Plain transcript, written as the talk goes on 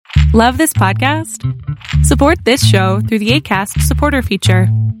Love this podcast? Support this show through the Acast supporter feature.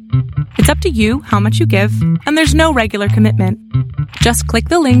 It's up to you how much you give, and there's no regular commitment. Just click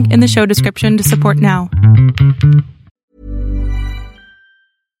the link in the show description to support now.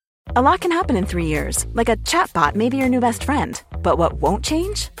 A lot can happen in 3 years, like a chatbot may be your new best friend. But what won't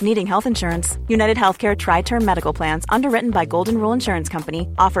change? Needing health insurance. United Healthcare Tri-Term Medical Plans, underwritten by Golden Rule Insurance Company,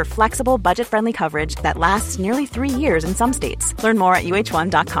 offer flexible, budget-friendly coverage that lasts nearly 3 years in some states. Learn more at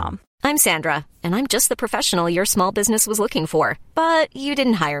uh1.com. I'm Sandra, and I'm just the professional your small business was looking for. But you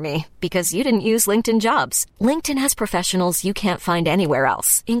didn't hire me because you didn't use LinkedIn Jobs. LinkedIn has professionals you can't find anywhere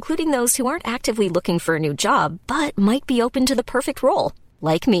else, including those who aren't actively looking for a new job, but might be open to the perfect role,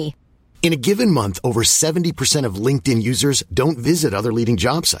 like me. In a given month, over 70% of LinkedIn users don't visit other leading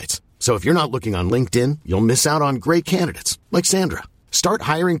job sites. So if you're not looking on LinkedIn, you'll miss out on great candidates like Sandra. Start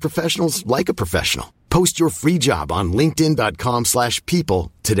hiring professionals like a professional. Post your free job on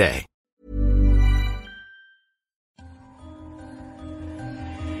linkedin.com/people today.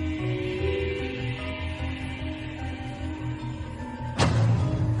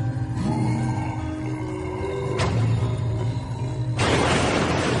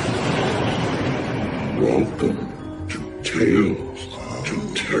 Welcome to Tales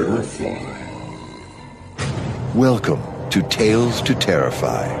to Terrify. Welcome to Tales to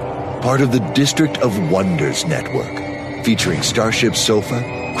Terrify, part of the District of Wonders network, featuring Starship Sofa,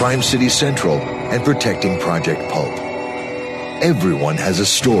 Crime City Central, and Protecting Project Pulp. Everyone has a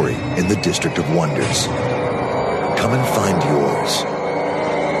story in the District of Wonders. Come and find yours.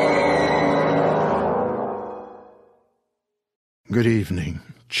 Good evening,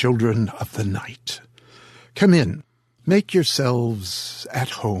 children of the night. Come in. Make yourselves at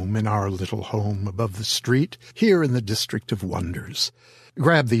home in our little home above the street, here in the District of Wonders.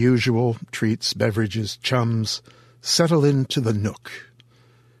 Grab the usual treats, beverages, chums. Settle into the Nook.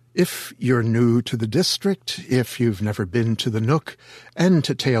 If you're new to the district, if you've never been to the Nook and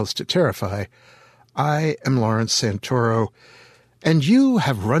to Tales to Terrify, I am Lawrence Santoro, and you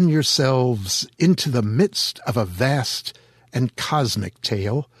have run yourselves into the midst of a vast and cosmic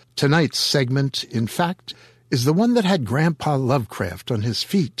tale. Tonight's segment, in fact, is the one that had Grandpa Lovecraft on his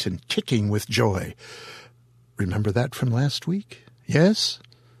feet and kicking with joy. Remember that from last week? Yes?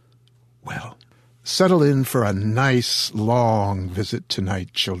 Well, settle in for a nice, long visit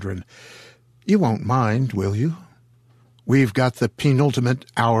tonight, children. You won't mind, will you? We've got the penultimate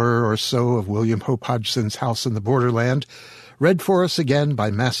hour or so of William Hope Hodgson's House in the Borderland, read for us again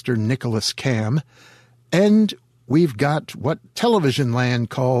by Master Nicholas Cam, and we've got what Television Land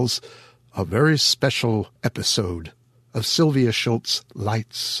calls a very special episode of Sylvia Schultz's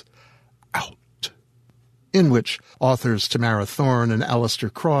Lights Out, in which authors Tamara Thorne and Alistair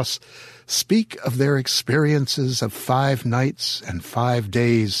Cross speak of their experiences of 5 nights and 5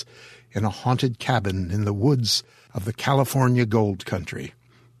 days in a haunted cabin in the woods of the California Gold Country.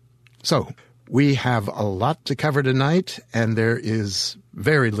 So, we have a lot to cover tonight, and there is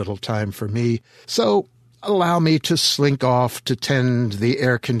very little time for me, so allow me to slink off to tend the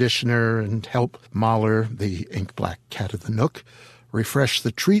air conditioner and help Mahler, the ink-black cat of the Nook, refresh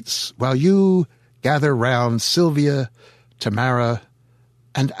the treats while you gather round Sylvia, Tamara,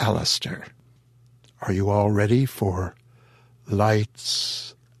 and Alistair. Are you all ready for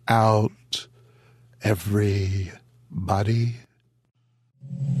Lights Out, everybody?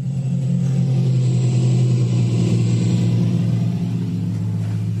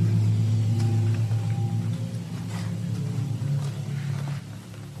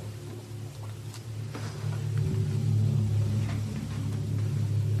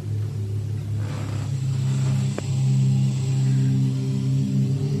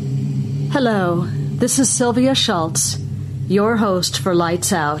 Hello, this is Sylvia Schultz, your host for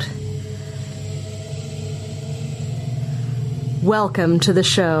Lights Out. Welcome to the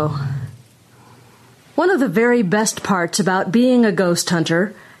show. One of the very best parts about being a ghost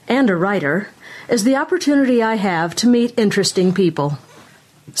hunter and a writer is the opportunity I have to meet interesting people.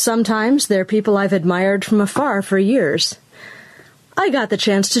 Sometimes they're people I've admired from afar for years. I got the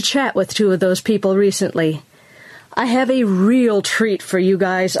chance to chat with 2 of those people recently. I have a real treat for you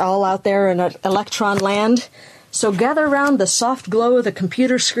guys all out there in Electron land, so gather around the soft glow of the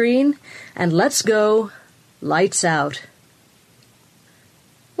computer screen, and let's go Lights Out.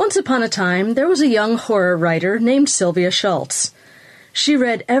 Once upon a time, there was a young horror writer named Sylvia Schultz. She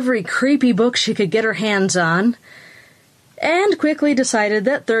read every creepy book she could get her hands on, and quickly decided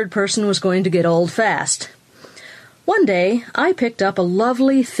that third person was going to get old fast. One day, I picked up a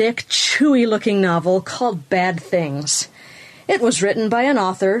lovely, thick, chewy-looking novel called Bad Things. It was written by an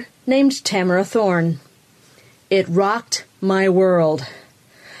author named Tamara Thorne. It rocked my world.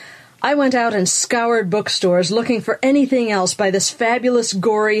 I went out and scoured bookstores looking for anything else by this fabulous,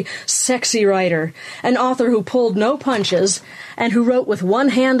 gory, sexy writer, an author who pulled no punches, and who wrote with one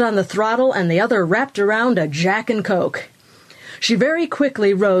hand on the throttle and the other wrapped around a Jack and Coke. She very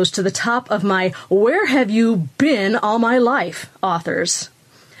quickly rose to the top of my "Where have you been all my life?" authors.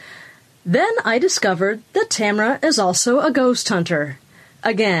 Then I discovered that Tamra is also a ghost hunter.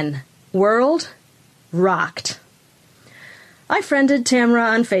 Again, world rocked. I friended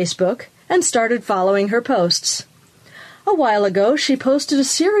Tamra on Facebook and started following her posts. A while ago, she posted a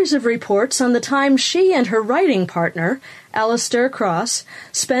series of reports on the time she and her writing partner, Alistair Cross,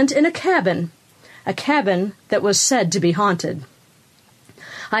 spent in a cabin that was said to be haunted.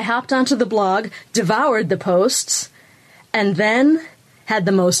 I hopped onto the blog, devoured the posts, and then had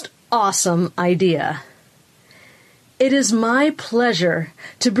the most awesome idea. It is my pleasure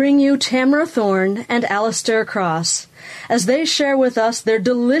to bring you Tamra Thorne and Alistair Cross as they share with us their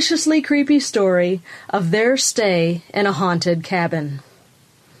deliciously creepy story of their stay in a haunted cabin.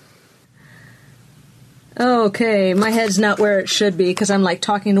 Okay, my head's not where it should be because I'm like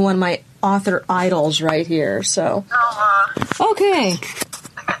talking to one of my author idols right here, so. Okay.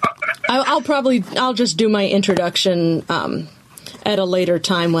 I'll just do my introduction at a later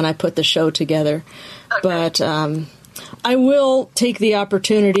time when I put the show together. Okay. But I will take the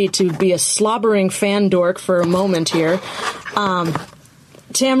opportunity to be a slobbering fan dork for a moment here.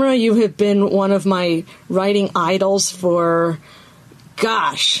 Tamra, you have been one of my writing idols for,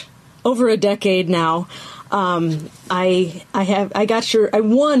 over a decade now. I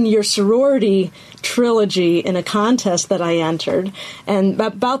won your sorority trilogy in a contest that I entered, and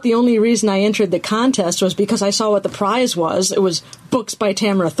about the only reason I entered the contest was because I saw what the prize was. It was books by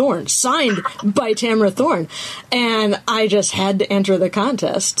Tamra Thorne, signed by Tamra Thorne, and I just had to enter the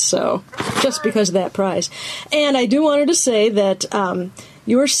contest, so just because of that prize. And I do wanted to say that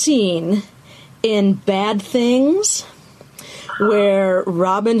your scene in Bad Things, where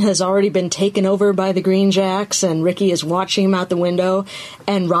Robin has already been taken over by the Green Jacks and Ricky is watching him out the window,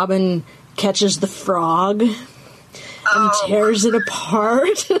 and Robin catches the frog and tears it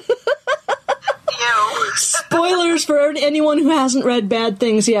apart. Spoilers for anyone who hasn't read Bad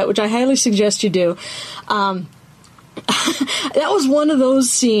Things yet, which I highly suggest you do. That was one of those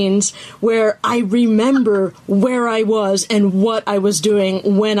scenes where I remember where I was and what I was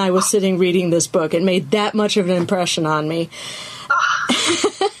doing when I was sitting reading this book. It made that much of an impression on me.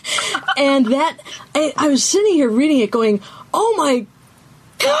 And I was sitting here reading it going, oh my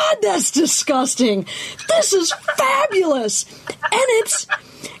God, that's disgusting. This is fabulous. And it's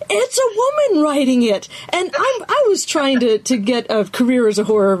a woman writing it. And I was trying to get a career as a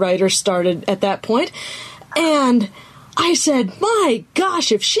horror writer started at that point. And I said, my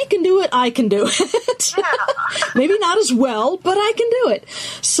gosh, if she can do it, I can do it. Maybe not as well, but I can do it.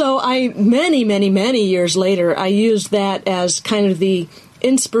 So many, many, many years later, I used that as kind of the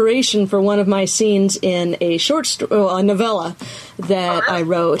inspiration for one of my scenes in a a novella that I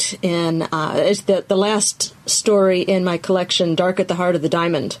wrote in, it's the last story in my collection, Dark at the Heart of the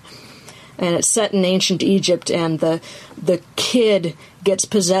Diamond. And it's set in ancient Egypt, and the kid gets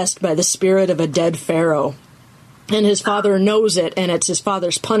possessed by the spirit of a dead pharaoh. And his father knows it, and it's his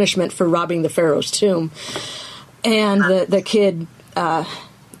father's punishment for robbing the pharaoh's tomb. And the kid,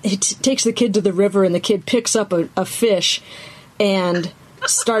 he takes the kid to the river, and the kid picks up a fish and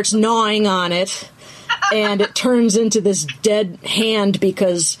starts gnawing on it, and it turns into this dead hand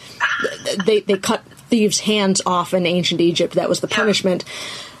because they cut thieves' hands off in ancient Egypt. That was the punishment.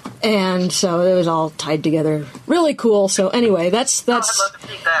 And so it was all tied together. Really cool. So anyway, that's I'd love to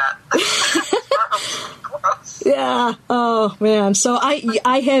see that. Yeah. Oh man. So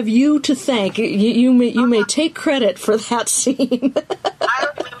I have you to thank. You may take credit for that scene. I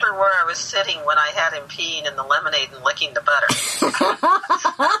remember where I was sitting when I had him peeing in the lemonade and licking the butter. So it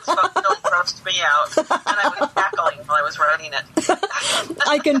really grossed me out, and I was cackling while I was writing it.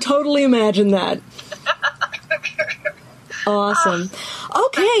 I can totally imagine that. Awesome.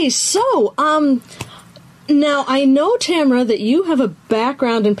 Okay, so now I know, Tamra, that you have a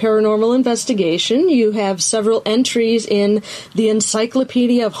background in paranormal investigation. You have several entries in the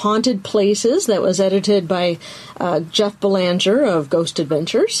Encyclopedia of Haunted Places that was edited by Jeff Belanger of Ghost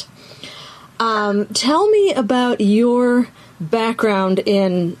Adventures. Tell me about your background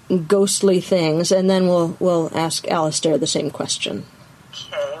in ghostly things, and then we'll ask Alistair the same question.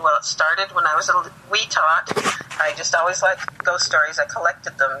 Okay, well, it started when I was a wee tot. I just always liked ghost stories. I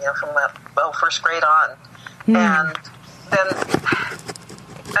collected them, from first grade on. And then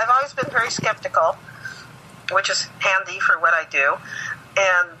I've always been very skeptical, which is handy for what I do.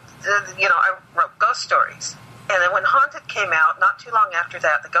 And, I wrote ghost stories. And then when Haunted came out, not too long after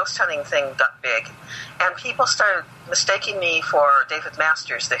that, the ghost hunting thing got big. And people started mistaking me for David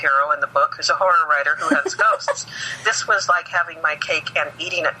Masters, the hero in the book, who's a horror writer who hunts ghosts. This was like having my cake and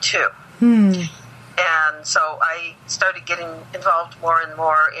eating it too. And so I started getting involved more and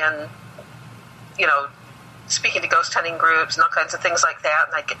more in, speaking to ghost hunting groups and all kinds of things like that.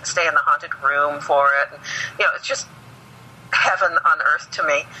 And I'd get to stay in the haunted room for it. And, it's just heaven on earth to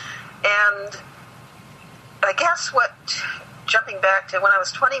me. And I guess jumping back to when I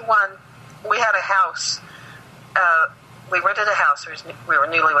was 21, we had a house. We rented a house. We were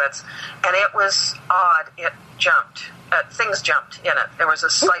newlyweds. And it was odd. It jumped. Things jumped in it. There was a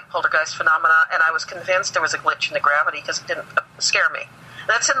slight poltergeist phenomena, and I was convinced there was a glitch in the gravity because it didn't scare me.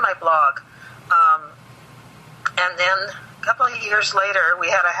 That's in my blog. And then a couple of years later, we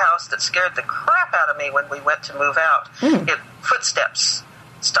had a house that scared the crap out of me when we went to move out. Footsteps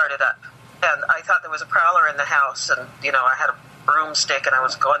started up, and I thought there was a prowler in the house, and, I had a broomstick, and I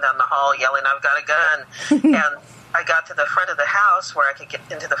was going down the hall yelling, "I've got a gun." And I got to the front of the house where I could get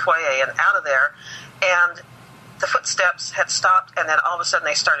into the foyer and out of there, and the footsteps had stopped, and then all of a sudden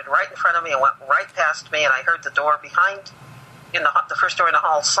they started right in front of me and went right past me, and I heard the door behind, the first door in the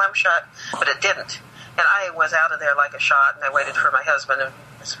hall slam shut, but it didn't. And I was out of there like a shot, and I waited for my husband, and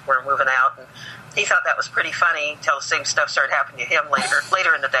we're moving out, and he thought that was pretty funny until the same stuff started happening to him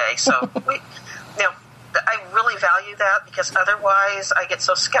later in the day. So I really value that, because otherwise I get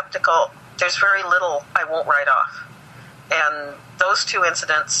so skeptical. There's very little I won't write off. And those two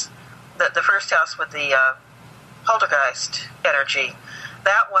incidents, the first house with the poltergeist energy,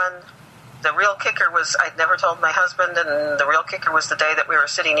 that one, the real kicker was I'd never told my husband, and the real kicker was the day that we were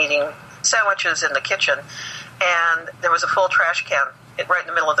sitting eating sandwiches in the kitchen, and there was a full trash can right in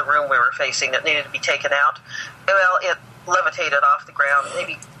the middle of the room we were facing that needed to be taken out. Well, it levitated off the ground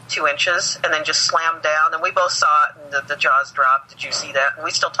maybe 2 inches and then just slammed down, and we both saw it, and the jaws dropped. Did you see that? And we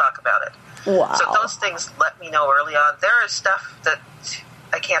still talk about it. Wow. So those things let me know early on. There is stuff that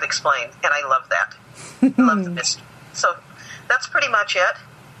I can't explain, and I love that. I love the mystery. So that's pretty much it.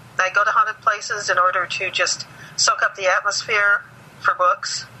 I go to haunted places in order to just soak up the atmosphere for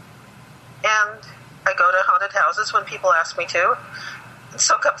books, and I go to haunted houses when people ask me to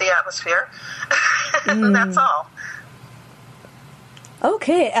soak up the atmosphere. And that's all.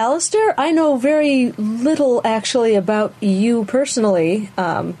 Okay, Alistair, I know very little actually about you personally,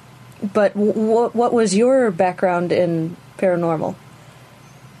 but what was your background in paranormal?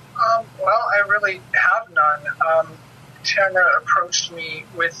 Well, I really have none. Tamara approached me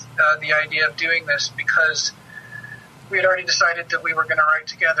with the idea of doing this because we had already decided that we were going to write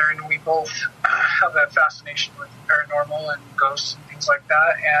together, and we both have that fascination with paranormal and ghosts and things like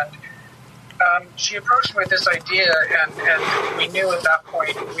that. And she approached me with this idea, and we knew at that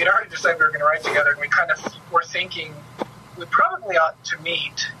point, we'd already decided we were going to write together, and we kind of were thinking we probably ought to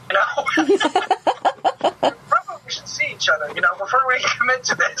meet, We probably should see each other, before we commit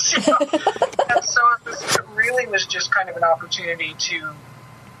to this, And so it really was just kind of an opportunity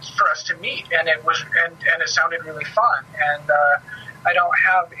for us to meet, and it was, and it sounded really fun. And I don't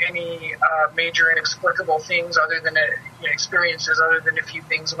have any major inexplicable things other than experiences, other than a few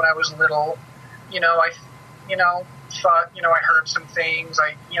things when I was little. I thought, I heard some things.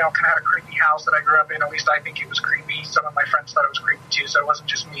 I, kind of had a creepy house that I grew up in. At least I think it was creepy. Some of my friends thought it was creepy too, so it wasn't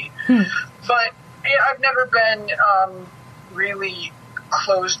just me. But I've never been really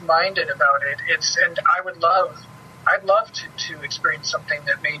closed-minded about it. And I'd love to experience something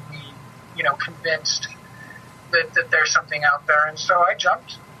that made me, convinced that there's something out there. And so I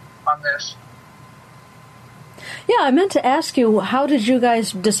jumped on this. Yeah, I meant to ask you, how did you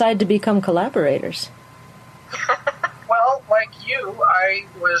guys decide to become collaborators? Well, like you, I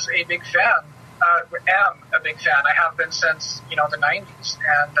was a big fan. Am a big fan. I have been since, the 90s.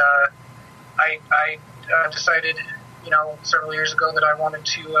 And I decided, several years ago that I wanted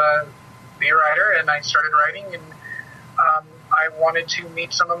to be a writer, and I started writing, and I wanted to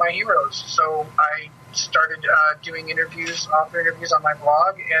meet some of my heroes. So I started doing author interviews on my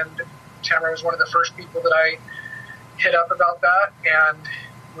blog, and Tamara was one of the first people that I hit up about that, and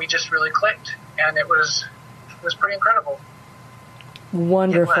we just really clicked, and it was pretty incredible.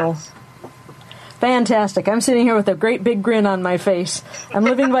 Wonderful. Fantastic. I'm sitting here with a great big grin on my face. I'm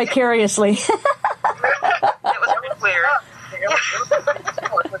living vicariously. It was pretty weird.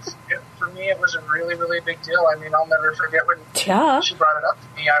 For me, it was a really, really big deal. I mean, I'll never forget when she brought it up to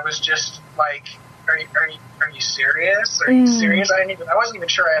me. I was just like, Are you serious? Are you serious? I wasn't even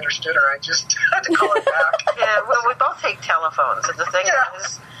sure I understood her. I just had to call her back. Yeah, well, we both take telephones, and the thing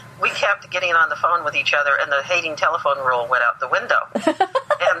is, we kept getting on the phone with each other, and the hating telephone rule went out the window.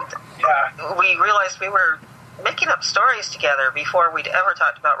 And we realized we were making up stories together before we'd ever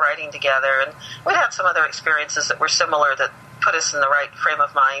talked about writing together, and we'd had some other experiences that were similar that put us in the right frame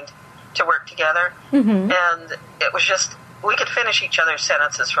of mind to work together. Mm-hmm. And it was just, we could finish each other's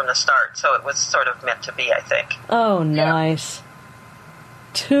sentences from the start, so it was sort of meant to be, I think. Oh, nice. Yeah.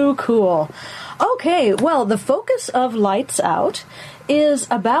 Too cool. Okay, well, the focus of Lights Out is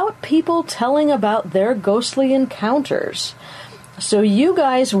about people telling about their ghostly encounters. So you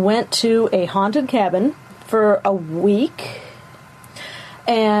guys went to a haunted cabin for a week,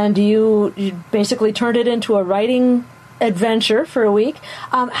 and you basically turned it into a writing adventure for a week.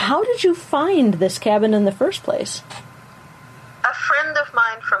 How did you find this cabin in the first place? A friend of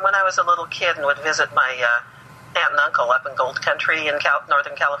mine from when I was a little kid and would visit my aunt and uncle up in Gold Country in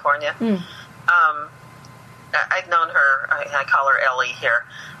Northern California. I'd known her, I call her Ellie here,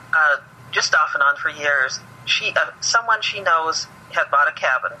 just off and on for years. Someone she knows had bought a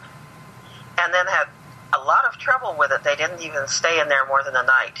cabin and then had a lot of trouble with it. They didn't even stay in there more than a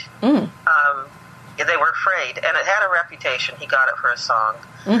night. They were afraid, and it had a reputation. He got it for a song.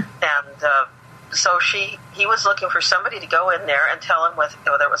 And so he was looking for somebody to go in there and tell him whether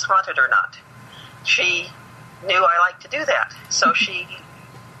it was haunted or not. She knew I liked to do that, so she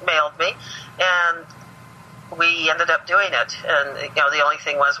mailed me, and we ended up doing it. And the only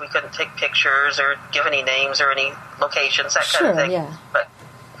thing was we couldn't take pictures or give any names or any locations, that kind of thing. Yeah. But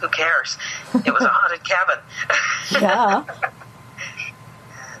who cares? It was a haunted cabin. Yeah.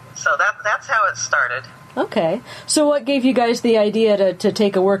 So that's how it started. Okay. So what gave you guys the idea to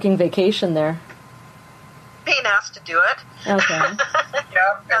take a working vacation there? Being asked to do it. Okay.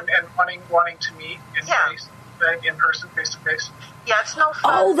 and wanting to meet in person, face to face. Yeah, it's no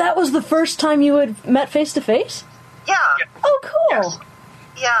fun. Oh, that was the first time you had met face to face? Yeah. Oh, cool. Yes.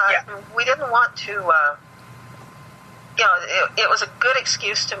 Yeah, we didn't want to. It was a good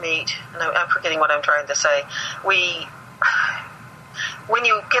excuse to meet. And I'm forgetting what I'm trying to say. When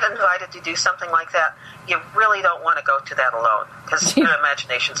you get invited to do something like that, you really don't want to go to that alone, because your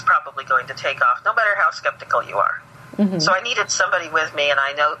imagination's probably going to take off, no matter how skeptical you are. Mm-hmm. So I needed somebody with me, and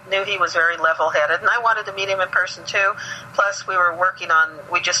I knew he was very level-headed, and I wanted to meet him in person too. Plus, we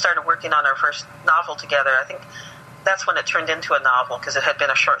just started working on our first novel together. I think that's when it turned into a novel, because it had been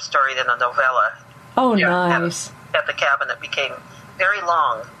a short story, then a novella. Oh, nice. At the cabin, it became very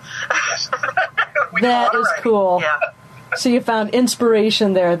long. That is cool. Yeah. So you found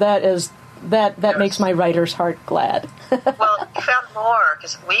inspiration there. That makes my writer's heart glad. Well, we found more,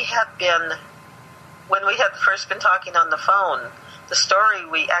 because when we had first been talking on the phone, the story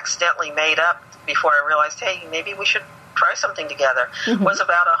we accidentally made up before I realized, hey, maybe we should try something together, was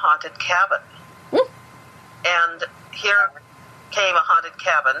about a haunted cabin. And here came a haunted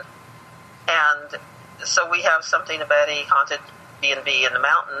cabin, and so we have something about a haunted B&B in the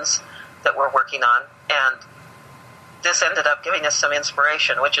mountains that we're working on, and this ended up giving us some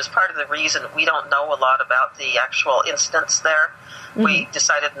inspiration, which is part of the reason we don't know a lot about the actual incidents there. Mm-hmm. We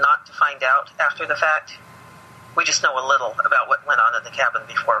decided not to find out after the fact. We just know a little about what went on in the cabin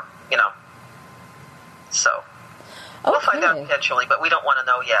before, So, we'll find out eventually, but we don't want to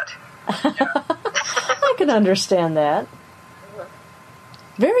know yet. I can understand that.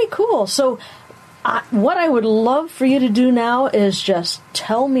 Very cool. So, what I would love for you to do now is just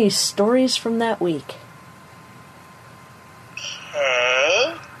tell me stories from that week.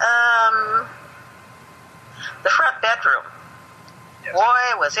 Okay. The front bedroom. Yes.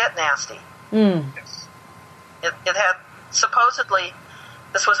 Boy, was it nasty. Yes. It had, supposedly,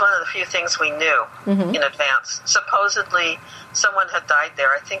 this was one of the few things we knew in advance. Supposedly, someone had died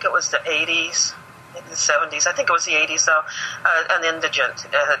there. I think it was the 80s, maybe the 70s. I think it was the 80s, though. An indigent.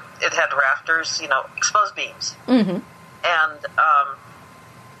 It had rafters, exposed beams. Mm-hmm. And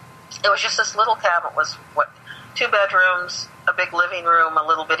it was just this little cabin. It was, 2 bedrooms, a big living room, a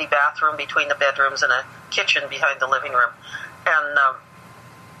little bitty bathroom between the bedrooms, and a kitchen behind the living room. And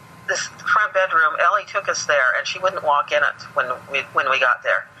this front bedroom, Ellie took us there, and she wouldn't walk in it when we got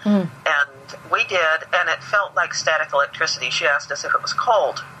there. And we did, and it felt like static electricity. She asked us if it was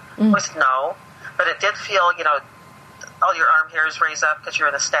cold. We said no, but it did feel, all your arm hairs raise up because you're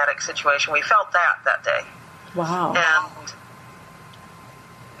in a static situation. We felt that day. Wow. And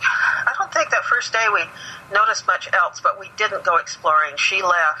I don't think that first day we noticed much else, but we didn't go exploring. She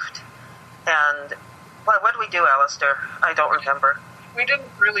left, and what did we do, Alistair? I don't remember. We didn't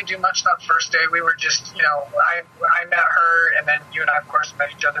really do much that first day. We were just, I met her, and then you and I, of course,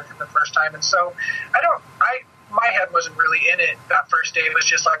 met each other for the first time. And so my head wasn't really in it that first day. It was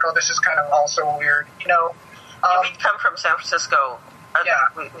just like, oh, this is kind of also weird, we'd come from San Francisco.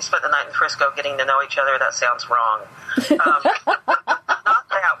 We spent the night in Frisco getting to know each other. That sounds wrong. Not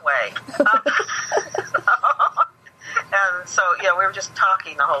that way. And so, yeah, we were just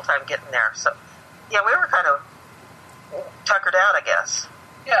talking the whole time getting there. So, yeah, we were kind of tuckered out, I guess.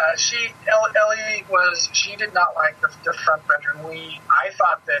 Yeah, Ellie she did not like the front bedroom. I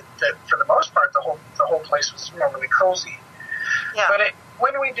thought that for the most part, the whole place was really cozy. Yeah. But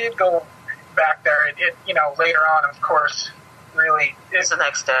when we did go back there, it later on, of course, really... It's the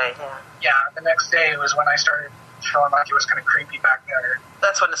next day, yeah. Yeah, the next day was when I started feeling like it was kind of creepy back there.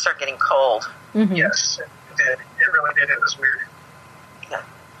 That's when it started getting cold. Mm-hmm. Yes, it did. It really did. It was weird. Yeah.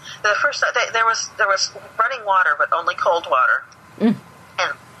 The first there was running water, but only cold water. Mm.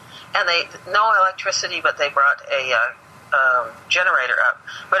 And they no electricity, but they brought a generator up,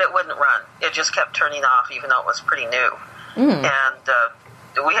 but it wouldn't run. It just kept turning off, even though it was pretty new. Mm.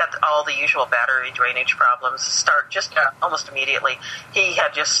 And we had all the usual battery drainage problems start just almost immediately. He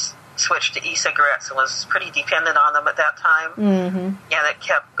had just switched to e-cigarettes and was pretty dependent on them at that time. Mm-hmm. And it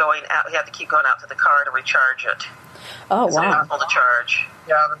kept going out. He had to keep going out to the car to recharge it. Oh, so wow. Full to charge.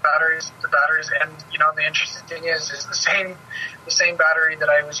 Yeah, the batteries, and the interesting thing is the same battery that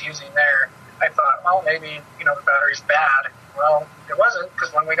I was using there. I thought, well, maybe the battery's bad. Well, it wasn't,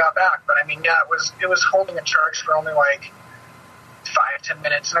 because when we got back, but I mean, yeah, it was holding a charge for only like 5-10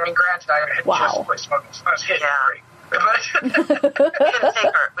 minutes. And I mean, granted, I had just quit smoking, so I was hitting great. But we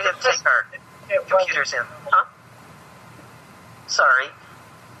didn't take our computers in, huh? Sorry.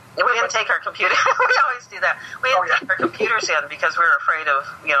 We didn't take our computer. We always do that. We didn't take our computers in because we were afraid of,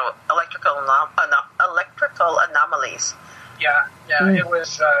 electrical anomalies. Yeah. It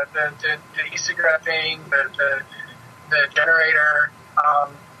was the e-cigarette thing, the generator,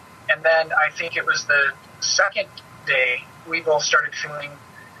 and then I think it was the second day we both started feeling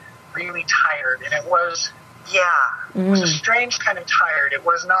really tired, and it was a strange kind of tired. It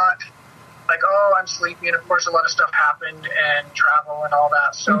was not like, oh, I'm sleepy, and of course a lot of stuff happened, and travel and all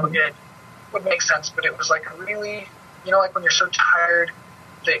that, so it would make sense, but it was like really, like when you're so tired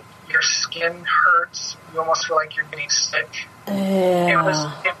that your skin hurts, you almost feel like you're getting sick. Yeah.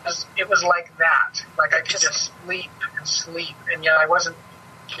 It was like that. Like I could just sleep, and yet I wasn't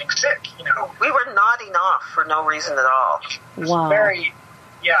getting sick, We were nodding off for no reason at all. It was very,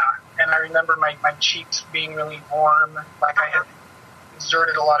 and I remember my cheeks being really warm, like I had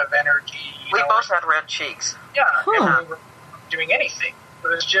exerted a lot of energy. We both had red cheeks. Yeah, and we were doing anything.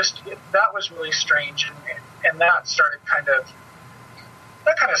 But it was just, that was really strange, and that started kind of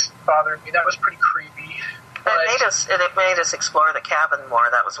bothered me. That was pretty creepy. But it made us explore the cabin more.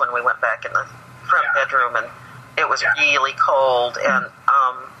 That was when we went back in the front bedroom, and it was really cold. And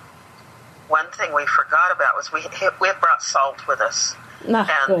one thing we forgot about was we had brought salt with us.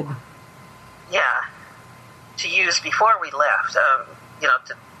 Good. Yeah, to use before we left.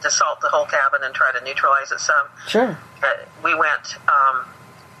 To salt the whole cabin and try to neutralize it some. Sure. We went.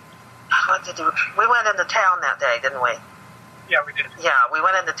 We went into town that day, didn't we? Yeah, we did. Yeah, we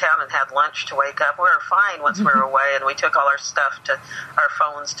went into town and had lunch to wake up. We were fine once we were away, and we took all our stuff to our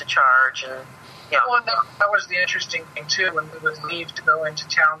phones to charge, and Well, that was the interesting thing too. When we would leave to go into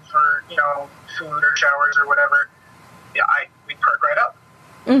town for food or showers or whatever, we'd perk right up.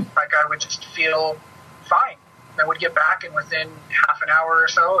 Like I would just feel fine. I would get back, and within half an hour or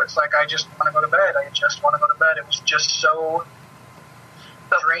so, it's like I just want to go to bed. It was just so.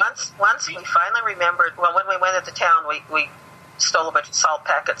 But once we finally remembered, well, when we went into town, we stole a bunch of salt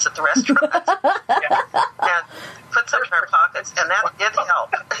packets at the restaurant and put some in our pockets, and that did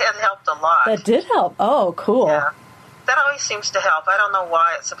help. It helped a lot. That did help. Oh, cool. Yeah. That always seems to help. I don't know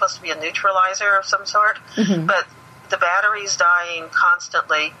why. It's supposed to be a neutralizer of some sort, but the batteries dying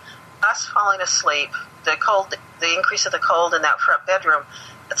constantly, us falling asleep, the increase of the cold in that front bedroom,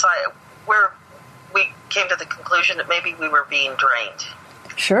 it's like we came to the conclusion that maybe we were being drained.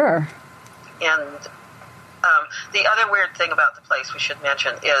 Sure. And the other weird thing about the place we should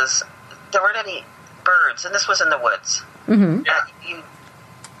mention is there weren't any birds, and this was in the woods. Mm-hmm.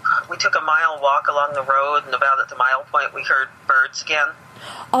 We took a mile walk along the road, and about at the mile point we heard birds again.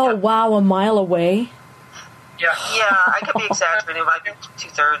 Oh, wow, a mile away? Yeah, I could be exaggerating. It might be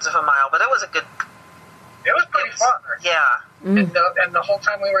 2/3 of a mile, but it was a good... It was pretty far. Yeah. And the whole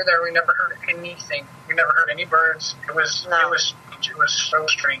time we were there, we never heard anything. We never heard any birds. It was so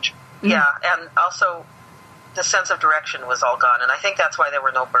strange. Yeah, and also the sense of direction was all gone, and I think that's why there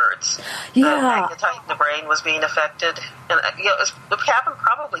were no birds. Yeah. The brain was being affected, and the cabin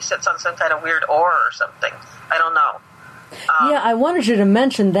probably sits on some kind of weird ore or something. I don't know. I wanted you to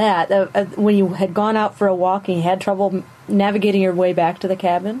mention that when you had gone out for a walk and you had trouble navigating your way back to the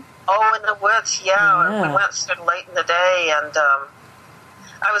cabin. Oh, in the woods, yeah. We went sort of late in the day, and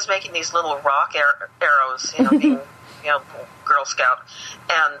I was making these little rock arrows, being, Girl Scout,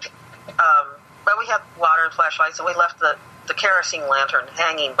 and but we had water and flashlights, and we left the the kerosene lantern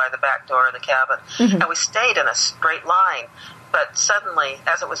hanging by the back door of the cabin. And we stayed in a straight line. But suddenly,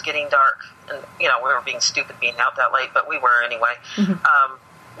 as it was getting dark, and, we were being stupid being out that late, but we were anyway,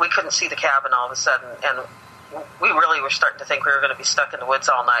 we couldn't see the cabin all of a sudden, and we really were starting to think we were going to be stuck in the woods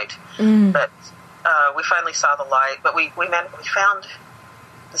all night. But we finally saw the light, but we found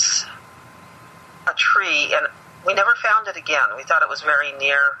a tree, and we never found it again. We thought it was very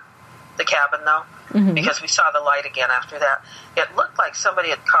near the cabin, though, because we saw the light again after that. It looked like somebody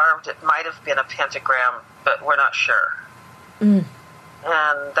had carved, it might have been a pentagram, but we're not sure. And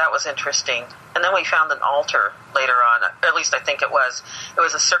that was interesting. And then we found an altar later on, at least I think it was. It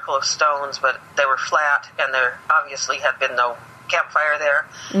was a circle of stones, but they were flat, and there obviously had been no campfire there.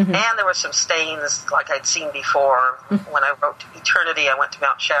 And there were some stains like I'd seen before. When I wrote Eternity, I went to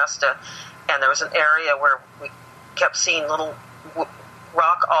Mount Shasta, and there was an area where we kept seeing little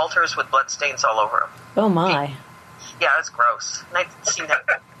rock altars with blood stains all over them. Oh, my. Yeah, it's gross. And I'd seen that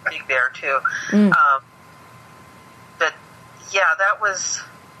big bear, too. But, yeah, that was...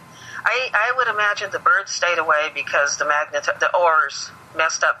 I would imagine the birds stayed away because the oars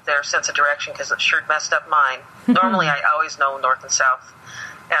messed up their sense of direction, because it sure messed up mine. Normally, I always know north and south,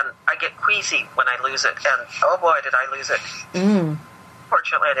 and I get queasy when I lose it, and oh boy, did I lose it.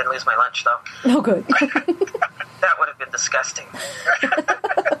 Fortunately, I didn't lose my lunch, though. Oh, good. That would have been disgusting.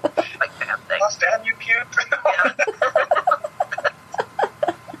 Like, damn thing. Lost and you puked?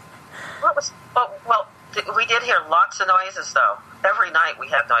 We did hear lots of noises, though. Every night we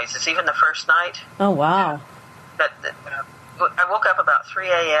had noises, even the first night. Oh, wow. I woke up about 3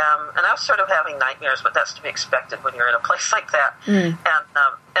 a.m., and I was sort of having nightmares, but that's to be expected when you're in a place like that. And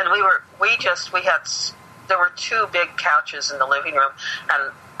there were 2 big couches in the living room,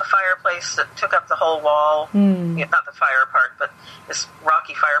 and a fireplace that took up the whole wall. Not the fire part, but this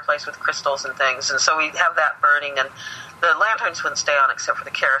rocky fireplace with crystals and things. And so we'd have that burning, and the lanterns wouldn't stay on except for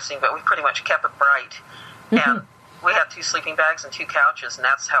the kerosene, but we pretty much kept it bright. And we had 2 sleeping bags and 2 couches, and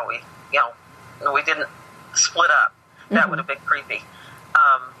that's how we didn't split up. That would have been creepy.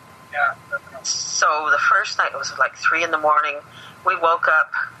 So the first night, it was like 3 in the morning. We woke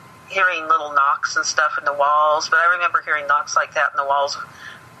up hearing little knocks and stuff in the walls, but I remember hearing knocks like that in the walls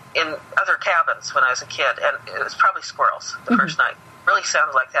in other cabins when I was a kid, and it was probably squirrels the first night. Really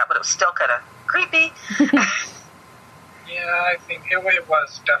sounded like that, but it was still kind of creepy. Yeah, I think it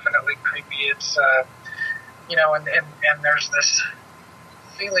was definitely creepy. It's, and there's this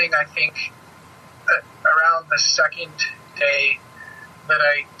feeling, I think, that around the second day that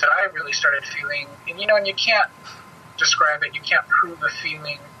I really started feeling, and you can't describe it, you can't prove a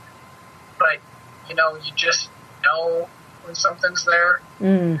feeling, but you just know when something's there.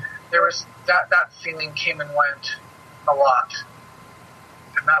 There was that feeling came and went a lot,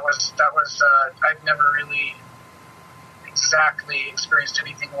 and that was I've never really exactly experienced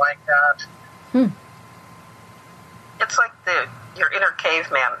anything like that. It's like your inner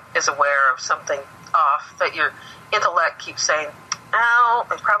caveman is aware of something off, that your intellect keeps saying, "Oh,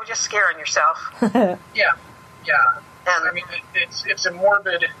 you're probably just scaring yourself." Yeah. And I mean, it's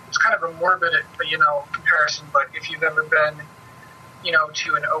kind of a morbid, comparison. But if you've ever been,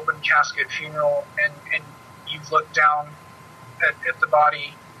 to an open casket funeral and you've looked down at the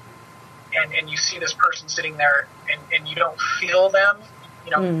body and you see this person sitting there and you don't feel them,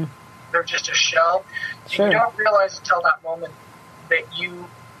 they're just a shell. Sure. You don't realize until that moment that you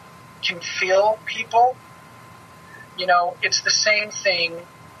can feel people. It's the same thing,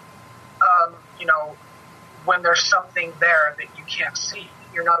 when there's something there that you can't see.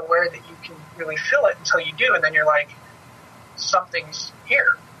 You're not aware that you can really feel it until you do, and then you're like, something's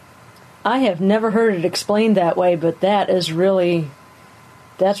here. I have never heard it explained that way, but that's really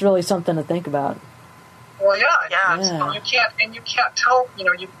something to think about. Well, yeah. You can't tell, you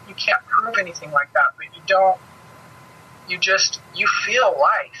can't prove anything like that, but you feel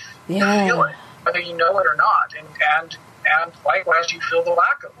life. Yeah. You feel it, whether you know it or not, and likewise you feel the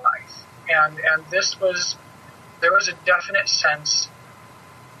lack of life. And there was a definite sense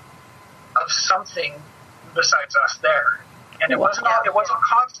of something besides us there. And it wasn't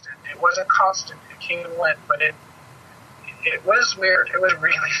constant. It wasn't constant. It came and went, but it was weird. It was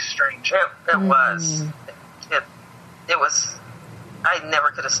really strange. It was. It was. I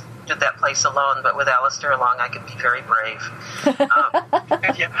never could have stood that place alone, but with Alistair along, I could be very brave.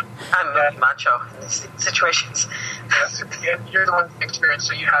 I'm very macho in these situations. Yes, you're the one with the experience,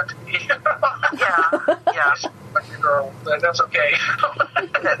 so you have to be. Yeah. Like your girl, that's okay.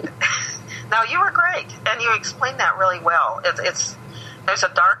 No, you were great, and you explained that really well. There's a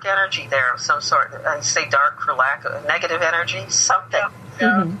dark energy there of some sort. I say dark for lack of negative energy, something.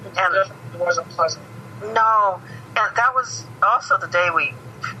 Yeah, it wasn't pleasant. No, And that was also the day we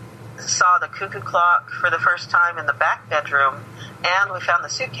saw the cuckoo clock for the first time in the back bedroom, and we found the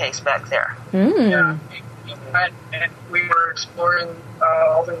suitcase back there. Yeah, we went and we were exploring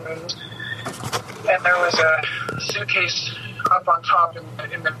all the rooms, and there was a suitcase up on top in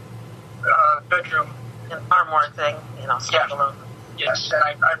the bedroom. An armoire thing, standalone. Yes,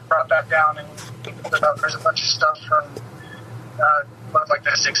 and I brought that down and picked it up. There's a bunch of stuff from like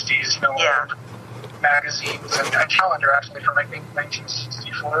the 60s, magazines and a calendar actually from I think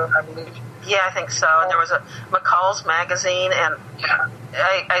 1964, I believe. Yeah, I think so. And there was a McCall's magazine, and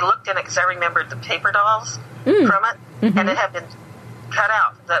I looked in it because I remembered the paper dolls from it, and it had been cut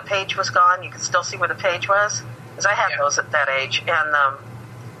out. The page was gone. You could still see where the page was, because I had those at that age. And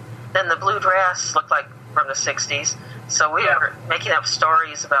then the blue dress looked like from the 60s. So we were making up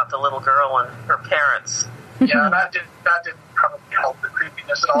stories about the little girl and her parents. Yeah, that didn't probably help the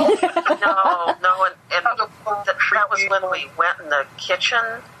creepiness at all. No, and that was when we went in the kitchen,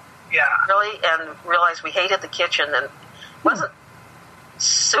 really, and realized we hated the kitchen, and it wasn't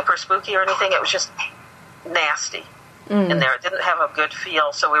super spooky or anything. It was just nasty in there. It didn't have a good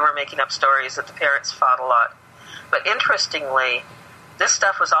feel, so we were making up stories that the parents fought a lot. But interestingly, this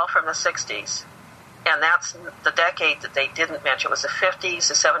stuff was all from the 60s. And that's the decade that they didn't mention. It was the 50s,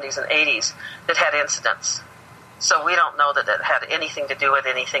 the 70s, and 80s that had incidents. So we don't know that it had anything to do with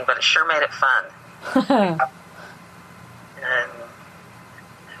anything, but it sure made it fun. And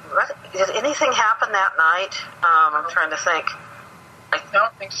did anything happen that night? I'm trying to think. I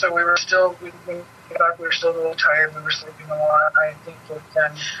don't think so. We were still, we were still a little tired. We were sleeping a lot. I think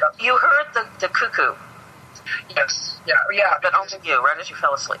then. You heard the cuckoo. Yes. Yeah. But only you, right as you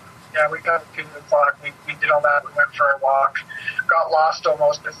fell asleep. Yeah, we got to the clock. We did all that. We went for a walk. Got lost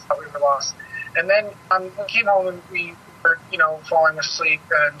almost. I thought we were lost. And then we came home and we were, falling asleep.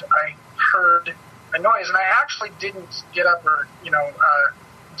 And I heard a noise. And I actually didn't get up or,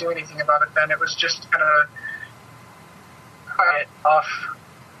 do anything about it then. It was just kind of quiet off.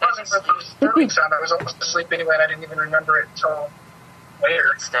 It wasn't really a disturbing sound. I was almost asleep anyway, and I didn't even remember it until later.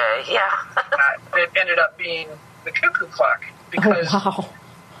 Next day, It ended up being the cuckoo clock because. Oh, wow.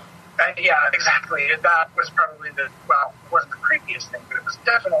 Yeah, exactly. That was probably it wasn't the creepiest thing, but it was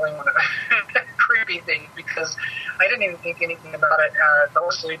definitely one of the creepy things because I didn't even think anything about it. I fell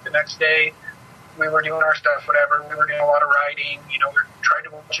asleep the next day. We were doing our stuff, whatever. We were doing a lot of writing. We tried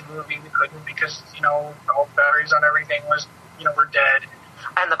to watch a movie. We couldn't because, all the batteries on everything were dead.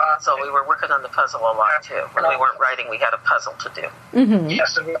 And the puzzle. We were working on the puzzle a lot, too. When we weren't writing, we had a puzzle to do. Mm-hmm.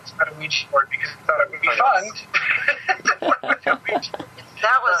 Yes, and we also had a Ouija board because we thought it would be fun to work with a Ouija board.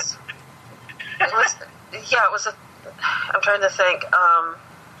 It was I'm trying to think.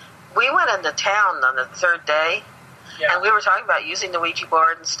 We went into town on the third day, and we were talking about using the Ouija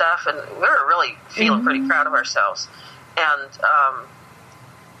board and stuff, and we were really feeling pretty proud of ourselves. And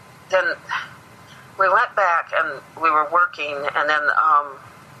then we went back, and we were working, and then,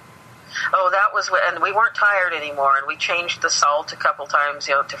 that was and we weren't tired anymore, and we changed the salt a couple times,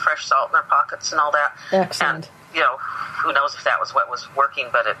 to fresh salt in our pockets and all that. Excellent. And, who knows if that was what was working,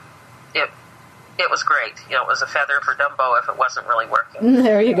 but it was great. It was a feather for Dumbo if it wasn't really working.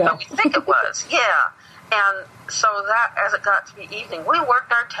 There you go. But we think it was, And so that, as it got to be evening, we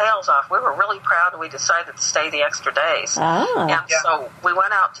worked our tails off. We were really proud, and we decided to stay the extra days. So we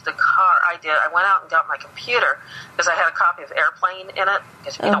went out to the car. I went out and got my computer because I had a copy of Airplane in it,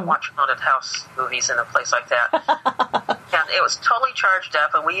 because you don't watch haunted house movies in a place like that. And it was totally charged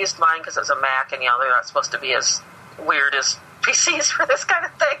up, and we used mine because it was a Mac, and, they're not supposed to be as weird as PCs for this kind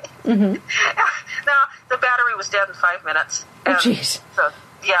of thing. Mm-hmm. Now, the battery was dead in 5 minutes. Oh, jeez. So,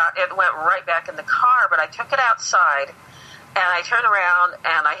 it went right back in the car, but I took it outside, and I turn around,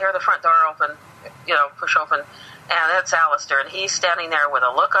 and I hear the front door open, push open, and it's Alistair, and he's standing there with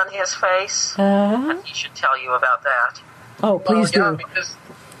a look on his face, and he should tell you about that. Oh, please do. Yeah, because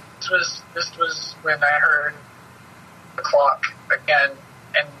this was when I heard the clock again,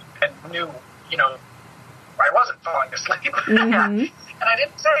 and knew, I wasn't falling asleep. Mm-hmm. And I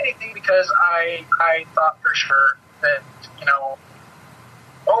didn't say anything because I thought for sure that,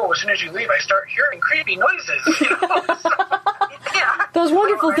 as soon as you leave, I start hearing creepy noises. Those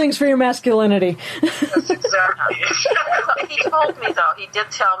wonderful things for your masculinity. That's exactly. He told me, though, he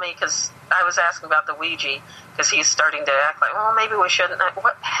did tell me, because I was asking about the Ouija, because he's starting to act like, well, maybe we shouldn't.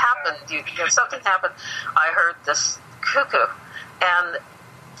 What happened? Something happened. I heard this cuckoo. And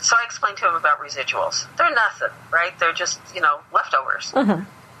so I explained to him about residuals. They're nothing, right? They're just, leftovers. Uh-huh.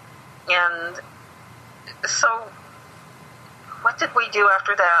 And so what did we do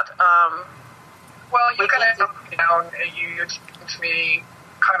after that? You kind of down, you explained to me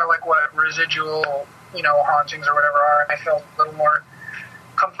kind of like what residual hauntings or whatever are, and I felt a little more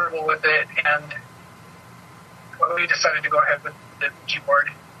comfortable with it, and we decided to go ahead with the Ouija board.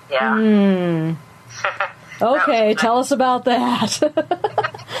 Yeah. Okay, tell us about that.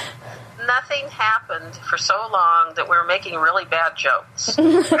 Nothing happened for so long that we were making really bad jokes.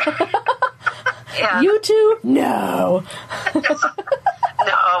 You two? No.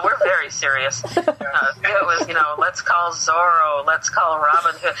 No, we're very serious. It was, let's call Zorro, let's call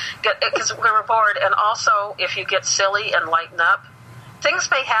Robin Hood, because we were bored. And also, if you get silly and lighten up, things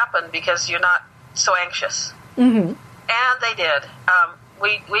may happen because you're not so anxious. Mm-hmm. And they did.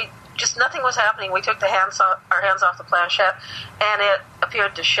 We just, nothing was happening. We took our hands off the planchette, and it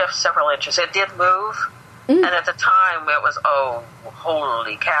appeared to shift several inches. It did move, and at the time it was, oh,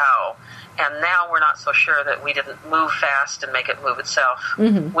 holy cow. And now we're not so sure that we didn't move fast and make it move itself.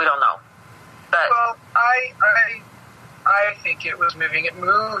 Mm-hmm. We don't know. But well, I think it was moving. It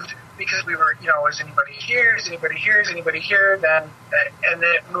moved because we were, is anybody here? Is anybody here? Is anybody here? And then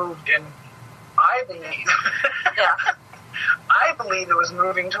it moved, and I believe, I believe it was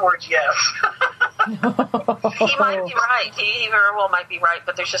moving towards yes. He might be right. He very well might be right,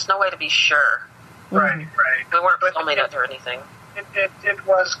 but there's just no way to be sure. Right. We weren't filming it or anything. It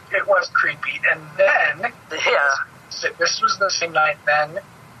was creepy, and then this was the same night. Then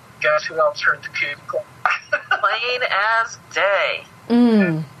guess who else heard the cuckoo? Plain as day.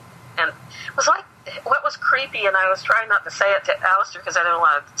 Mm. And it was like what was creepy, and I was trying not to say it to Alistair because I didn't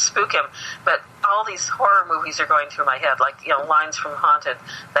want to spook him. But all these horror movies are going through my head, like lines from Haunted.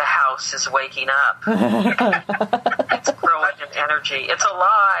 The house is waking up. It's growing in energy. It's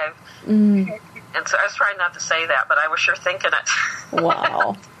alive. Mm. And so I was trying not to say that, but I was sure thinking it.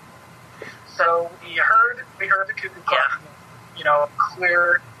 Wow. So we heard the cuckoo clock,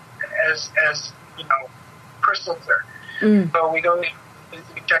 clear as crystal clear. Mm. So we go, we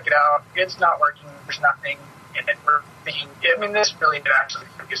check it out. It's not working. There's nothing in it. We're thinking, this really did actually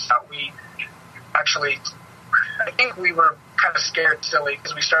freak us out. I think we were kind of scared silly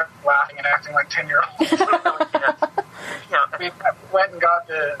because we started laughing and acting like 10-year-olds. We went and got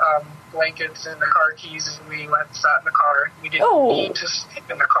the blankets and the car keys, and we went and sat in the car. We didn't need to sleep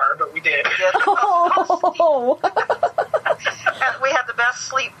in the car, but we did. Oh. And we had the best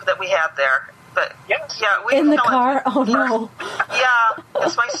sleep that we had there. But we in the car? Oh no. Yeah,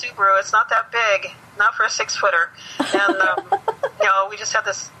 it's my Subaru. It's not that big, not for a 6-footer. And we just had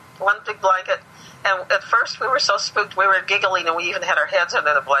this one big blanket. And at first we were so spooked, we were giggling, and we even had our heads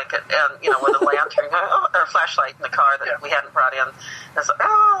under the blanket, and with a lantern or a flashlight in the car that we hadn't brought in. And so,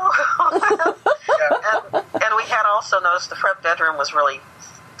 and we had also noticed the front bedroom was really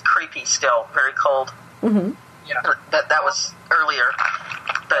creepy still, very cold. Mm-hmm. Yeah. But that was earlier.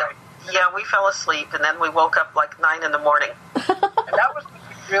 But we fell asleep, and then we woke up like 9 in the morning. And that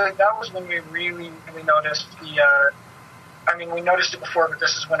was when we really, really noticed we noticed it before, but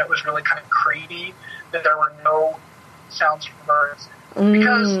this is when it was really kind of creepy that there were no sounds from birds.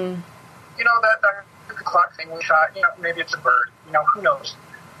 Because, that clock thing, we thought, maybe it's a bird, who knows.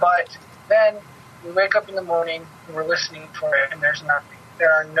 But then we wake up in the morning, and we're listening for it, and there's nothing.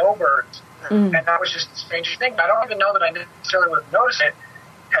 There are no birds. And that was just the strangest thing. I don't even know that I necessarily would have noticed it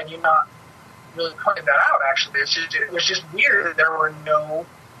had you not really pointed that out, actually. It was just weird that there was no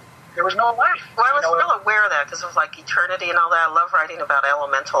life. Well, I was real aware of that because it was like eternity and all that. I love writing about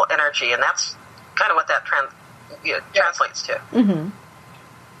elemental energy, and that's kind of what that translates to. Mm-hmm.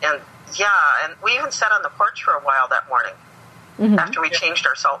 And and we even sat on the porch for a while that morning after we changed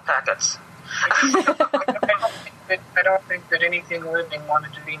our salt packets. I don't think that anything living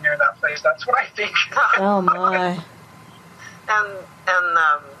wanted to be near that place. That's what I think. Oh my! And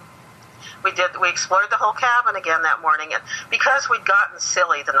we explored the whole cabin again that morning, and because we'd gotten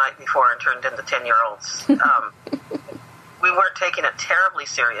silly the night before and turned into 10-year-olds, we weren't taking it terribly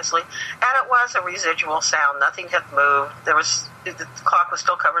seriously, and it was a residual sound. Nothing had moved. The clock was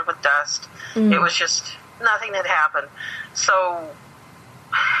still covered with dust. It was just nothing had happened. So,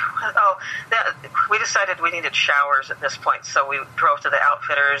 we decided we needed showers at this point. So we drove to the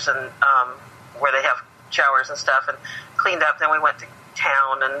Outfitters and where they have showers and stuff, and cleaned up. Then we went to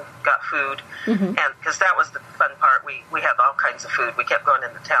town and got food, and because that was the fun part, we had all kinds of food. We kept going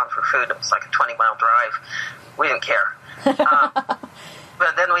into town for food. It was like a 20-mile drive. We didn't care.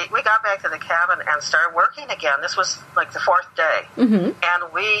 But then we got back to the cabin and started working again. This was like the 4th day,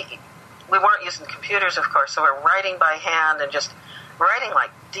 and we weren't using computers, of course, so we're writing by hand and just writing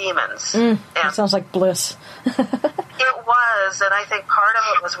like demons. That sounds like bliss. It was, and I think part of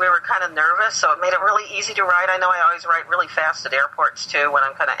it was we were kind of nervous, so it made it really easy to write. I know I always write really fast at airports, too, when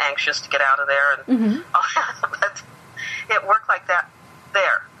I'm kind of anxious to get out of there. And but it worked like that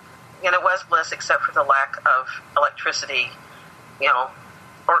there. and it was bliss except for the lack of electricity,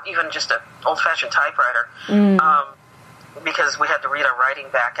 or even just an old-fashioned typewriter, because we had to read our writing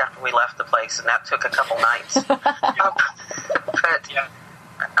back after we left the place, and that took a couple nights.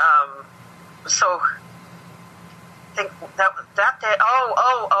 So I think that day.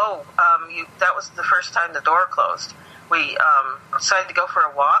 That was the first time the door closed. We decided to go for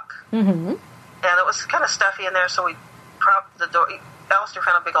a walk, and it was kind of stuffy in there, so we propped the door. Alistair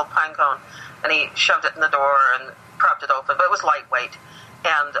found a big old pine cone, and he shoved it in the door and propped it open, but it was lightweight.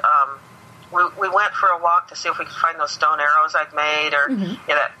 And we went for a walk to see if we could find those stone arrows I'd made, or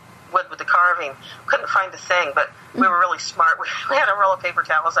that wood with the carving. Couldn't find a thing, but we were really smart. We had a roll of paper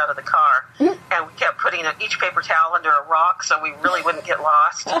towels out of the car, and we kept putting each paper towel under a rock so we really wouldn't get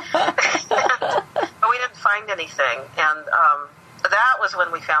lost. But we didn't find anything, and that was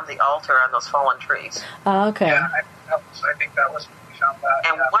when we found the altar on those fallen trees. Okay. Yeah, I think that was when we found that.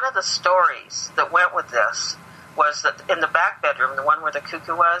 And one of the stories that went with this was that in the back bedroom, the one where the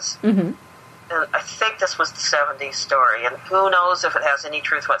cuckoo was, and I think this was the 70s story, and who knows if it has any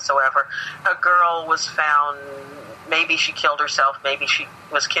truth whatsoever, a girl was found, maybe she killed herself, maybe she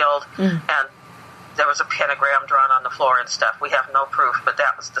was killed, and there was a pentagram drawn on the floor and stuff. We have no proof, but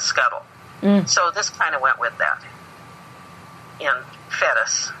that was the scuttle. So this kind of went with that and fed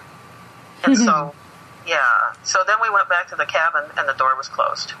us. And so, so then we went back to the cabin, and the door was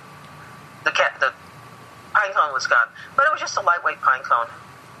closed. The pine cone was gone, but it was just a lightweight pine cone.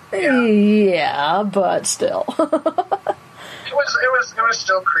 Yeah, but still. It was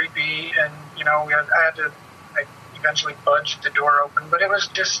still creepy, and I had to eventually budge the door open, but it was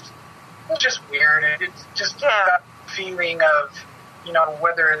just weird. It's just that feeling of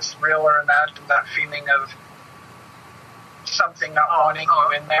whether it's real or imagined, that feeling of something not wanting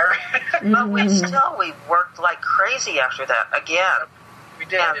you in there. But we worked like crazy after that again. We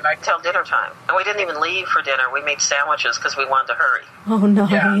did, until dinner time. And we didn't even leave for dinner. We made sandwiches because we wanted to hurry. Oh,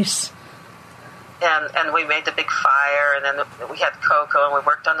 nice. Yeah. And we made the big fire, and then we had cocoa, and we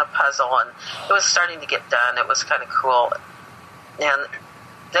worked on the puzzle, and it was starting to get done. It was kind of cool. And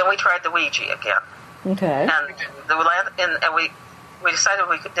then we tried the Ouija again. Okay. And we decided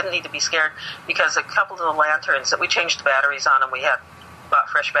we didn't need to be scared because a couple of the lanterns that we changed the batteries on, and we had bought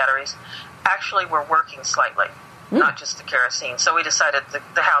fresh batteries, actually were working slightly. Not just the kerosene. So we decided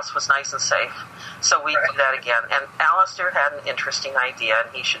the house was nice and safe. So we did that again. And Alistair had an interesting idea,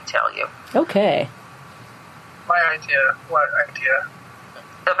 and he should tell you. Okay. My idea? What idea?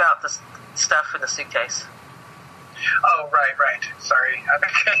 About the stuff in the suitcase. Oh, right. Sorry.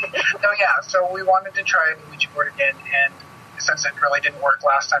 No, so we wanted to try the Ouija board again, and since it really didn't work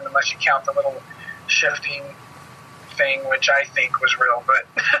last time, unless you count the little shifting thing, which I think was real, but...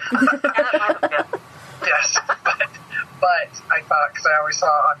 Yes, but I thought, because I always saw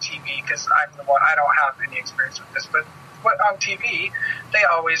it on TV, because I'm the one, I don't have any experience with this, but on TV, they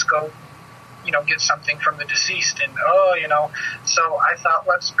always go, get something from the deceased, and so I thought,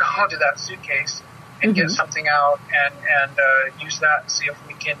 let's go to that suitcase and get something out and use that and see if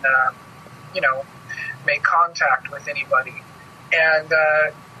we can, make contact with anybody. And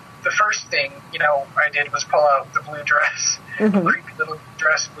the first thing, I did was pull out the blue dress, creepy little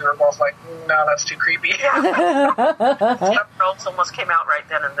dress. We were both like, no, that's too creepy. Girls almost came out right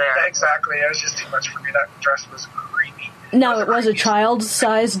then and there. Exactly. It was just too much for me. That dress was creepy. Now, it was a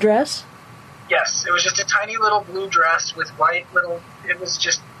child-sized dress? Yes. It was just a tiny little blue dress with white little, it was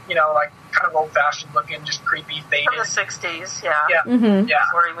just, like kind of old-fashioned looking, just creepy, faded. From the 60s, yeah. Yeah.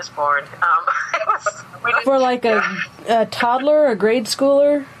 Where he was born. For like a toddler, a grade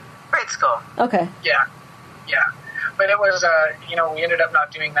schooler? Grade school. Okay. Yeah. But it was, we ended up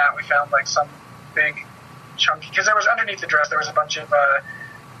not doing that. We found like some big chunky, because there was underneath the dress, there was a bunch of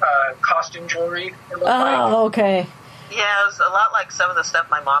costume jewelry. Okay. Yeah, it was a lot like some of the stuff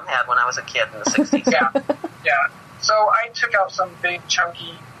my mom had when I was a kid in the 60s. Yeah. So I took out some big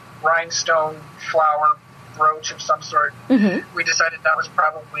chunky rhinestone flower brooch of some sort. We decided that was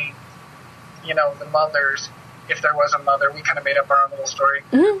probably, the mother's, if there was a mother. We kind of made up our own little story.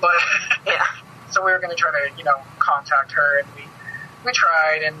 But so we were going to try to, contact her, and we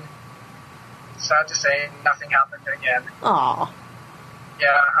tried, and sad to say, nothing happened again. Aw.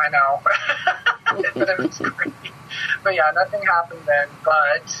 Yeah, I know. But it was great. But yeah, nothing happened then,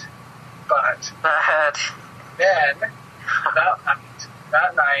 but then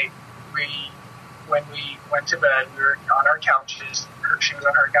that night, when we went to bed, we were on our couches. She was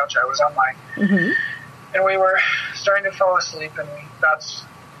on her couch, I was on mine. And we were starting to fall asleep, and that's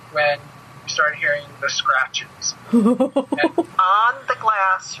when we started hearing the scratches. On the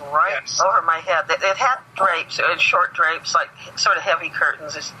glass, right Yes. over my head. It had drapes. It had short drapes, like sort of heavy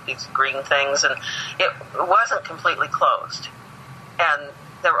curtains, these green things, and it wasn't completely closed. And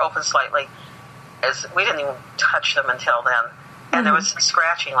they were open slightly. As we didn't even touch them until then. And there was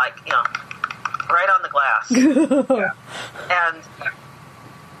scratching, like, right on the glass. Yeah. And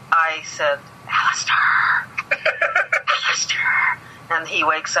I said, Alistair! Alistair! And he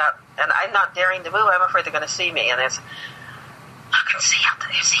wakes up, and I'm not daring to move. I'm afraid they're going to see me. And it's, can you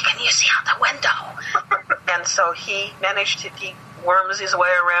see out the window? And so he worms his way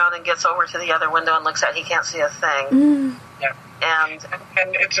around and gets over to the other window and looks out. He can't see a thing. Yeah. And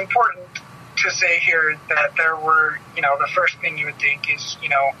it's important to say here that there were, the first thing you would think is,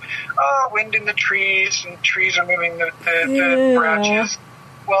 wind in the trees, and trees are moving the branches.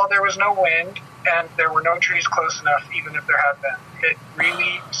 Well, there was no wind, and there were no trees close enough, even if there had been. It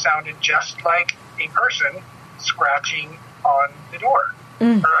really sounded just like a person scratching on the door. Or,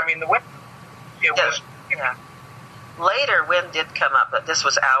 the window. It was, Later, wind did come up, but this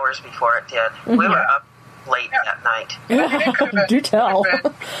was hours before it did. We were up late that night. Do tell.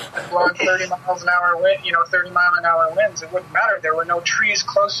 Blowing 30 miles an hour wind, 30 mile an hour winds. It wouldn't matter. There were no trees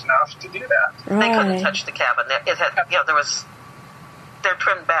close enough to do that. They couldn't touch the cabin. It had, they're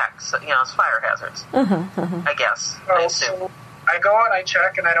trimmed back, so, it's fire hazards. I guess. I assume. So I go and I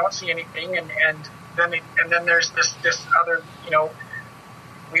check, and I don't see anything, and then there's this other,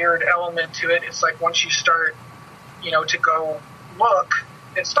 weird element to it. It's like once you start, to go look,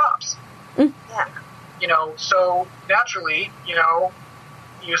 it stops. Yeah. So naturally, you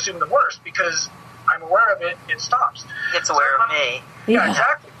assume the worst because I'm aware of it, it stops. It's aware of me. Yeah,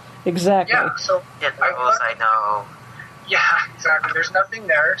 exactly. Exactly. Yeah, so it knows I know. Yeah, exactly. There's nothing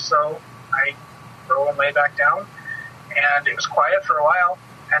there, so I go and lay back down, and it was quiet for a while,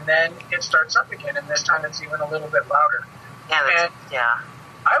 and then it starts up again, and this time it's even a little bit louder. Yeah.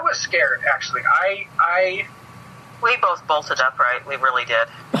 I was scared, actually. We both bolted upright. We really did.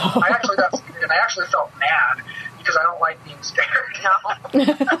 I actually got scared, and I actually felt mad because I don't like being scared. No. We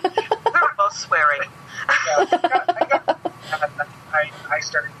were both swearing. I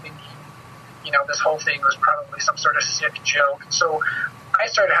started thinking, this whole thing was probably some sort of sick joke. So I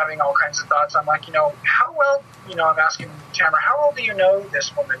started having all kinds of thoughts. I'm like, how well, I'm asking Tamara, how well do you know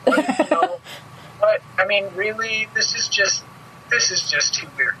this woman? But, really, this is just too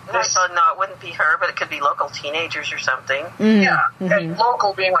weird. I thought, no, it wouldn't be her, but it could be local teenagers or something. Yeah, and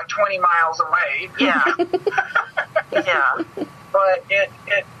local being like 20 miles away. Yeah. Yeah. But I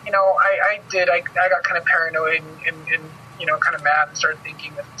got kind of paranoid and kind of mad and started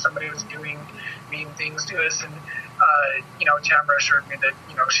thinking that somebody was doing mean things to us. And, Tamara assured me that,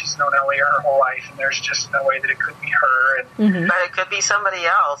 she's known Ellie her whole life, and there's just no way that it could be her. And But it could be somebody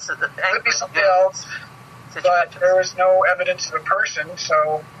else. It could be somebody else. But there was no evidence of a person,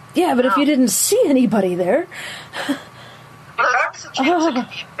 so... Yeah, but if you didn't see anybody there... Well, there's a chance it could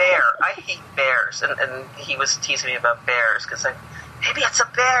be a bear. I hate bears, and he was teasing me about bears, because maybe it's a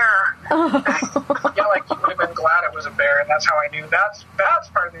bear. Yeah, like, you would have been glad it was a bear, and that's how I knew. That's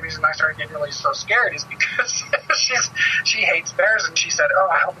part of the reason I started getting really so scared, is because she hates bears, and she said,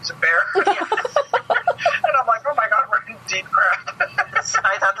 I hope it's a bear. And I'm like, oh my God, we're in deep crap.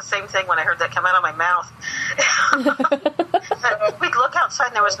 I thought the same thing when I heard that come out of my mouth. We'd look outside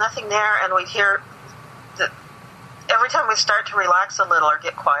and there was nothing there, and we'd hear that every time we start to relax a little or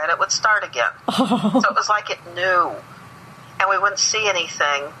get quiet, it would start again. So it was like it knew, and we wouldn't see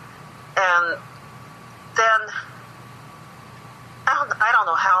anything. And then I don't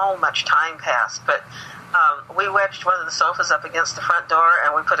know how much time passed, but we wedged one of the sofas up against the front door,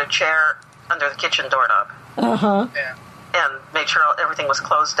 and we put a chair under the kitchen doorknob. Yeah. And made sure everything was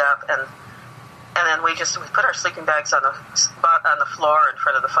closed up, and then we put our sleeping bags on the floor in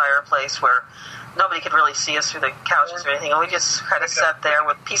front of the fireplace where nobody could really see us through the couches or anything, and we just kind of sat there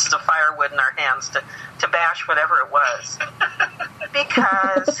with pieces of firewood in our hands to bash whatever it was.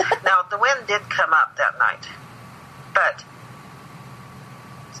 Because now the wind did come up that night, but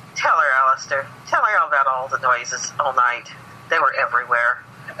tell her, Alistair, tell her about all the noises all night. They were everywhere.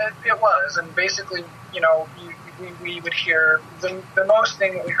 It was, and basically, we would hear, the most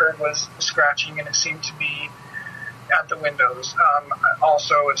thing that we heard was scratching, and it seemed to be at the windows.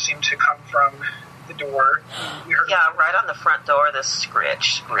 Also, it seemed to come from the door. We heard right on the front door, this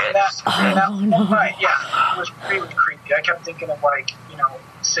scritch. Night, it was really creepy. I kept thinking of,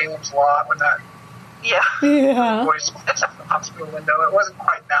 Salem's Lot when that voice at the hospital window. It wasn't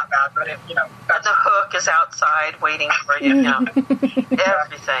quite that bad, but the hook is outside waiting for you,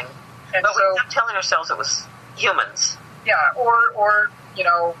 everything. And but we kept telling ourselves it was humans. Yeah, or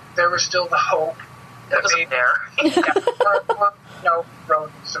there was still the hope that it was maybe there.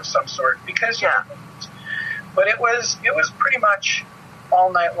 rodents of some sort, because but it was pretty much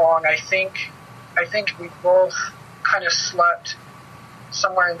all night long. I think we both kind of slept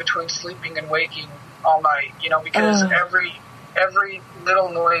somewhere in between sleeping and waking all night, because every little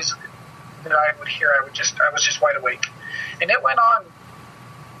noise that I would hear, I was just wide awake, and it went on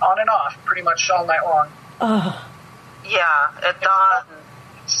and off pretty much all night long. Yeah, at dawn.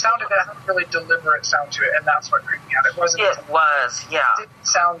 It sounded had a really deliberate sound to it, and that's what freaked me out. It wasn't. It was, yeah. It didn't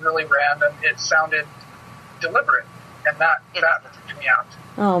sound really random. It sounded deliberate, and that freaked me out.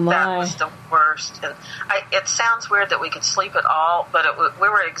 Oh my! That was the worst. And it sounds weird that we could sleep at all, but we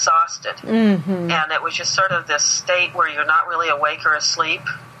were exhausted, and it was just sort of this state where you're not really awake or asleep.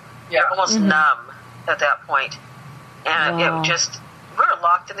 Yeah, you're almost numb at that point, and we were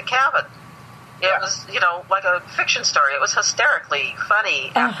locked in the cabin. It was, like a fiction story. It was hysterically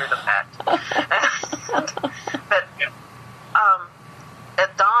funny after the fact. But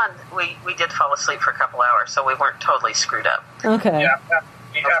at dawn, we did fall asleep for a couple hours, so we weren't totally screwed up. Okay. Yeah.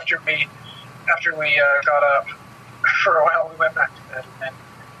 After we got up for a while, we went back to bed, and then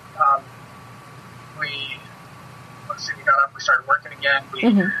we got up. We started working again. We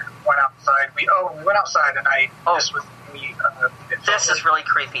went outside. We went outside, and this is really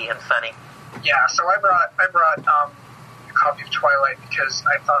creepy and funny. Yeah, so I brought a copy of Twilight because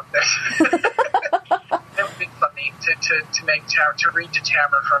I thought that it would be funny to make to read to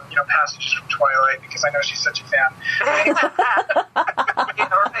Tamara from passages from Twilight, because I know she's such a fan.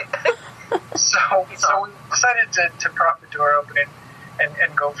 So we decided to prop the door open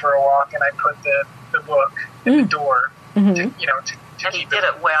and go for a walk, and I put the book in the door to and he did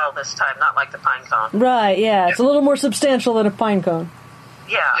it well this time, not like the pine cone. Right, yeah. It's a little more substantial than a pine cone.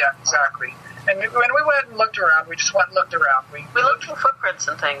 Yeah, exactly. And when we went and looked around, we just went and looked around. We looked for footprints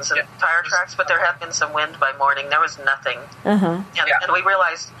and things and tire tracks, but there had been some wind by morning. There was nothing. And we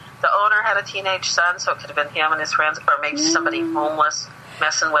realized the owner had a teenage son, so it could have been him and his friends, or maybe somebody homeless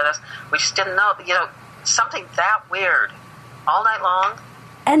messing with us. We just didn't know. Something that weird all night long.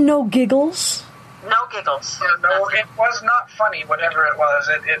 And no giggles? No giggles. Yeah, no, it was not funny, whatever it was.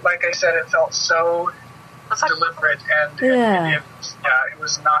 It like I said, it felt so deliberate, and it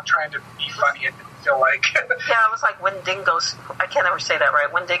was not trying to be funny. It didn't feel like. It was like Wendigo's. I can't ever say that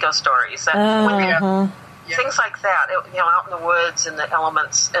right. Wendigo stories. Things like that. Out in the woods and the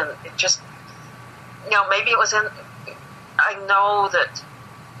elements, and it just, maybe it was in. I know that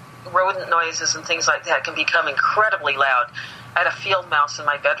rodent noises and things like that can become incredibly loud. I had a field mouse in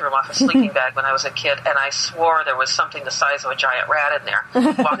my bedroom off a sleeping bag when I was a kid, and I swore there was something the size of a giant rat in there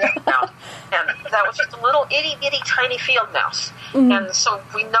walking around. And that was just a little itty-bitty tiny field mouse. And so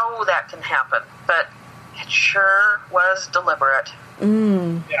we know that can happen, but it sure was deliberate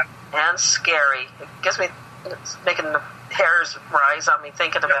and scary. It's making the hairs rise on me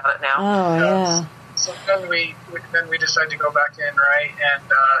thinking about it now. Oh, yeah. So then we decided to go back in, right? And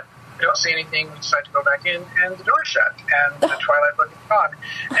we don't see anything. We decide to go back in, and the door's shut, and the Twilight book is gone.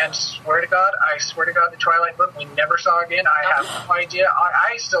 And I swear to God, the Twilight book we never saw again. I have no idea.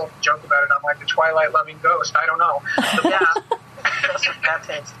 I still joke about it. I'm like the Twilight-loving ghost. I don't know.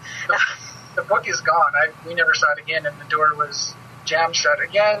 The book is gone. We never saw it again, and the door was jammed shut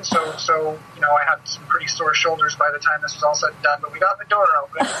again. So I had some pretty sore shoulders by the time this was all said and done. But we got the door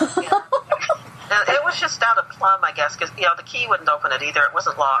open. And it was just out of plumb, I guess, because the key wouldn't open it either. It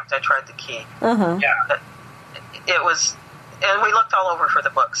wasn't locked. I tried the key. Yeah. But it was, and we looked all over for the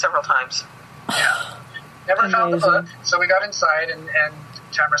book several times. Yeah. Never found the book. So we got inside, and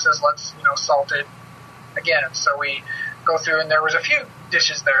Tamara says, let's salt it again. So we go through, and there was a few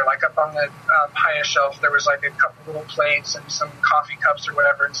dishes there, like up on the highest shelf. There was like a couple little plates and some coffee cups or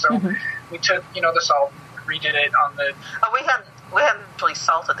whatever. And so we took the salt, and redid it on the. We hadn't actually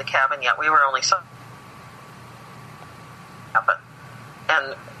salted the cabin yet. We were only salting.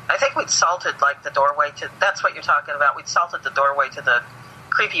 And I think we'd salted like the doorway to. That's what you're talking about. We'd salted the doorway to the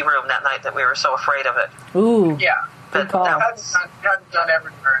creepy room that night that we were so afraid of it. Ooh. Yeah. Good call. Hadn't done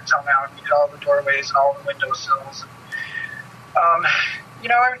everywhere until now. We did all the doorways and all the windowsills.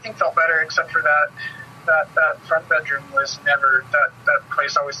 Everything felt better except for that front bedroom was never. That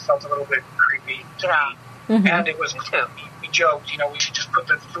place always felt a little bit creepy to me. And it was too. We joked, we should just put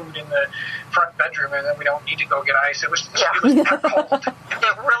the food in the front bedroom, and then we don't need to go get ice. It was that cold.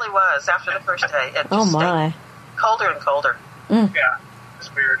 It really was. After the first day, it just stayed colder and colder. Yeah, it was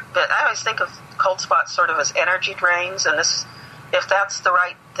weird. But I always think of cold spots sort of as energy drains, and this, if that's the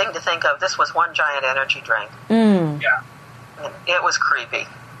right thing to think of, this was one giant energy drain. Yeah. And it was creepy.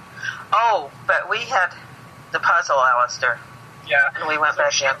 Oh, but we had the puzzle, Alistair. Yeah. And we went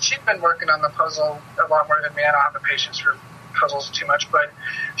back in. She'd been working on the puzzle a lot more than me. I don't have the patience for puzzles too much, but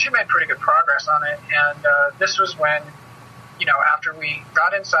she made pretty good progress on it. And this was when, after we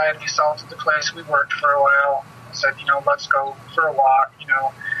got inside, we salted the place, we worked for a while, and said, let's go for a walk,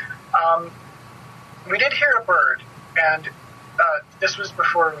 We did hear a bird, and this was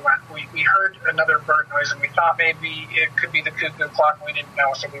before we went. We heard another bird noise, and we thought maybe it could be the cuckoo clock, and we didn't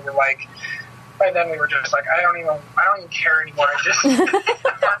know, so we were like, by then we were just like, I don't even care anymore. I just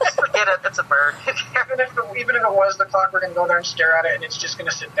forget it. It's a bird. even if it was the clock, we're going to go there and stare at it, and it's just going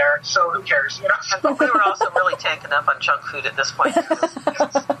to sit there. So who cares? But we were also really tanking up on junk food at this point.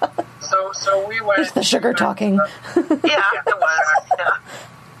 So we went. There's the sugar talking. Yeah, it was. Yeah.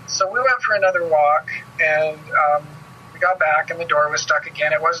 So we went for another walk, and we got back, and the door was stuck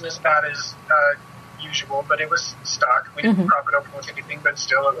again. It wasn't as bad as usual, but it was stuck. We didn't prop it open with anything, but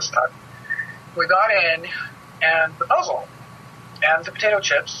still it was stuck. We got in, and the puzzle, and the potato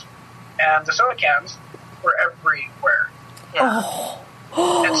chips, and the soda cans were everywhere. Yeah.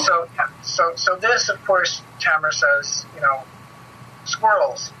 And so this, of course, Tamara says,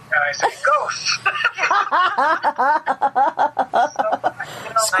 squirrels. And I say, ghosts.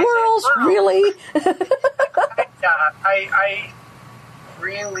 Squirrels, really?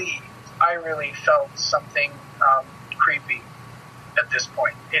 I really felt something creepy at this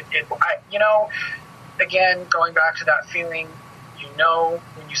point. Again, going back to that feeling,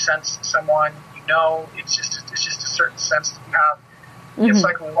 when you sense someone, it's just a certain sense that you have. Mm-hmm. It's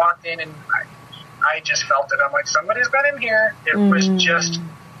like we walked in and I just felt it. I'm like, somebody's been in here. It was just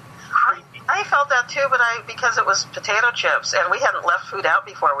creepy. I felt that too, but because it was potato chips and we hadn't left food out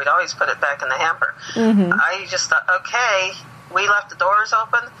before, we'd always put it back in the hamper. Mm-hmm. I just thought, okay, we left the doors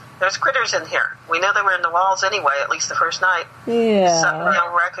open. There's critters in here. We knew they were in the walls anyway, at least the first night. Yeah. Some,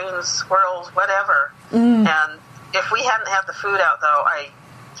 raccoons, squirrels, whatever. Mm. And if we hadn't had the food out, though, I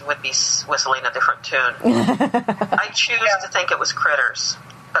would be whistling a different tune. I choose to think it was critters,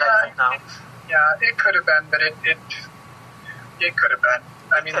 but I don't know. Yeah, it could have been, but it could have been.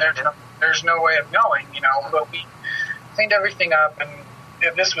 I mean, there's no way of knowing, but we cleaned everything up, and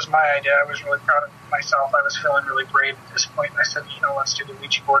this was my idea. I was really proud of myself. I was feeling really brave at this point. I said, let's do the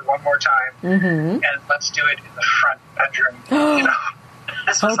Ouija board one more time, and let's do it in the front bedroom,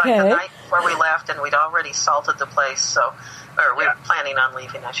 This was like the night before we left, and we'd already salted the place, or we were planning on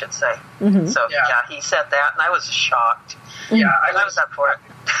leaving, I should say. Mm-hmm. So, he said that, and I was shocked. Yeah, I was up for it.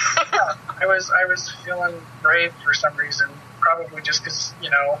 I was feeling brave for some reason, probably just because,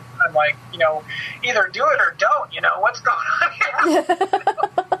 I'm like, either do it or don't, what's going on here?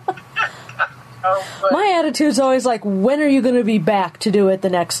 My attitude's always like, when are you going to be back to do it the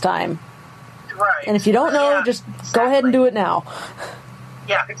next time? Right. And if you don't know, just go ahead and do it now.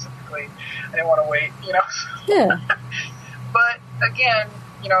 Yeah, exactly. I didn't want to wait, Yeah. But, again,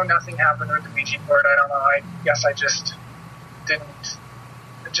 nothing happened with the Ouija board. I don't know. I guess I just didn't...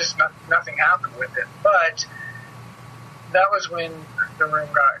 nothing happened with it. But that was when the room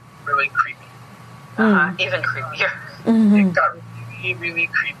got really creepy. Even creepier. Mm-hmm. It got really, really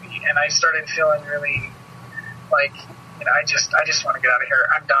creepy. And I started feeling really like, I just want to get out of here.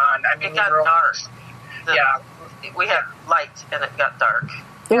 I'm done. I mean, it got dark. We had light and it got dark.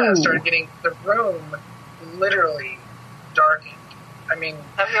 Yeah, it started getting the room literally darkened. I mean,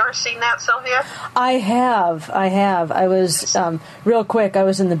 have you ever seen that, Sylvia? I have. I was, real quick, I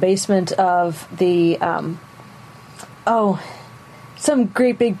was in the basement of the, some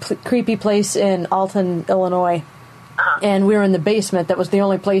great big creepy place in Alton, Illinois. And we were in the basement. That was the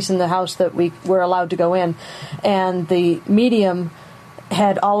only place in the house that we were allowed to go in. And the medium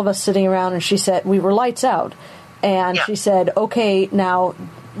had all of us sitting around, and she said, we were lights out. And she said, okay, now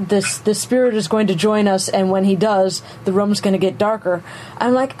this spirit is going to join us, and when he does, the room's going to get darker.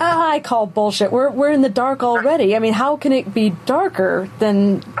 I'm like, I call bullshit. We're in the dark already. I mean, how can it be darker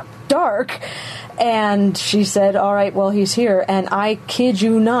than dark? And she said, all right, well, he's here. And I kid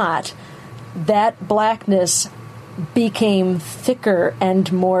you not, that blackness became thicker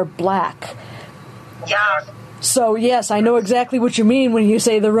and more black. Yeah. So, yes, I know exactly what you mean when you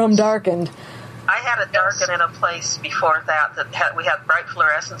say the room darkened. I had it darken in a place before that we had bright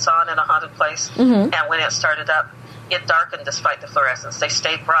fluorescence on in a haunted place, and when it started up, it darkened despite the fluorescence. They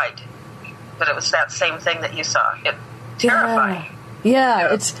stayed bright, but it was that same thing that you saw. It terrifying.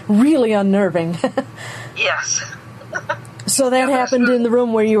 Yeah, it's really unnerving. Yes. So that happened in the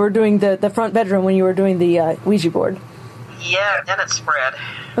room where you were doing the front bedroom when you were doing the Ouija board. Yeah, and it spread.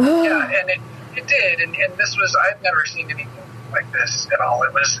 Yeah, and it did, and this was, I've never seen anything like this at all.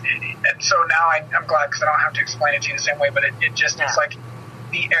 And so now I'm glad because I don't have to explain it to you the same way, but it just, it's like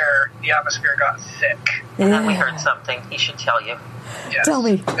the atmosphere got thick. And then we heard something. He should tell you. Yes. Tell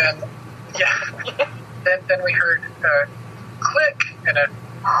me. Then we heard a click and a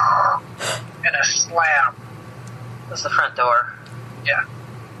slam. It was the front door. Yeah.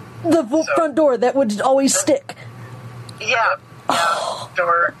 The front door that would always stick. Yeah.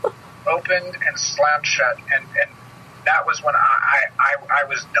 Door opened and slammed shut, and that was when I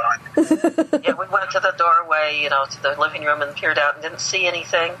was done. Yeah, we went to the doorway, to the living room and peered out and didn't see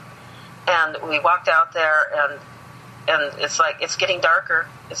anything. And we walked out there, and it's like, it's getting darker.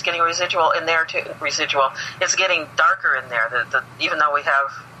 It's getting residual in there, too. It's getting darker in there, even though we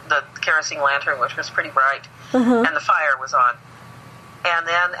have the kerosene lantern, which was pretty bright, and the fire was on. And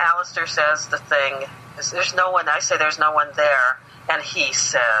then Alistair says the thing, there's no one, I say there's no one there, and he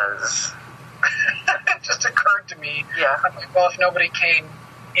says... It just occurred to me. Yeah. I'm like, well, if nobody came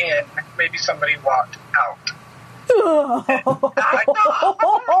in, maybe somebody walked out.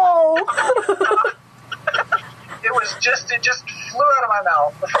 It just flew out of my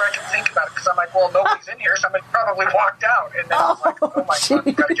mouth before I could think about it, because I'm like, well, nobody's in here, somebody probably walked out. And then I was like, oh my God,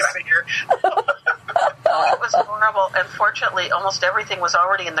 we gotta get out of here. It was horrible, and fortunately, almost everything was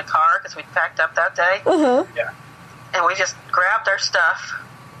already in the car, because we packed up that day. Yeah. And we just grabbed our stuff.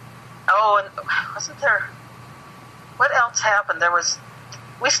 Oh, and wasn't there... What else happened?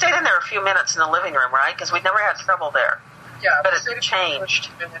 We stayed in there a few minutes in the living room, right? Because we'd never had trouble there. Yeah, but it changed.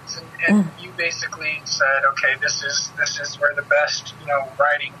 And you basically said, okay, this is where the best,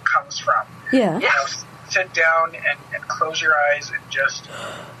 writing comes from. Yeah. Sit down and close your eyes and just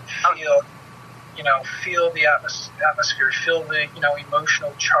feel the atmosphere, feel the,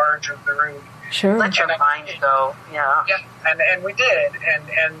 emotional charge of the room. Sure. Let your mind go. Yeah. Yeah, and we did, and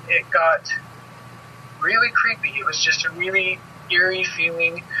it got really creepy. It was just a really eerie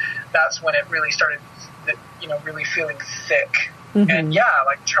feeling. That's when it really started, really feeling thick. Mm-hmm. And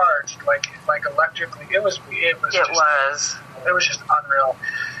like charged, like electrically. It was just unreal.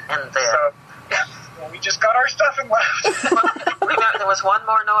 And then, so, we just got our stuff and left. Remember, there was one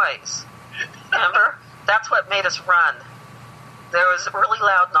more noise. Remember? That's what made us run. There was really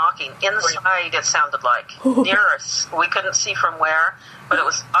loud knocking. Inside, it sounded like. Near us. We couldn't see from where, but it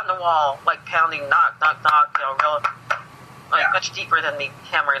was on the wall, like pounding, knock, knock, knock, much deeper than me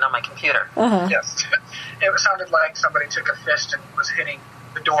hammering on my computer. Yes. It sounded like somebody took a fist and was hitting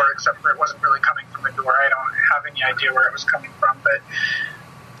the door, except for it wasn't really coming from the door. I don't have any idea where it was coming from, but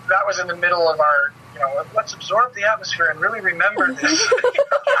that was in the middle of our, let's absorb the atmosphere and really remember this.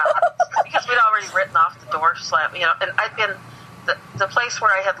 Because we'd already written off the door slam, and I'd been... The place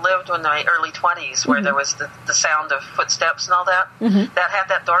where I had lived in my early 20s, where there was the sound of footsteps and all that, that had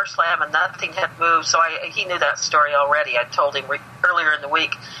that door slam and nothing had moved. So he knew that story already. I told him earlier in the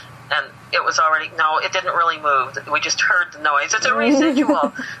week, and it was already, no, it didn't really move. We just heard the noise. It's a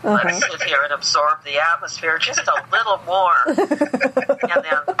residual. Let's sit here and absorb the atmosphere just a little more. And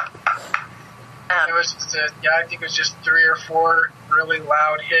then... it was just I think it was just 3 or 4 really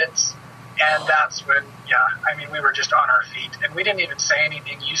loud hits. And that's when, we were just on our feet. And we didn't even say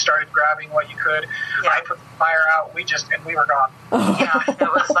anything. You started grabbing what you could. Yeah. I put the fire out. We were gone. Yeah, it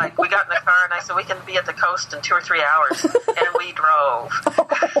was like, we got in the car, and I said, we can be at the coast in 2 or 3 hours. And we drove.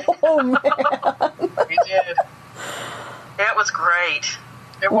 Oh, man. We did. It was great.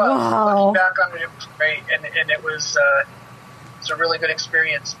 It was. Wow. Looking back on it, it was great. And it was a really good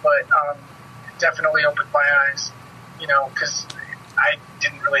experience. But it definitely opened my eyes, because... I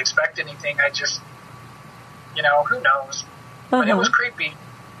didn't really expect anything. I just, who knows? But it was creepy.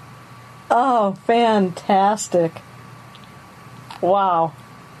 Oh, fantastic. Wow.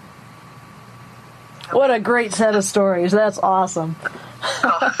 What a great set of stories. That's awesome.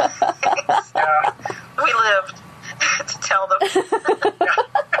 We lived to tell them.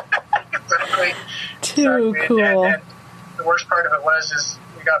 Exactly. Too cool. And the worst part of it was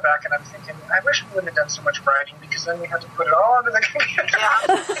we got back and I'm thinking, I wish we wouldn't have done so much writing, because then we had to put it all onto the computer. Yeah.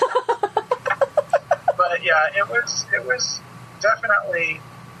 But it was definitely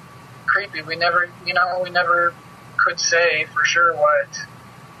creepy. We never could say for sure what,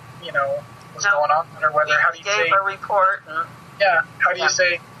 was going on, or whether, how do you say... gave a report. And, how do you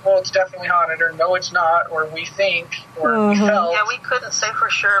say, well, it's definitely haunted, or no, it's not, or we think, or we felt. Yeah, we couldn't say for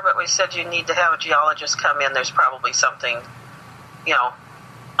sure, but we said you need to have a geologist come in. There's probably something,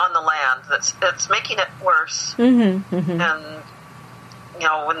 on the land that's making it worse. And, when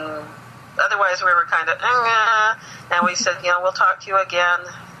otherwise we were kind of, and we said, we'll talk to you again.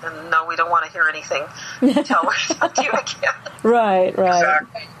 And no, we don't want to hear anything until we talk to you again. Right.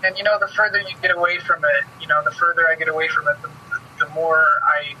 Exactly. And, the further you get away from it, the further I get away from it, the more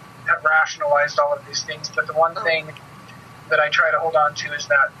I have rationalized all of these things. But the one thing that I try to hold on to is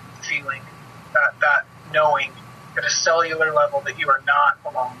that feeling, that knowing at a cellular level that you are not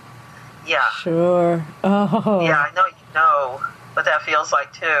alone. Yeah. Sure. Oh. Yeah, I know you know what that feels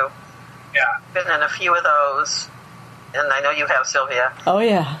like, too. Yeah. Been in a few of those, and I know you have, Sylvia. Oh,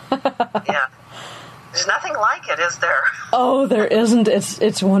 yeah. Yeah. There's nothing like it, is there? Oh, there isn't.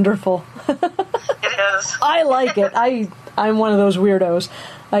 It's wonderful. It is. I like it. I'm one of those weirdos,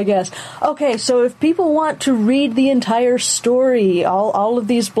 I guess. Okay, so if people want to read the entire story, all of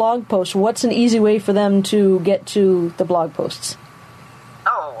these blog posts, what's an easy way for them to get to the blog posts?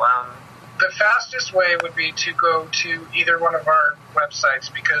 The fastest way would be to go to either one of our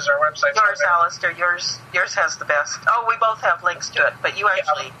websites, because our websites... Yours, Alistair, yours has the best. Oh, we both have links to it, but you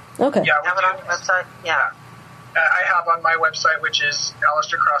actually have it on your website? Yeah. I have on my website, which is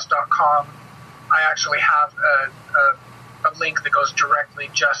alistaircross.com, I actually have a link that goes directly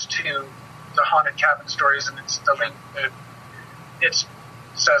just to the Haunted Cabin stories, and it's the link, it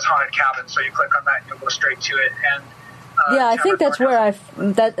says Haunted Cabin, so you click on that and you'll go straight to it. And yeah, I think that's where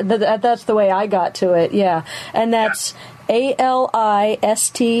that's the way I got to it. Yeah, and that's ALISTAIR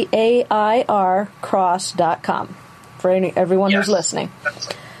cross.com for everyone who's listening.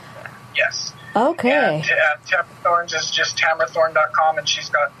 Yes. Okay. And Tamara Thorns is just tamarathorn.com, and she's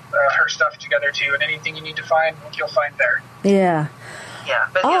got her stuff together too. And anything you need to find, you'll find there. Yeah. Yeah,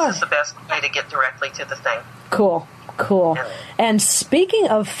 but his is the best way to get directly to the thing. Cool. And speaking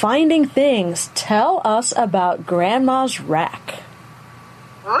of finding things, tell us about Grandma's Rack.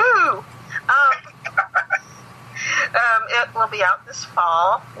 Woo! It will be out this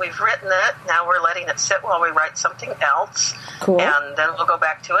fall. We've written it. Now we're letting it sit while we write something else. Cool. And then we'll go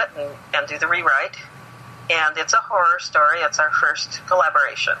back to it and do the rewrite. And it's a horror story. It's our first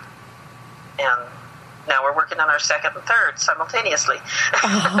collaboration. And now we're working on our second and third simultaneously.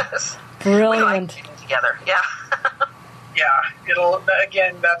 Oh, brilliant. We like getting together. Yeah.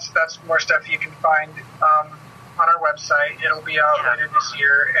 Yeah, that's more stuff you can find on our website. It'll be out later this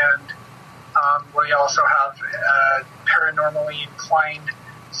year, and we also have a paranormally inclined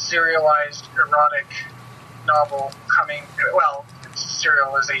serialized erotic novel coming. Well, it's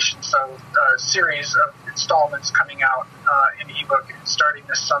serialization, so a series of installments coming out in ebook starting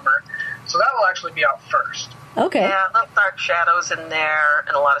this summer. So that will actually be out first. Okay. Yeah, little dark shadows in there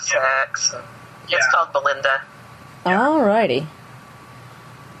and a lot of sex. It's called Belinda. Alrighty.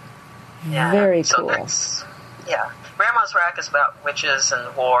 Yeah. Very so cool. Grandma's Rack is about witches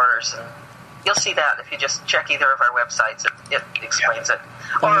and wars, and you'll see that if you just check either of our websites. It explains it.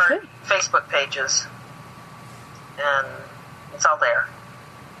 Or our Facebook pages. And it's all there.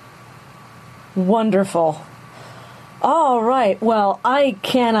 Wonderful. All right. Well, I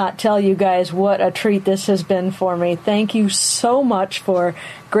cannot tell you guys what a treat this has been for me. Thank you so much for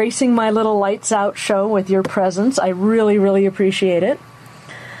gracing my little Lights Out show with your presence. I really, really appreciate it.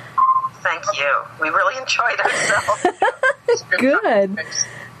 Thank you. We really enjoyed ourselves. Good.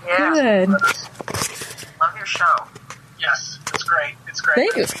 Yeah. Good. Love your show. Yes, it's great. It's great.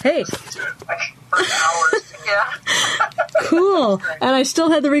 Thank you. Hey. For hours. Yeah. Cool. And I still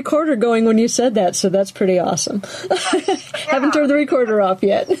had the recorder going when you said that, so that's pretty awesome. Haven't turned the recorder off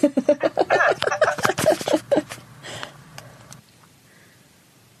yet.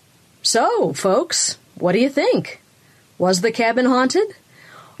 So, folks, what do you think? Was the cabin haunted?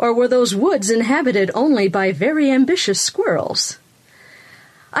 Or were those woods inhabited only by very ambitious squirrels?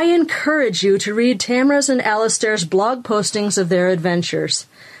 I encourage you to read Tamara's and Alistair's blog postings of their adventures.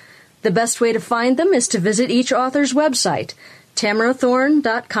 The best way to find them is to visit each author's website,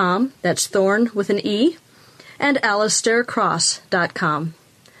 tamarathorn.com, that's Thorn with an E, and alistaircross.com,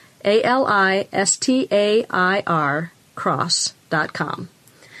 ALISTAIR cross.com.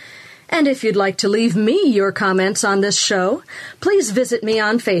 And if you'd like to leave me your comments on this show, please visit me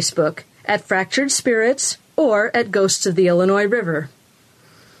on Facebook at Fractured Spirits or at Ghosts of the Illinois River.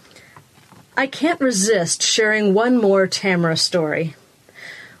 I can't resist sharing one more Tamara story.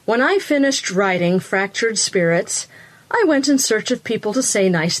 When I finished writing Fractured Spirits, I went in search of people to say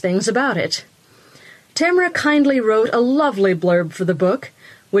nice things about it. Tamara kindly wrote a lovely blurb for the book,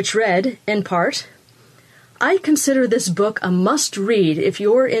 which read, in part, I consider this book a must-read if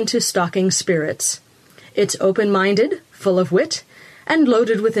you're into stalking spirits. It's open-minded, full of wit, and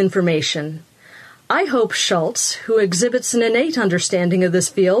loaded with information. I hope Schultz, who exhibits an innate understanding of this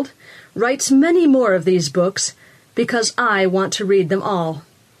field, writes many more of these books because I want to read them all.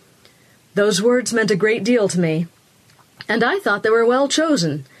 Those words meant a great deal to me, and I thought they were well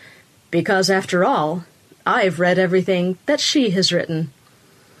chosen, because, after all, I've read everything that she has written.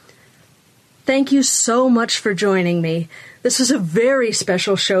 Thank you so much for joining me. This is a very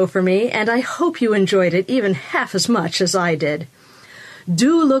special show for me, and I hope you enjoyed it even half as much as I did.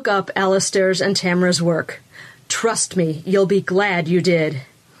 Do look up Alistair's and Tamara's work. Trust me, you'll be glad you did.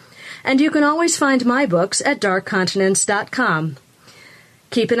 And you can always find my books at darkcontinents.com.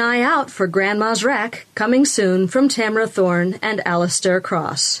 Keep an eye out for Grandma's Rack, coming soon from Tamara Thorne and Alistair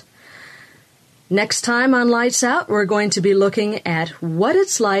Cross. Next time on Lights Out, we're going to be looking at what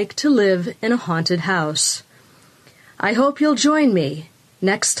it's like to live in a haunted house. I hope you'll join me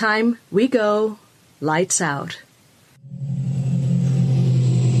next time we go Lights Out.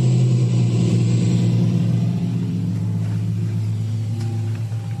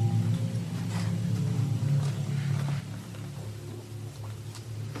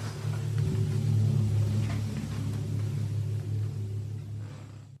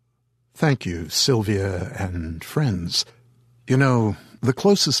 Thank you, Sylvia and friends. You know, the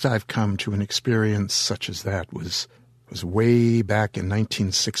closest I've come to an experience such as that was way back in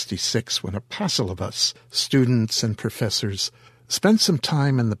 1966 when a passel of us, students and professors, spent some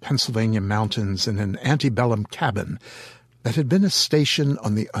time in the Pennsylvania mountains in an antebellum cabin that had been a station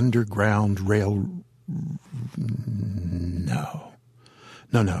on the Underground Rail...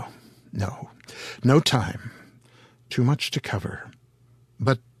 No time. Too much to cover.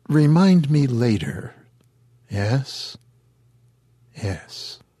 But remind me later. Yes?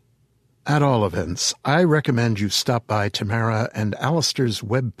 Yes. At all events, I recommend you stop by Tamara and Alistair's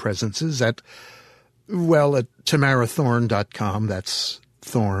web presences at tamarathorne.com. That's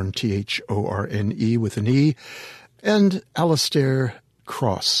Thorne, Thorne with an E, and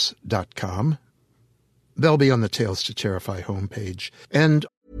alistaircross.com. They'll be on the Tales to Terrify homepage. And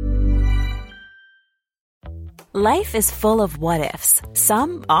Life is full of what-ifs.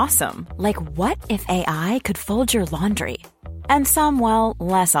 Some awesome, like what if AI could fold your laundry? And some, well,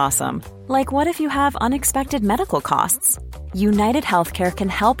 less awesome, like what if you have unexpected medical costs? United Healthcare can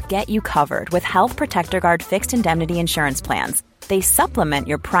help get you covered with Health Protector Guard fixed indemnity insurance plans. They supplement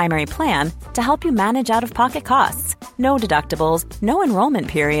your primary plan to help you manage out-of-pocket costs. No deductibles, no enrollment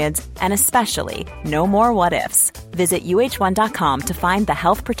periods, and especially no more what-ifs. Visit uh1.com to find the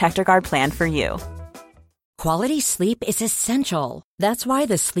Health Protector Guard plan for you. Quality sleep is essential. That's why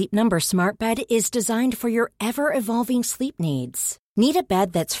the Sleep Number Smart Bed is designed for your ever-evolving sleep needs. Need a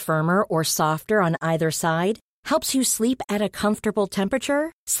bed that's firmer or softer on either side? Helps you sleep at a comfortable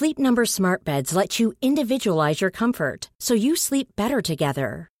temperature? Sleep Number Smart Beds let you individualize your comfort, so you sleep better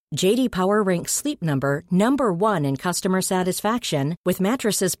together. J.D. Power ranks Sleep Number number 1 in customer satisfaction with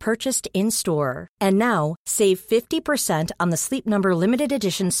mattresses purchased in-store. And now, save 50% on the Sleep Number Limited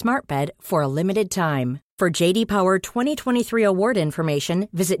Edition Smart Bed for a limited time. For J.D. Power 2023 award information,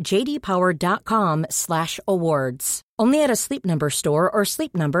 visit jdpower.com/awards. Only at a Sleep Number store or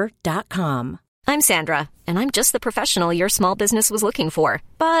sleepnumber.com. I'm Sandra, and I'm just the professional your small business was looking for.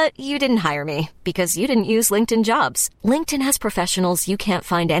 But you didn't hire me because you didn't use LinkedIn Jobs. LinkedIn has professionals you can't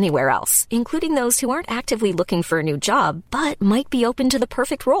find anywhere else, including those who aren't actively looking for a new job, but might be open to the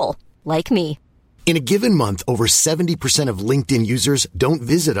perfect role, like me. In a given month, over 70% of LinkedIn users don't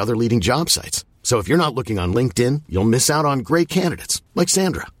visit other leading job sites. So if you're not looking on LinkedIn, you'll miss out on great candidates like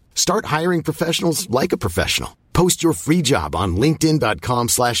Sandra. Start hiring professionals like a professional. Post your free job on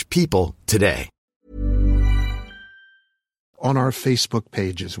linkedin.com/people today. on our Facebook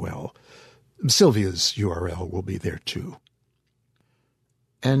page as well. Sylvia's URL will be there too.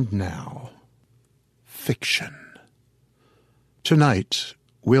 And now, fiction. Tonight,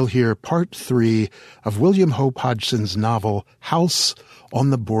 we'll hear part 3 of William Hope Hodgson's novel House on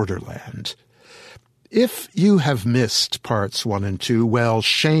the Borderland. If you have missed parts 1 and 2, well,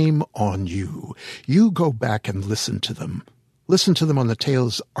 shame on you. You go back and listen to them. Listen to them on the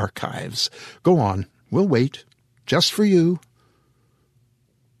Tales archives. Go on, we'll wait, just for you.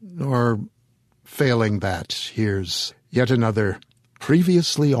 Or, failing that, here's yet another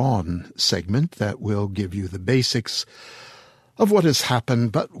Previously On segment that will give you the basics of what has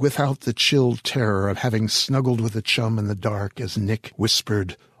happened, but without the chill terror of having snuggled with a chum in the dark as Nick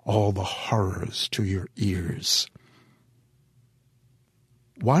whispered all the horrors to your ears.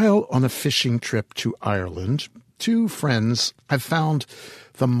 While on a fishing trip to Ireland, 2 friends have found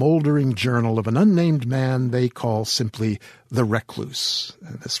the moldering journal of an unnamed man they call simply the Recluse.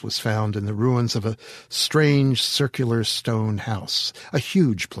 This was found in the ruins of a strange circular stone house, a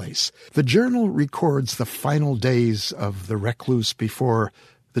huge place. The journal records the final days of the Recluse before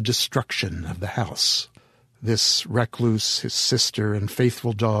the destruction of the house. This Recluse, his sister, and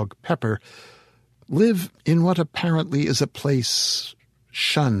faithful dog Pepper live in what apparently is a place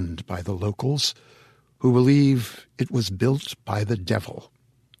shunned by the locals, who believe it was built by the devil.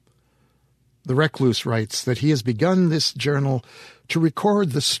 The recluse writes that he has begun this journal to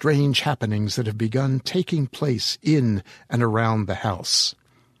record the strange happenings that have begun taking place in and around the house.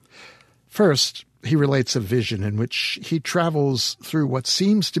 First, he relates a vision in which he travels through what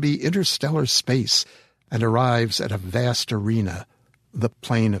seems to be interstellar space and arrives at a vast arena, the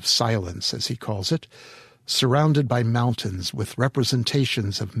Plain of Silence, as he calls it, surrounded by mountains with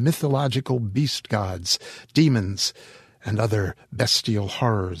representations of mythological beast gods, demons, and other bestial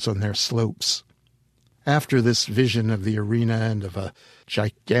horrors on their slopes. After this vision of the arena and of a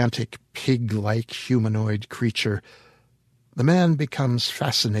gigantic pig-like humanoid creature, the man becomes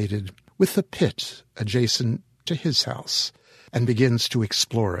fascinated with the pit adjacent to his house and begins to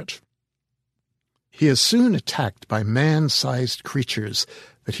explore it. He is soon attacked by man-sized creatures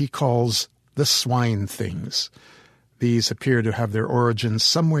that he calls the swine things. These appear to have their origins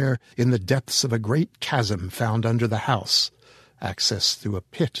somewhere in the depths of a great chasm found under the house, accessed through a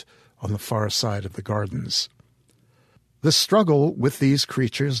pit on the far side of the gardens. The struggle with these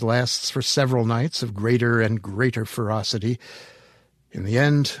creatures lasts for several nights of greater and greater ferocity. In the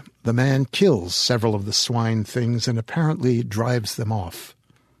end, the man kills several of the swine things and apparently drives them off.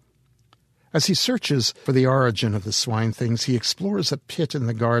 As he searches for the origin of the swine things, he explores a pit in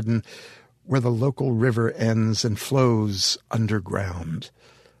the garden where the local river ends and flows underground.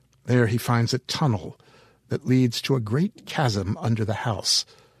 There he finds a tunnel that leads to a great chasm under the house.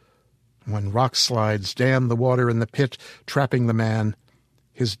 When rock slides dam the water in the pit, trapping the man,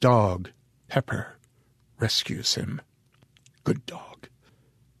 his dog, Pepper, rescues him. Good dog.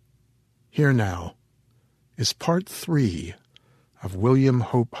 Here now is Part 3 of William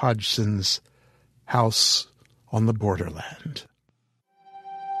Hope Hodgson's House on the Borderland.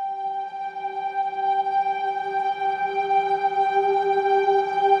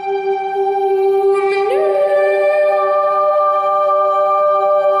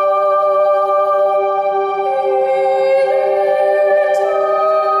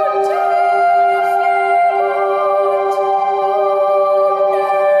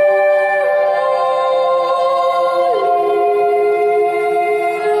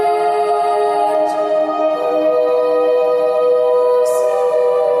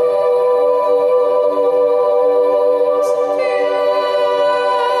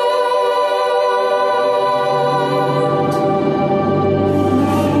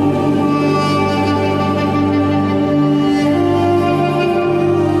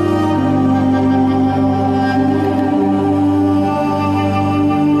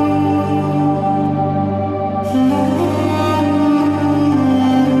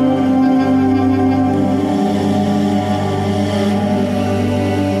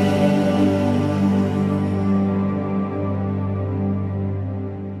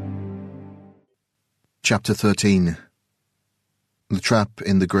 Chapter 13. The Trap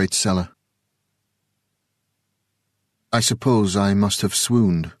in the Great Cellar. I suppose I must have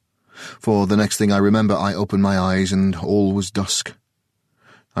swooned, for the next thing I remember I opened my eyes and all was dusk.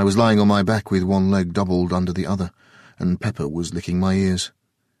 I was lying on my back with one leg doubled under the other, and Pepper was licking my ears.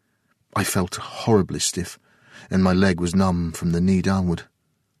 I felt horribly stiff, and my leg was numb from the knee downward.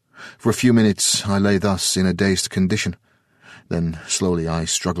 For a few minutes I lay thus in a dazed condition. Then slowly I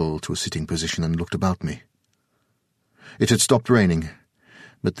struggled to a sitting position and looked about me. It had stopped raining,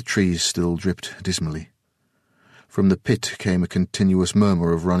 but the trees still dripped dismally. From the pit came a continuous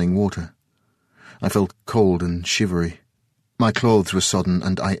murmur of running water. I felt cold and shivery. My clothes were sodden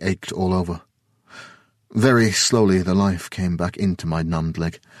and I ached all over. Very slowly the life came back into my numbed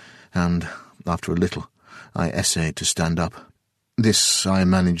leg, and, after a little, I essayed to stand up. This I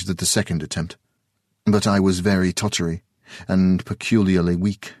managed at the second attempt, but I was very tottery and peculiarly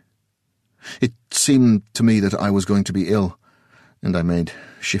weak. It seemed to me that I was going to be ill, and I made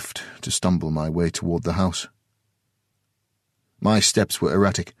shift to stumble my way toward the house. My steps were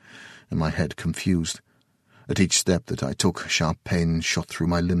erratic, and my head confused. At each step that I took, sharp pain shot through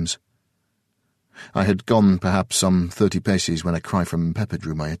my limbs. I had gone perhaps some 30 paces when a cry from Pepper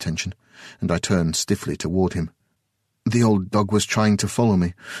drew my attention, and I turned stiffly toward him. The old dog was trying to follow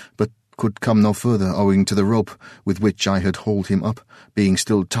me, but could come no further owing to the rope with which I had hauled him up being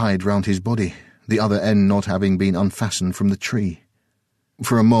still tied round his body, the other end not having been unfastened from the tree.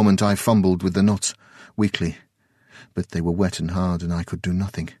 For a moment I fumbled with the knots, weakly, but they were wet and hard and I could do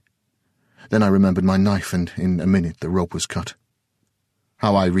nothing. Then I remembered my knife, and in a minute the rope was cut.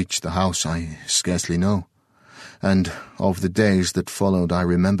 How I reached the house I scarcely know, and of the days that followed I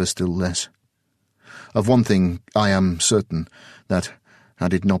remember still less. Of one thing I am certain, that,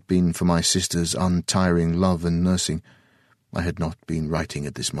 had it not been for my sister's untiring love and nursing, I had not been writing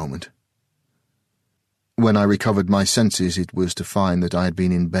at this moment. When I recovered my senses, it was to find that I had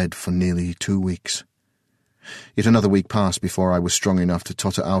been in bed for nearly 2 weeks. Yet another week passed before I was strong enough to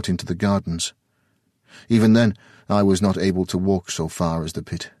totter out into the gardens. Even then, I was not able to walk so far as the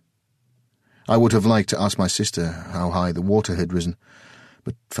pit. I would have liked to ask my sister how high the water had risen,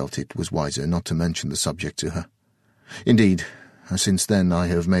 but felt it was wiser not to mention the subject to her. Indeed, since then I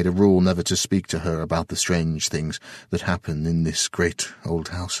have made a rule never to speak to her about the strange things that happen in this great old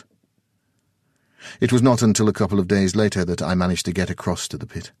house. It was not until a couple of days later that I managed to get across to the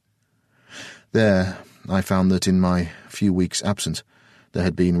pit. There, I found that in my few weeks' absence there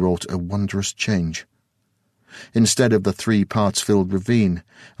had been wrought a wondrous change. Instead of the 3 parts-filled ravine,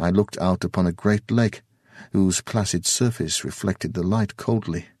 I looked out upon a great lake, whose placid surface reflected the light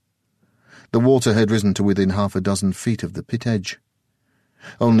coldly. The water had risen to within 6 feet of the pit edge.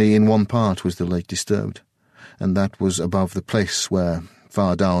 Only in one part was the lake disturbed, and that was above the place where,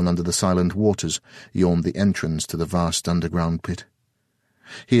 far down under the silent waters, yawned the entrance to the vast underground pit.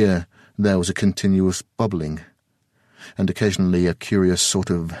 Here there was a continuous bubbling, and occasionally a curious sort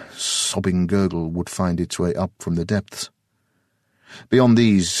of sobbing gurgle would find its way up from the depths. Beyond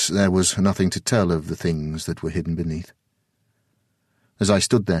these there was nothing to tell of the things that were hidden beneath. As I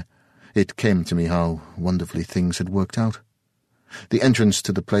stood there, it came to me how wonderfully things had worked out. The entrance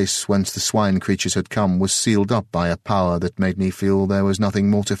to the place whence the swine creatures had come was sealed up by a power that made me feel there was nothing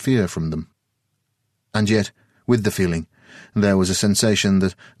more to fear from them. And yet, with the feeling, there was a sensation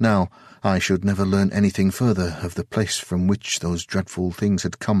that now I should never learn anything further of the place from which those dreadful things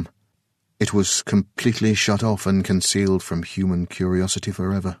had come. It was completely shut off and concealed from human curiosity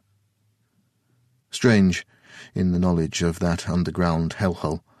forever. Strange, in the knowledge of that underground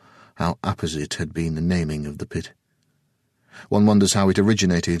hellhole, how apposite had been the naming of the pit. One wonders how it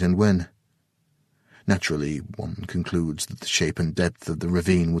originated and when. Naturally, one concludes that the shape and depth of the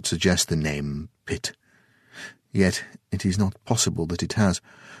ravine would suggest the name pit. Yet it is not possible that it has,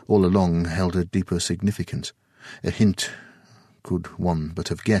 all along, held a deeper significance, a hint, could one but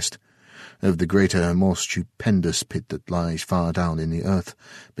have guessed, of the greater, more stupendous pit that lies far down in the earth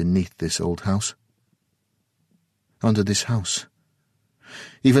beneath this old house. Under this house.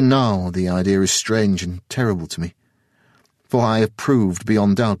 Even now the idea is strange and terrible to me, for I have proved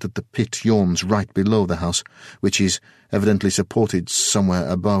beyond doubt that the pit yawns right below the house, which is evidently supported somewhere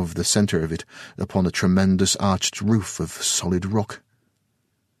above the centre of it upon a tremendous arched roof of solid rock.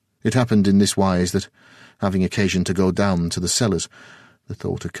 It happened in this wise that, having occasion to go down to the cellars, the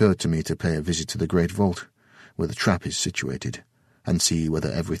thought occurred to me to pay a visit to the great vault, where the trap is situated, and see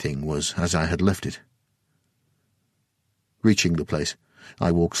whether everything was as I had left it. Reaching the place,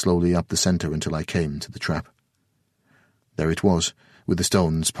 I walked slowly up the centre until I came to the trap. There it was, with the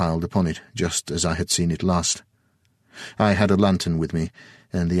stones piled upon it, just as I had seen it last. I had a lantern with me,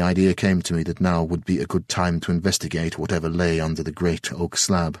 and the idea came to me that now would be a good time to investigate whatever lay under the great oak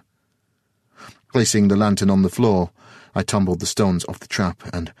slab. Placing the lantern on the floor, I tumbled the stones off the trap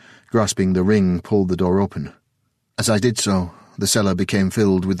and, grasping the ring, pulled the door open. As I did so, the cellar became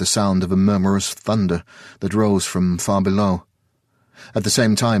filled with the sound of a murmurous thunder that rose from far below. At the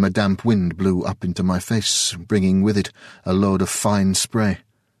same time, a damp wind blew up into my face, bringing with it a load of fine spray.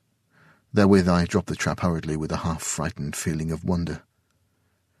 Therewith I dropped the trap hurriedly with a half-frightened feeling of wonder.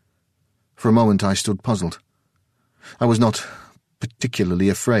 For a moment I stood puzzled. I was not particularly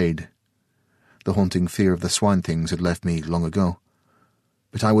afraid. The haunting fear of the swine things had left me long ago.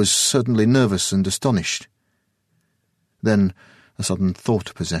 But I was certainly nervous and astonished. Then a sudden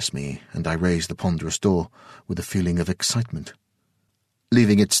thought possessed me, and I raised the ponderous door with a feeling of excitement.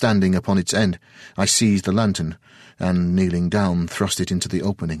 Leaving it standing upon its end, I seized the lantern, and, kneeling down, thrust it into the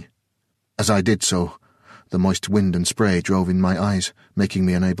opening. As I did so, the moist wind and spray drove in my eyes, making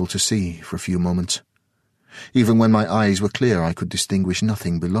me unable to see for a few moments. Even when my eyes were clear, I could distinguish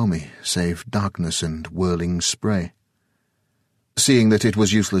nothing below me, save darkness and whirling spray. Seeing that it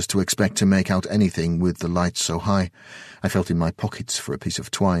was useless to expect to make out anything with the light so high, I felt in my pockets for a piece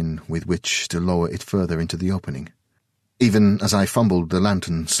of twine with which to lower it further into the opening. Even as I fumbled, the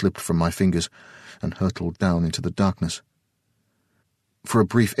lantern slipped from my fingers and hurtled down into the darkness. For a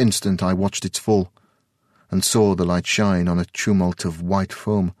brief instant I watched its fall, and saw the light shine on a tumult of white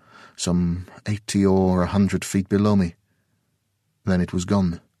foam, some 80 or 100 feet below me. Then it was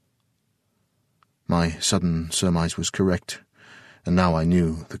gone. My sudden surmise was correct, and now I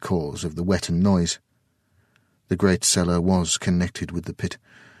knew the cause of the wet and noise. The great cellar was connected with the pit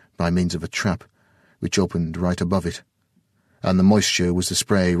by means of a trap, which opened right above it, and the moisture was the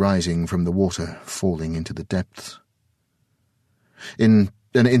spray rising from the water falling into the depths. In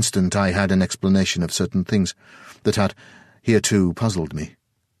an instant I had an explanation of certain things that had hitherto puzzled me.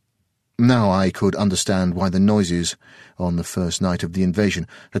 Now I could understand why the noises on the first night of the invasion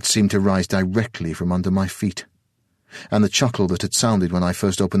had seemed to rise directly from under my feet, and the chuckle that had sounded when I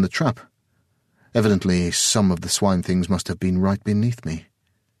first opened the trap. Evidently some of the swine things must have been right beneath me.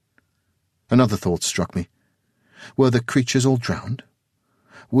 Another thought struck me. Were the creatures all drowned?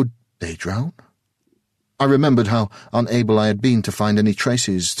 Would they drown? I remembered how unable I had been to find any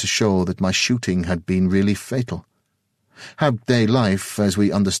traces to show that my shooting had been really fatal. Had they life as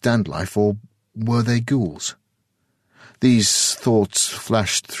we understand life, or were they ghouls? These thoughts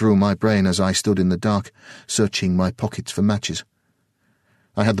flashed through my brain as I stood in the dark, searching my pockets for matches.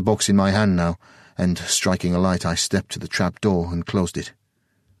 I had the box in my hand now, and striking a light I stepped to the trap door and closed it.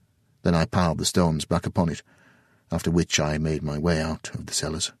 Then I piled the stones back upon it, after which I made my way out of the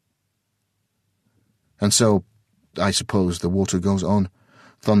cellars. And so, I suppose the water goes on,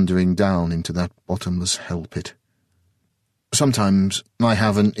 thundering down into that bottomless hell pit. Sometimes I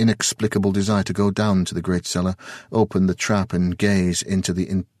have an inexplicable desire to go down to the great cellar, open the trap and gaze into the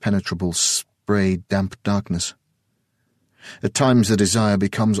impenetrable spray-damp darkness. At times the desire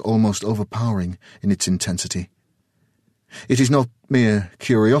becomes almost overpowering in its intensity. It is not mere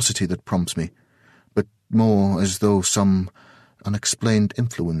curiosity that prompts me, but more as though some unexplained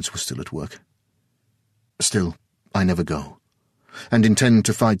influence was still at work. Still, I never go, and intend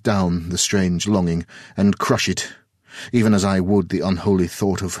to fight down the strange longing and crush it, even as I would the unholy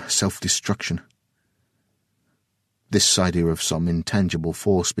thought of self-destruction. This idea of some intangible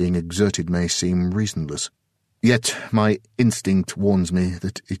force being exerted may seem reasonless, yet my instinct warns me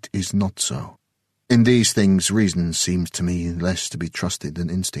that it is not so. In these things reason seems to me less to be trusted than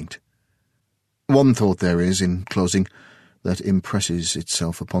instinct. One thought there is, in closing, that impresses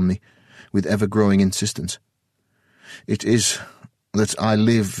itself upon me with ever-growing insistence. It is that I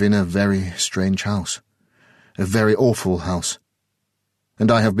live in a very strange house, a very awful house,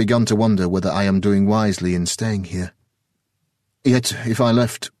 and I have begun to wonder whether I am doing wisely in staying here. Yet, if I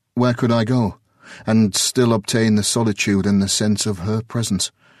left, where could I go, and still obtain the solitude and the sense of her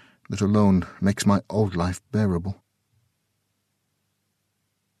presence that alone makes my old life bearable?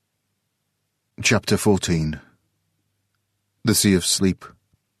 Chapter 14. The Sea of Sleep.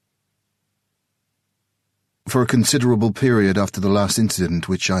 For a considerable period after the last incident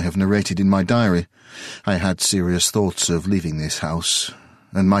which I have narrated in my diary, I had serious thoughts of leaving this house,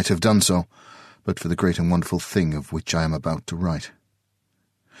 and might have done so, but for the great and wonderful thing of which I am about to write.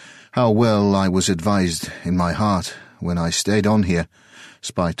 How well I was advised in my heart when I stayed on here,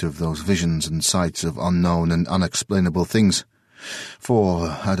 spite of those visions and sights of unknown and unexplainable things, for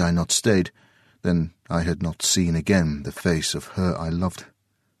had I not stayed, then I had not seen again the face of her I loved.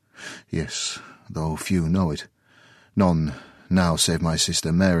 Yes, though few know it, none now save my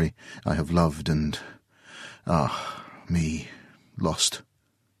sister Mary I have loved and, me, lost.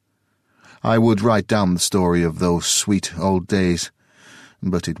 I would write down the story of those sweet old days,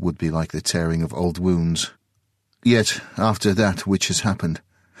 but it would be like the tearing of old wounds. Yet, after that which has happened,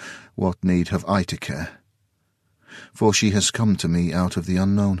 what need have I to care? For she has come to me out of the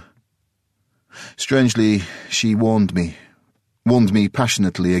unknown. Strangely, she warned me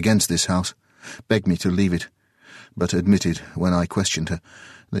passionately against this house, begged me to leave it, but admitted, when I questioned her,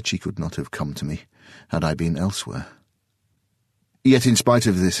 that she could not have come to me had I been elsewhere. Yet in spite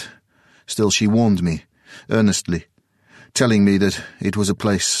of this, still she warned me, earnestly, telling me that it was a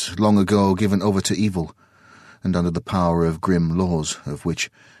place long ago given over to evil, and under the power of grim laws of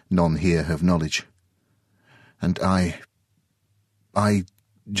which none here have knowledge. And I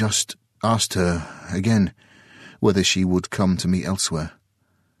just asked her again whether she would come to me elsewhere,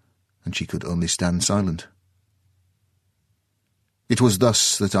 and she could only stand silent. It was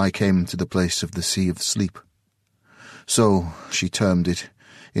thus that I came to the place of the Sea of Sleep. So she termed it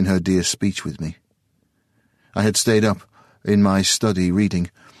in her dear speech with me. I had stayed up in my study reading,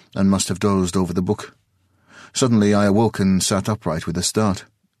 and must have dozed over the book. Suddenly I awoke and sat upright with a start.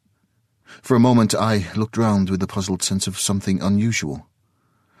 For a moment I looked round with a puzzled sense of something unusual.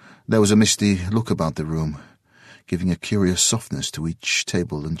 There was a misty look about the room, giving a curious softness to each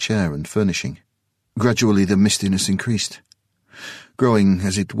table and chair and furnishing. Gradually the mistiness increased, growing,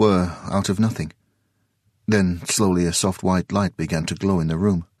 as it were, out of nothing. Then slowly a soft white light began to glow in the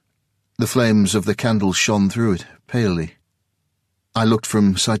room. The flames of the candles shone through it, palely. I looked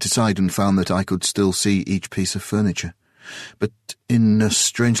from side to side and found that I could still see each piece of furniture, but in a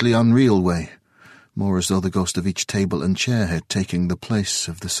strangely unreal way, more as though the ghost of each table and chair had taken the place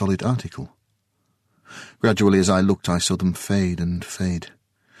of the solid article. Gradually as I looked I saw them fade and fade,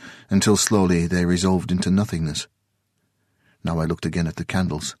 until slowly they resolved into nothingness. Now I looked again at the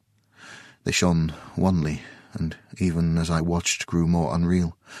candles. They shone wanly, and even as I watched grew more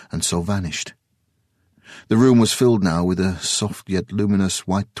unreal, and so vanished. The room was filled now with a soft yet luminous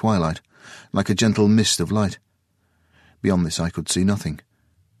white twilight, like a gentle mist of light. Beyond this I could see nothing.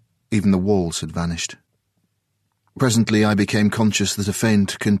 Even the walls had vanished. Presently I became conscious that a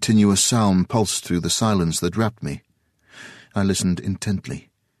faint, continuous sound pulsed through the silence that wrapped me. I listened intently.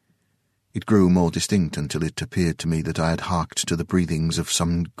 It grew more distinct until it appeared to me that I had harked to the breathings of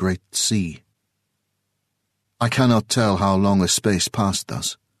some great sea. I cannot tell how long a space passed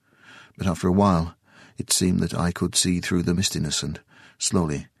thus, but after a while it seemed that I could see through the mistiness, and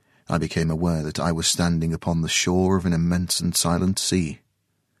slowly I became aware that I was standing upon the shore of an immense and silent sea.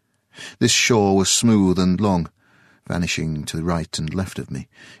 This shore was smooth and long, vanishing to the right and left of me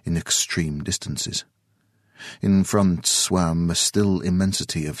in extreme distances. In front swam a still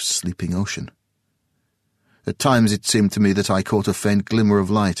immensity of sleeping ocean. At times it seemed to me that I caught a faint glimmer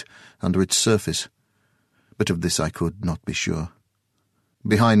of light under its surface, but of this I could not be sure.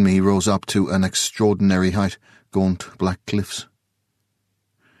 Behind me rose up to an extraordinary height gaunt black cliffs.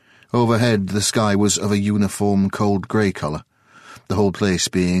 Overhead the sky was of a uniform cold grey colour, the whole place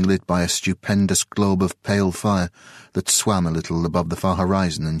being lit by a stupendous globe of pale fire that swam a little above the far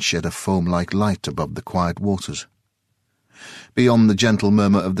horizon and shed a foam-like light above the quiet waters. Beyond the gentle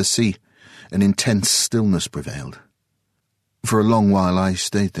murmur of the sea, an intense stillness prevailed. For a long while I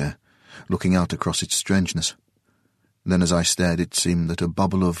stayed there, looking out across its strangeness. Then as I stared it seemed that a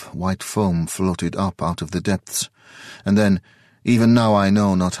bubble of white foam floated up out of the depths, and then, even now I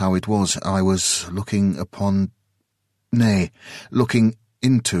know not how it was, I was looking upon, nay, looking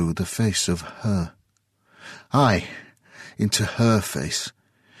into the face of her. Aye, into her face,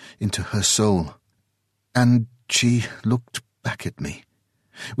 into her soul. And she looked back at me,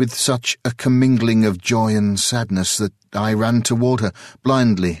 with such a commingling of joy and sadness that I ran toward her,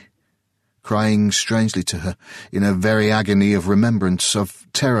 blindly, crying strangely to her, in a very agony of remembrance, of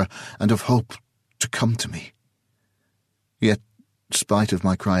terror, and of hope to come to me. Yet, spite of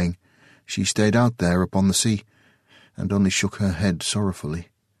my crying, she stayed out there upon the sea, and only shook her head sorrowfully.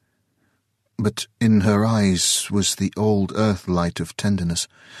 But in her eyes was the old earth light of tenderness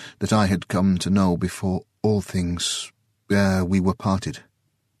that I had come to know before all things, ere we were parted.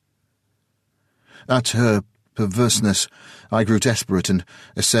 At her perverseness I grew desperate and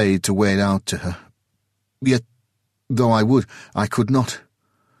essayed to wade out to her. Yet, though I would, I could not.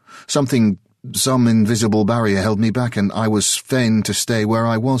 Some invisible barrier held me back, and I was fain to stay where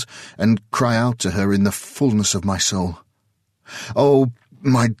I was and cry out to her in the fullness of my soul. "Oh,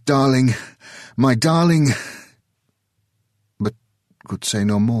 my darling, my darling!" But could say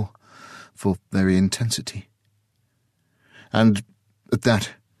no more, for very intensity. And at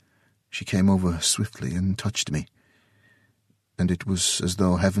that she came over swiftly and touched me, and it was as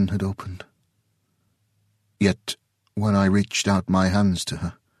though heaven had opened. Yet when I reached out my hands to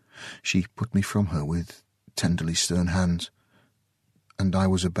her, she put me from her with tenderly stern hands, and I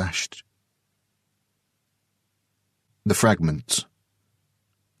was abashed. The fragments,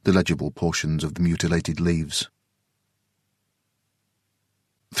 the legible portions of the mutilated leaves.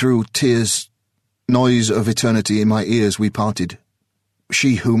 Through tears, noise of eternity in my ears we parted.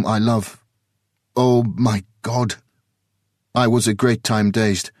 She whom I love. Oh, my God! I was a great time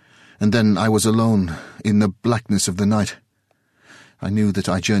dazed, and then I was alone in the blackness of the night. I knew that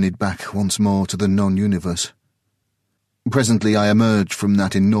I journeyed back once more to the known universe. Presently I emerged from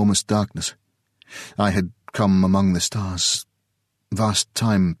that enormous darkness. I had come among the stars. Vast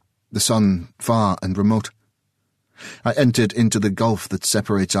time, the sun far and remote. I entered into the gulf that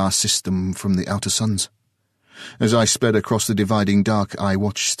separates our system from the outer suns. As I sped across the dividing dark, I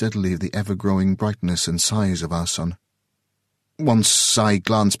watched steadily the ever-growing brightness and size of our sun. Once I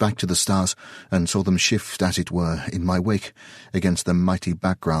glanced back to the stars, and saw them shift, as it were, in my wake, against the mighty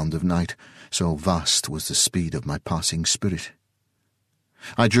background of night, so vast was the speed of my passing spirit.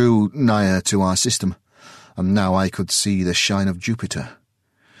 I drew nigher to our system, and now I could see the shine of Jupiter.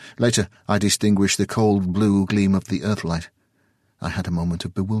 Later I distinguished the cold blue gleam of the earthlight. I had a moment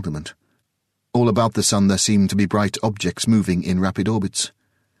of bewilderment. All about the sun there seemed to be bright objects moving in rapid orbits.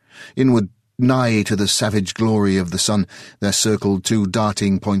 Inward, nigh to the savage glory of the sun, there circled two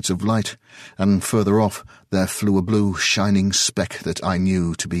darting points of light, and further off there flew a blue, shining speck that I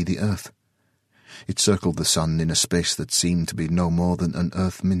knew to be the earth. It circled the sun in a space that seemed to be no more than an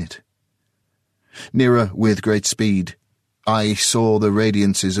earth minute. Nearer, with great speed, I saw the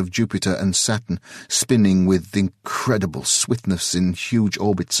radiances of Jupiter and Saturn spinning with incredible swiftness in huge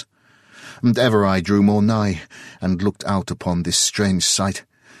orbits, and ever I drew more nigh, and looked out upon this strange sight,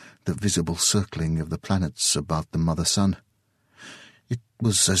 the visible circling of the planets about the mother sun. It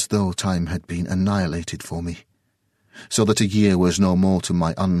was as though time had been annihilated for me, so that a year was no more to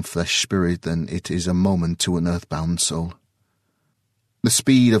my unfleshed spirit than it is a moment to an earthbound soul. The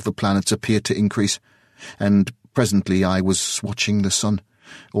speed of the planets appeared to increase, and presently I was watching the sun,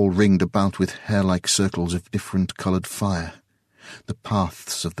 all ringed about with hair-like circles of different-coloured fire, the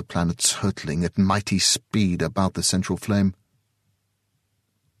paths of the planets hurtling at mighty speed about the central flame.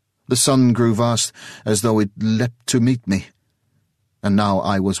 The sun grew vast, as though it leapt to meet me, and now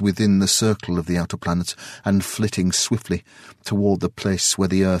I was within the circle of the outer planets, and flitting swiftly toward the place where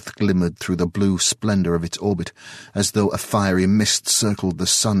the earth glimmered through the blue splendour of its orbit, as though a fiery mist circled the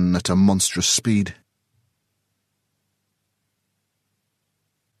sun at a monstrous speed.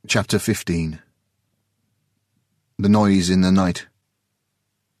 Chapter 15. The Noise in the Night.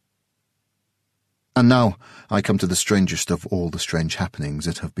 And now I come to the strangest of all the strange happenings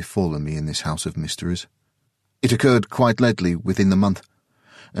that have befallen me in this house of mysteries. It occurred quite lately within the month,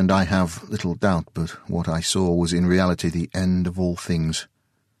 and I have little doubt but what I saw was in reality the end of all things.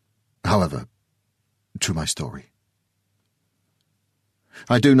 However, to my story.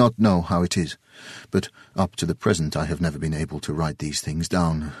 I do not know how it is, but up to the present I have never been able to write these things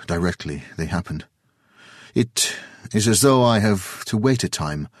down directly they happened. It is as though I have to wait a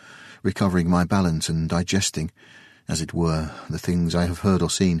time, recovering my balance and digesting, as it were, the things I have heard or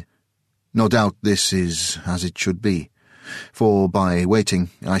seen. No doubt this is as it should be, for by waiting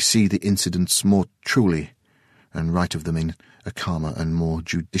I see the incidents more truly, and write of them in a calmer and more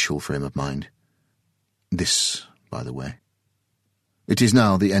judicial frame of mind. This, by the way. It is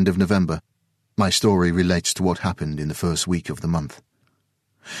now the end of November. My story relates to what happened in the first week of the month.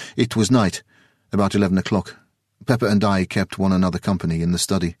 It was night, about 11 o'clock. Pepper and I kept one another company in the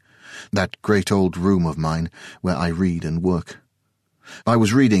study, that great old room of mine where I read and work. I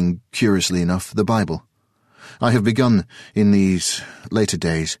was reading, curiously enough, the Bible. I have begun, in these later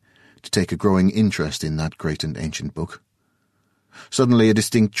days, to take a growing interest in that great and ancient book. Suddenly a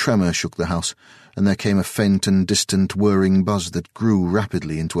distinct tremor shook the house, and there came a faint and distant whirring buzz that grew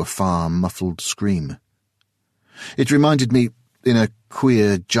rapidly into a far, muffled scream. It reminded me, in a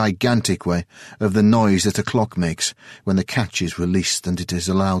queer, gigantic way, of the noise that a clock makes when the catch is released and it is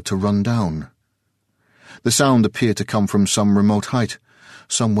allowed to run down. The sound appeared to come from some remote height,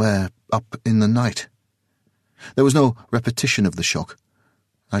 somewhere up in the night. There was no repetition of the shock.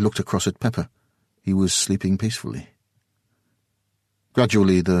 I looked across at Pepper. He was sleeping peacefully.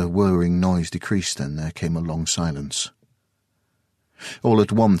 Gradually the whirring noise decreased, and there came a long silence. All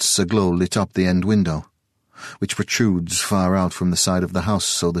at once a glow lit up the end window, which protrudes far out from the side of the house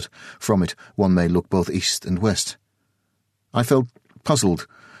so that from it one may look both east and west. I felt puzzled,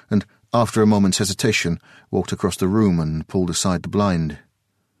 and after a moment's hesitation walked across the room and pulled aside the blind.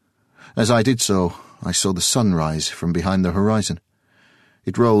 As I did so, I saw the sun rise from behind the horizon.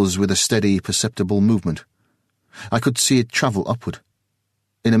 It rose with a steady, perceptible movement. I could see it travel upward.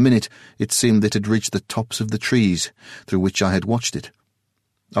 In a minute it seemed that it had reached the tops of the trees through which I had watched it.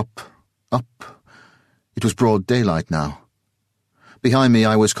 Up, up. It was broad daylight now. Behind me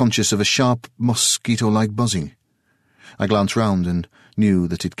I was conscious of a sharp, mosquito-like buzzing. I glanced round and knew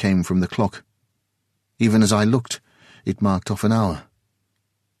that it came from the clock. Even as I looked, it marked off an hour.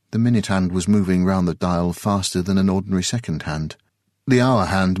 The minute hand was moving round the dial faster than an ordinary second hand. The hour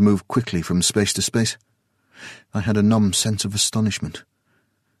hand moved quickly from space to space. I had a numb sense of astonishment.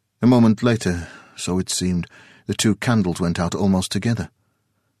 A moment later, so it seemed, the two candles went out almost together.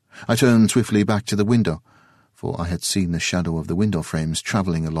 I turned swiftly back to the window, for I had seen the shadow of the window frames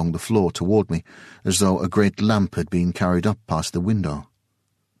travelling along the floor toward me, as though a great lamp had been carried up past the window.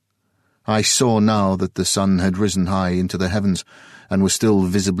 I saw now that the sun had risen high into the heavens, and was still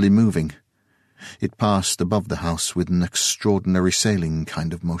visibly moving. It passed above the house with an extraordinary sailing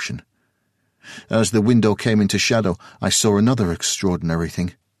kind of motion. As the window came into shadow, I saw another extraordinary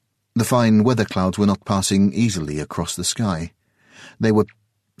thing. The fine weather clouds were not passing easily across the sky. They were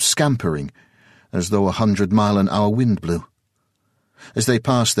scampering, as though 100-mile-an-hour wind blew. As they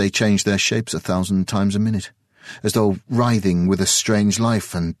passed, they changed their shapes 1,000 times a minute, as though writhing with a strange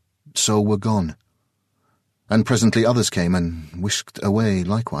life, and so were gone. And presently others came and whisked away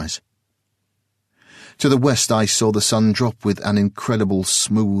likewise. To the west I saw the sun drop with an incredible,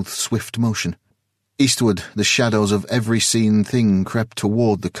 smooth, swift motion. Eastward the shadows of every seen thing crept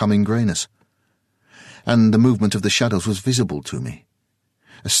toward the coming greyness, and the movement of the shadows was visible to me.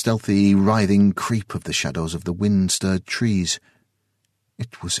 A stealthy, writhing creep of the shadows of the wind-stirred trees.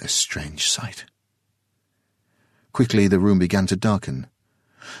 It was a strange sight. Quickly the room began to darken.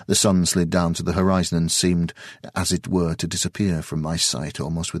 The sun slid down to the horizon and seemed, as it were, to disappear from my sight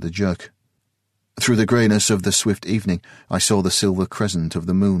almost with a jerk. Through the greyness of the swift evening, I saw the silver crescent of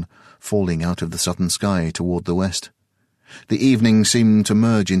the moon falling out of the southern sky toward the west. The evening seemed to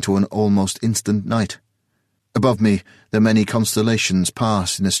merge into an almost instant night. Above me, the many constellations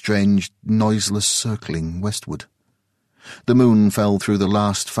passed in a strange, noiseless circling westward. The moon fell through the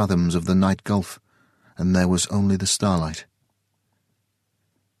last fathoms of the night gulf, and there was only the starlight.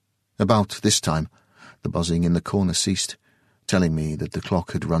 About this time, the buzzing in the corner ceased, telling me that the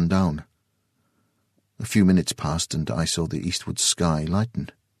clock had run down. A few minutes passed, and I saw the eastward sky lighten.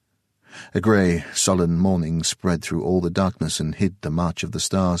 A grey, sullen morning spread through all the darkness and hid the march of the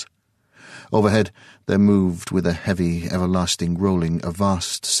stars. Overhead there moved with a heavy, everlasting rolling a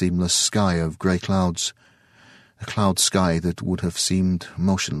vast, seamless sky of grey clouds, a cloud sky that would have seemed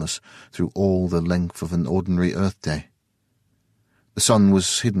motionless through all the length of an ordinary earth day. The sun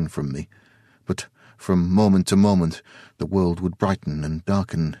was hidden from me, but from moment to moment the world would brighten and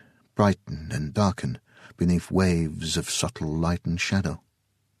darken beneath waves of subtle light and shadow.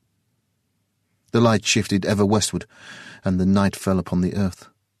 The light shifted ever westward, and the night fell upon the earth.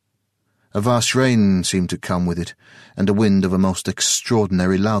 A vast rain seemed to come with it, and a wind of a most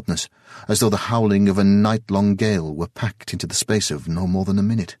extraordinary loudness, as though the howling of a night-long gale were packed into the space of no more than a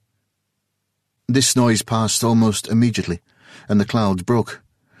minute. This noise passed almost immediately, and the clouds broke,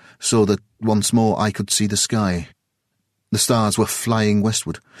 so that once more I could see the sky. The stars were flying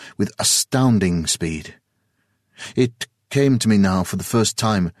westward with astounding speed. It came to me now for the first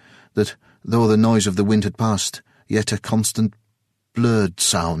time that, though the noise of the wind had passed, yet a constant blurred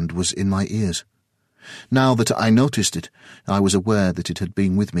sound was in my ears. Now that I noticed it, I was aware that it had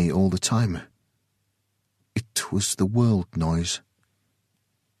been with me all the time. It was the world noise.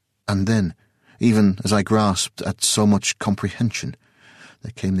 And then, even as I grasped at so much comprehension,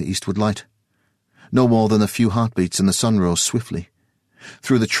 there came the eastward light. No more than a few heartbeats, and the sun rose swiftly.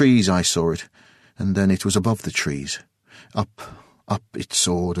 Through the trees I saw it, and then it was above the trees. Up it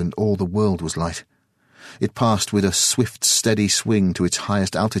soared, and all the world was light. It passed with a swift, steady swing to its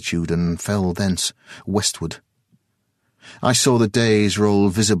highest altitude and fell thence, westward. I saw the days roll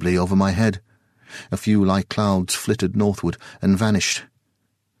visibly over my head. A few light clouds flitted northward and vanished.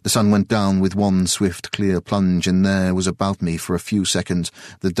 The sun went down with one swift, clear plunge, and there was about me for a few seconds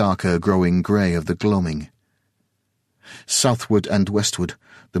the darker, growing grey of the gloaming. Southward and westward,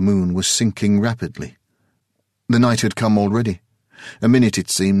 the moon was sinking rapidly. The night had come already. A minute, it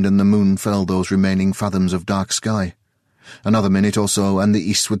seemed, and the moon fell those remaining fathoms of dark sky. Another minute or so, and the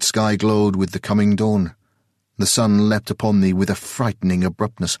eastward sky glowed with the coming dawn. The sun leapt upon me with a frightening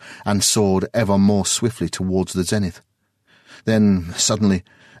abruptness, and soared ever more swiftly towards the zenith. Then, suddenly,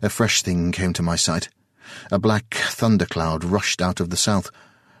 a fresh thing came to my sight. A black thundercloud rushed out of the south,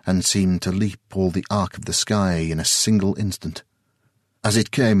 and seemed to leap all the arc of the sky in a single instant. As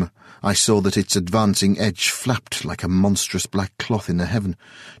it came, I saw that its advancing edge flapped like a monstrous black cloth in the heaven,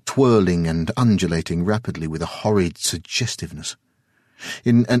 twirling and undulating rapidly with a horrid suggestiveness.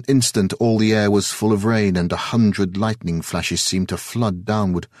 In an instant all the air was full of rain, and 100 lightning flashes seemed to flood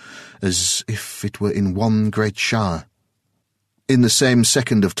downward, as if it were in one great shower. In the same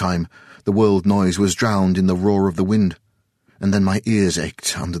second of time, the world noise was drowned in the roar of the wind, and then my ears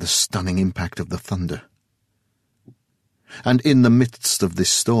ached under the stunning impact of the thunder. And in the midst of this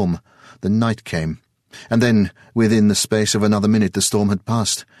storm, the night came, and then, within the space of another minute, the storm had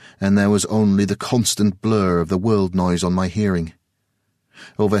passed, and there was only the constant blur of the world noise on my hearing.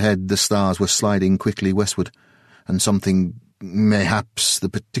 Overhead the stars were sliding quickly westward, and something, mayhaps the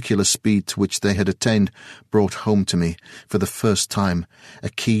particular speed to which they had attained, brought home to me, for the first time, a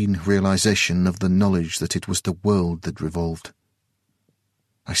keen realization of the knowledge that it was the world that revolved.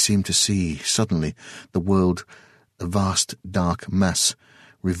 I seemed to see, suddenly, the world, a vast dark mass,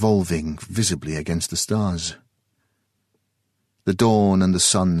 revolving visibly against the stars. The dawn and the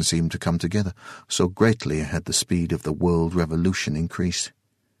sun seemed to come together, so greatly had the speed of the world revolution increased.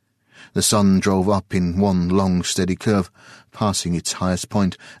 The sun drove up in one long steady curve, passing its highest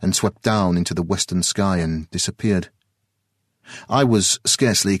point, and swept down into the western sky and disappeared. I was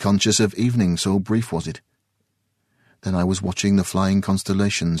scarcely conscious of evening, so brief was it. Then I was watching the flying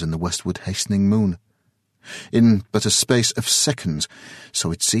constellations and the westward hastening moon. In but a space of seconds,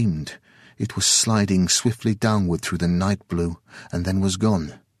 so it seemed, it was sliding swiftly downward through the night blue, and then was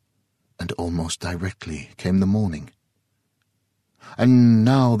gone, and almost directly came the morning. And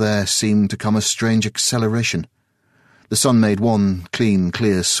now there seemed to come a strange acceleration. The sun made one clean,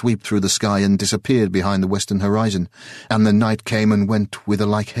 clear sweep through the sky and disappeared behind the western horizon, and the night came and went with a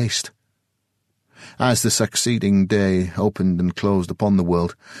like haste. As the succeeding day opened and closed upon the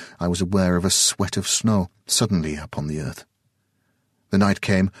world, I was aware of a sweat of snow suddenly upon the earth. The night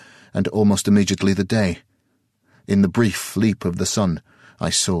came, and almost immediately the day. In the brief leap of the sun, I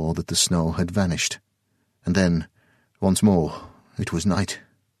saw that the snow had vanished. And then, once more, it was night.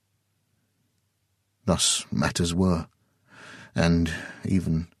 Thus matters were, and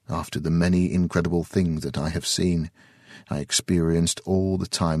even after the many incredible things that I have seen, I experienced all the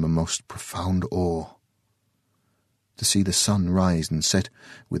time a most profound awe. To see the sun rise and set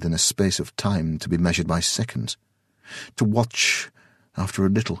within a space of time to be measured by seconds, to watch, after a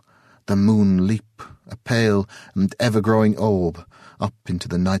little, the moon leap, a pale and ever-growing orb, up into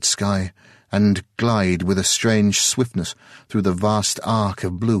the night sky, and glide with a strange swiftness through the vast arc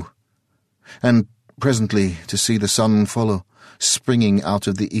of blue, and presently to see the sun follow, springing out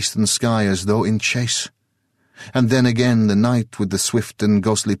of the eastern sky as though in chase, and then again the night with the swift and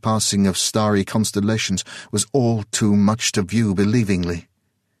ghostly passing of starry constellations was all too much to view believingly.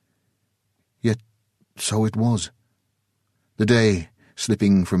 Yet so it was. The day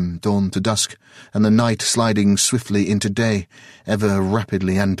slipping from dawn to dusk, and the night sliding swiftly into day, ever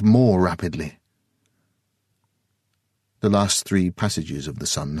rapidly and more rapidly. The last 3 passages of the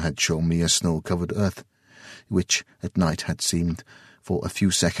sun had shown me a snow-covered earth, which at night had seemed, for a few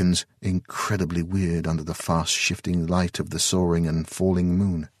seconds, incredibly weird under the fast-shifting light of the soaring and falling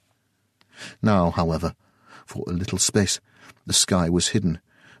moon. Now, however, for a little space, the sky was hidden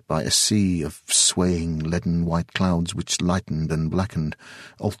by a sea of swaying leaden white clouds which lightened and blackened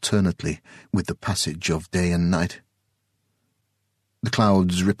alternately with the passage of day and night. The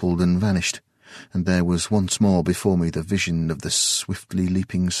clouds rippled and vanished, and there was once more before me the vision of the swiftly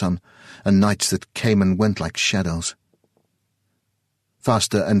leaping sun, and nights that came and went like shadows.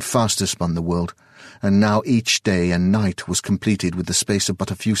 Faster and faster spun the world, and now each day and night was completed with the space of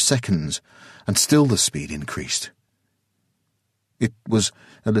but a few seconds, and still the speed increased. It was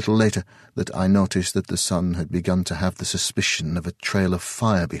a little later that I noticed that the sun had begun to have the suspicion of a trail of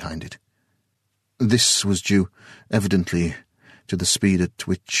fire behind it. This was due, evidently, to the speed at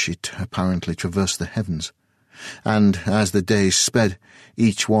which it apparently traversed the heavens, and as the days sped,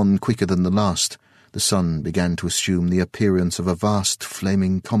 each one quicker than the last, the sun began to assume the appearance of a vast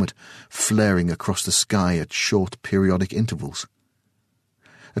flaming comet flaring across the sky at short periodic intervals.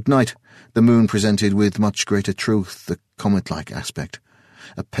 At night, the moon presented with much greater truth the comet-like aspect,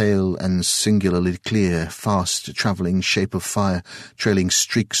 a pale and singularly clear, fast-travelling shape of fire, trailing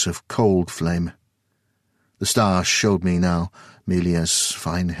streaks of cold flame. The stars showed me now merely as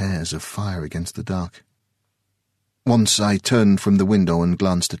fine hairs of fire against the dark. Once I turned from the window and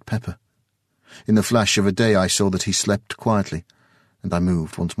glanced at Pepper. In the flash of a day I saw that he slept quietly, and I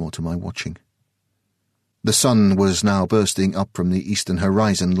moved once more to my watching. The sun was now bursting up from the eastern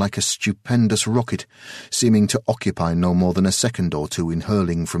horizon like a stupendous rocket, seeming to occupy no more than a second or two in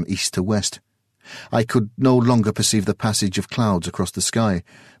hurling from east to west. I could no longer perceive the passage of clouds across the sky,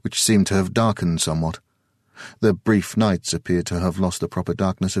 which seemed to have darkened somewhat. The brief nights appeared to have lost the proper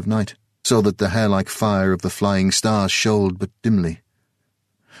darkness of night, so that the hair-like fire of the flying stars showed but dimly.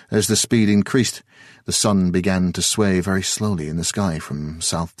 As the speed increased, the sun began to sway very slowly in the sky from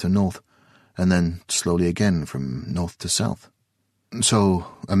south to north, and then slowly again from north to south. So,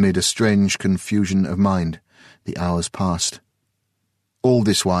 amid a strange confusion of mind, the hours passed. All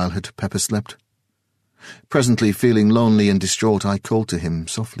this while had Pepper slept. Presently, feeling lonely and distraught, I called to him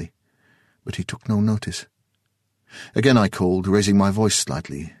softly, but he took no notice. Again I called, raising my voice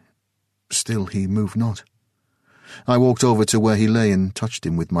slightly. Still he moved not. I walked over to where he lay and touched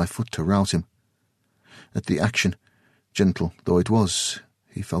him with my foot to rouse him. At the action, gentle though it was,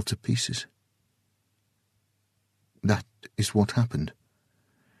 he fell to pieces. That is what happened.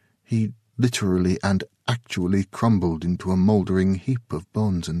 He literally and actually crumbled into a mouldering heap of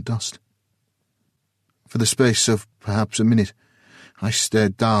bones and dust. For the space of perhaps a minute, I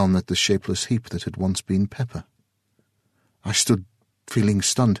stared down at the shapeless heap that had once been Pepper. I stood feeling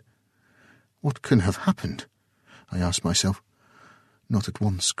stunned. What can have happened? I asked myself, not at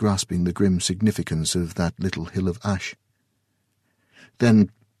once grasping the grim significance of that little hill of ash. Then,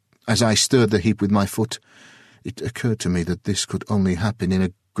 as I stirred the heap with my foot, it occurred to me that this could only happen in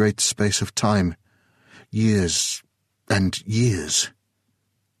a great space of time. Years and years.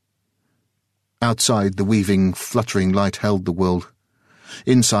 Outside, the weaving, fluttering light held the world.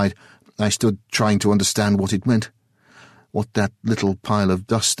 Inside, I stood trying to understand what it meant, what that little pile of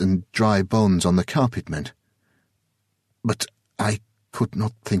dust and dry bones on the carpet meant. But I could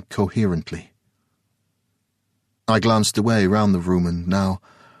not think coherently. I glanced away round the room and now,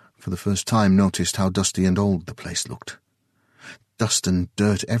 for the first time, noticed how dusty and old the place looked. Dust and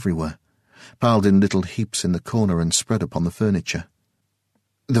dirt everywhere, piled in little heaps in the corner and spread upon the furniture.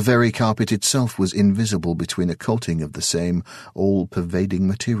 The very carpet itself was invisible between a coating of the same all-pervading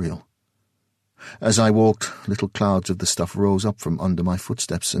material. As I walked, little clouds of the stuff rose up from under my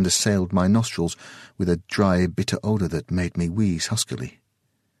footsteps and assailed my nostrils with a dry, bitter odour that made me wheeze huskily.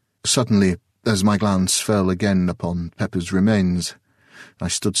 Suddenly, as my glance fell again upon Pepper's remains, I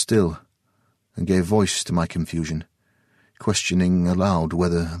stood still and gave voice to my confusion, questioning aloud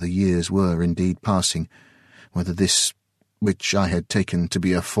whether the years were indeed passing, whether this, which I had taken to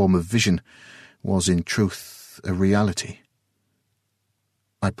be a form of vision, was in truth a reality.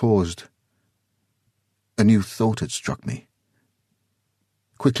 I paused. A new thought had struck me.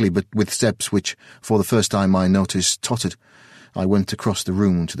 Quickly, but with steps which, for the first time I noticed, tottered, I went across the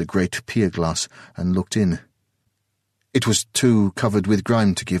room to the great pier-glass and looked in. It was too covered with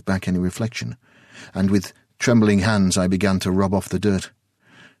grime to give back any reflection, and with trembling hands I began to rub off the dirt.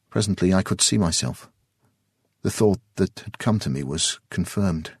 Presently I could see myself. The thought that had come to me was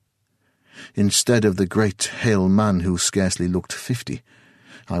confirmed. Instead of the great, hale man who scarcely looked 50,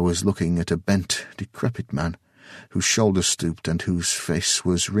 I was looking at a bent, decrepit man, whose shoulders stooped and whose face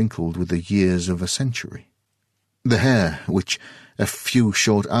was wrinkled with the years of a century. The hair, which a few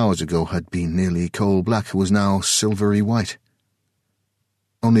short hours ago had been nearly coal-black, was now silvery white.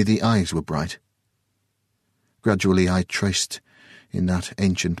 Only the eyes were bright. Gradually I traced, in that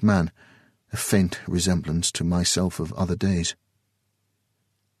ancient man, a faint resemblance to myself of other days.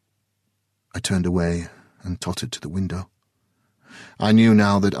 I turned away and tottered to the window. I knew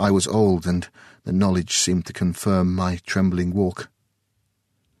now that I was old, and the knowledge seemed to confirm my trembling walk.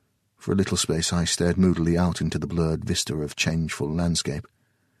 For a little space I stared moodily out into the blurred vista of changeful landscape.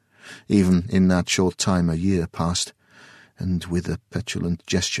 Even in that short time a year passed, and with a petulant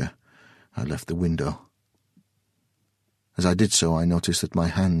gesture I left the window. As I did so I noticed that my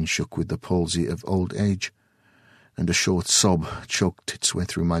hand shook with the palsy of old age, and a short sob choked its way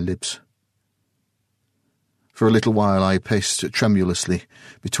through my lips. For a little while I paced tremulously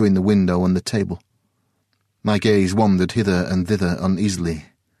between the window and the table. My gaze wandered hither and thither uneasily.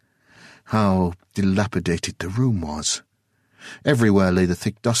 How dilapidated the room was! Everywhere lay the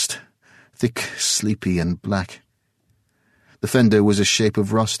thick dust, thick, sleepy, and black. The fender was a shape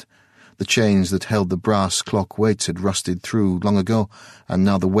of rust. The chains that held the brass clock weights had rusted through long ago, and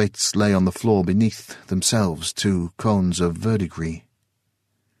now the weights lay on the floor beneath, themselves 2 cones of verdigris.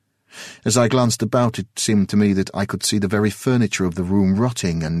 As I glanced about, it seemed to me that I could see the very furniture of the room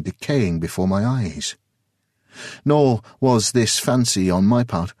rotting and decaying before my eyes. Nor was this fancy on my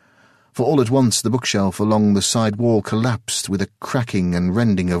part, for all at once the bookshelf along the side wall collapsed with a cracking and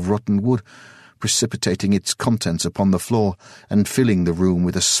rending of rotten wood, precipitating its contents upon the floor and filling the room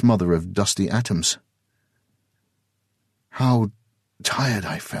with a smother of dusty atoms. How tired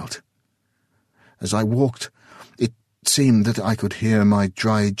I felt! As I walked, it seemed that I could hear my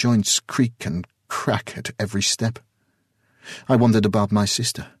dry joints creak and crack at every step. I wondered about my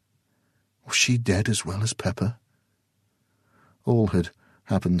sister. Was she dead as well as Pepper? All had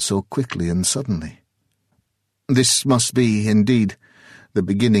happened so quickly and suddenly. This must be, indeed, the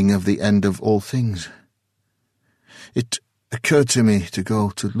beginning of the end of all things. It occurred to me to go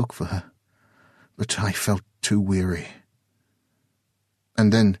to look for her, but I felt too weary.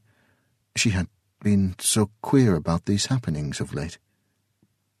 And then she had been so queer about these happenings of late.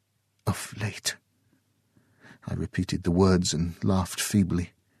 Of late. I repeated the words and laughed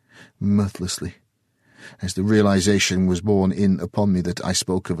feebly, mirthlessly, as the realization was borne in upon me that I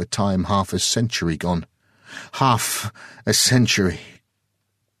spoke of a time half a century gone. Half a century!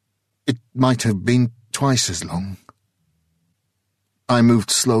 It might have been twice as long. I moved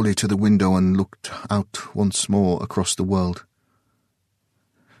slowly to the window and looked out once more across the world.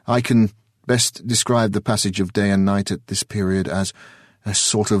 I can best describe the passage of day and night at this period as a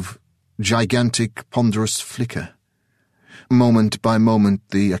sort of gigantic, ponderous flicker. Moment by moment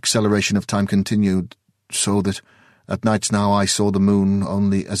the acceleration of time continued, so that at nights now I saw the moon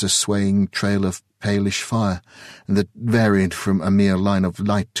only as a swaying trail of palish fire, that varied from a mere line of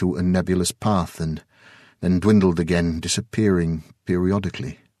light to a nebulous path, and then dwindled again, disappearing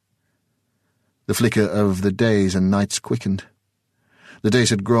periodically. The flicker of the days and nights quickened. The days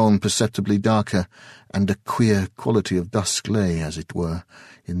had grown perceptibly darker, and a queer quality of dusk lay, as it were,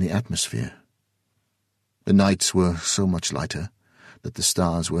 in the atmosphere. The nights were so much lighter that the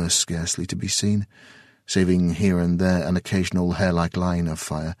stars were scarcely to be seen, saving here and there an occasional hair-like line of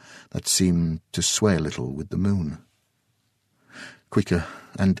fire that seemed to sway a little with the moon. Quicker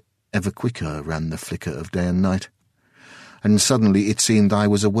and ever quicker ran the flicker of day and night, and suddenly it seemed I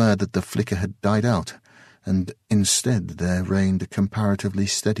was aware that the flicker had died out, and instead there reigned a comparatively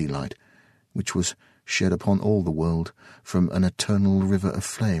steady light, which was shed upon all the world from an eternal river of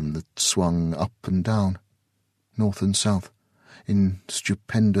flame that swung up and down, north and south, in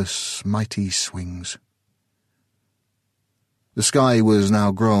stupendous, mighty swings. The sky was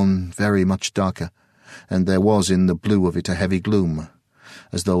now grown very much darker, and there was in the blue of it a heavy gloom,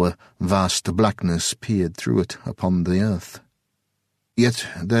 as though a vast blackness peered through it upon the earth. Yet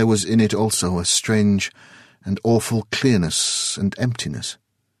there was in it also a strange and awful clearness and emptiness.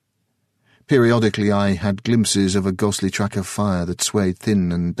 Periodically I had glimpses of a ghostly track of fire that swayed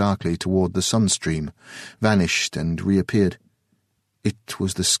thin and darkly toward the sun-stream, vanished and reappeared. It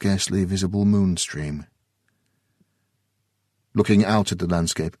was the scarcely visible moon-stream. Looking out at the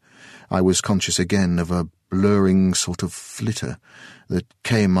landscape, I was conscious again of a blurring sort of flitter that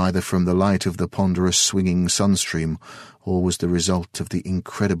came either from the light of the ponderous swinging sun-stream or was the result of the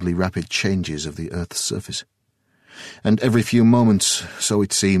incredibly rapid changes of the earth's surface. And every few moments, so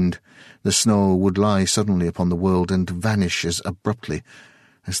it seemed, the snow would lie suddenly upon the world and vanish as abruptly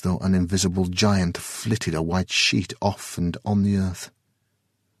as though an invisible giant flitted a white sheet off and on the earth.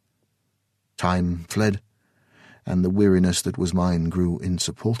 Time fled, and the weariness that was mine grew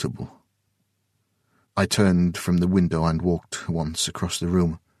insupportable. I turned from the window and walked once across the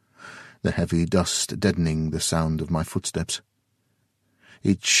room, the heavy dust deadening the sound of my footsteps.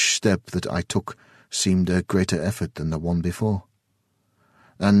 Each step that I took seemed a greater effort than the one before.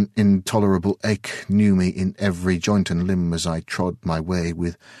 An intolerable ache knew me in every joint and limb as I trod my way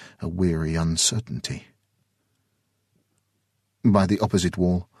with a weary uncertainty. By the opposite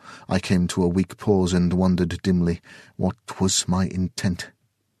wall, I came to a weak pause and wondered dimly what was my intent.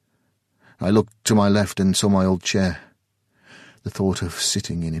 I looked to my left and saw my old chair. The thought of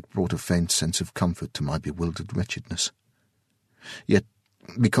sitting in it brought a faint sense of comfort to my bewildered wretchedness. Yet,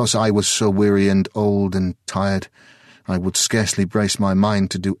 because I was so weary and old and tired, I would scarcely brace my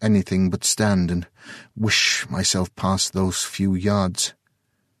mind to do anything but stand and wish myself past those few yards.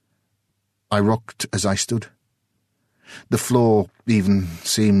 I rocked as I stood. The floor even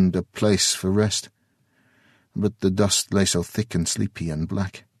seemed a place for rest, but the dust lay so thick and sleepy and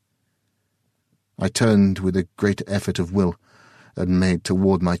black. I turned with a great effort of will and made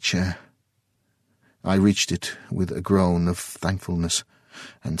toward my chair. I reached it with a groan of thankfulness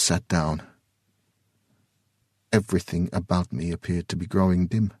and sat down. Everything about me appeared to be growing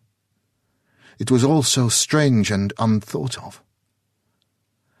dim. It was all so strange and unthought of.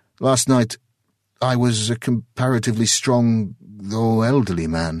 Last night I was a comparatively strong, though elderly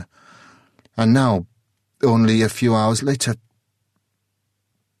man, and now, only a few hours later,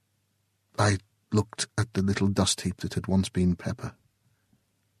 I looked at the little dust heap that had once been Pepper.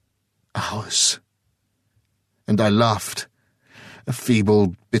 Ours. And I laughed, a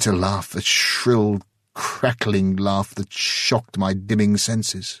feeble, bitter laugh, a shrill, crackling laugh that shocked my dimming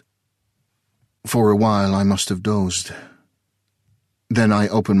senses. For a while I must have dozed. Then I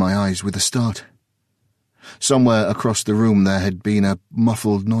opened my eyes with a start. Somewhere across the room there had been a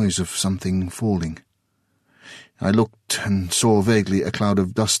muffled noise of something falling. I looked and saw vaguely a cloud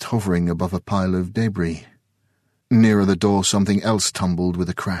of dust hovering above a pile of debris. Nearer the door something else tumbled with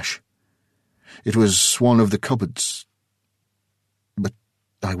a crash. It was one of the cupboards. But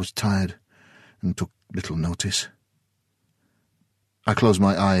I was tired and took little notice. I closed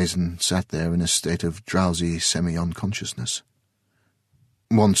my eyes and sat there in a state of drowsy semi-unconsciousness.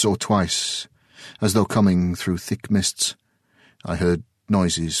 Once or twice, as though coming through thick mists, I heard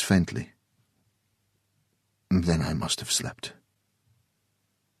noises faintly. Then I must have slept.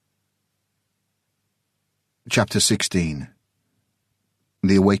 Chapter 16.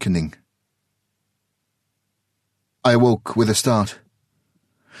 The Awakening. I awoke with a start.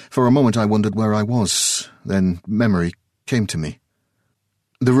 For a moment I wondered where I was, then memory came to me.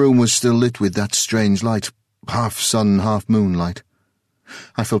 The room was still lit with that strange light, half sun, half moonlight.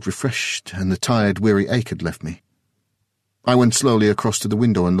 I felt refreshed, and the tired, weary ache had left me. I went slowly across to the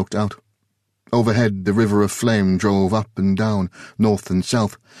window and looked out. Overhead the river of flame drove up and down, north and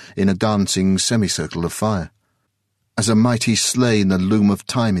south, in a dancing semicircle of fire. As a mighty sleigh in the loom of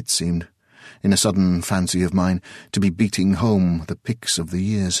time it seemed, in a sudden fancy of mine, to be beating home the picks of the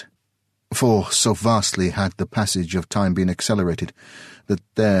years. For so vastly had the passage of time been accelerated that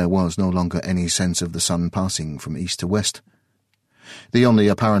there was no longer any sense of the sun passing from east to west. The only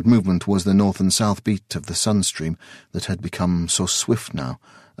apparent movement was the north and south beat of the sun-stream that had become so swift now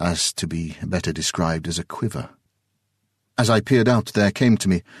as to be better described as a quiver. As I peered out, there came to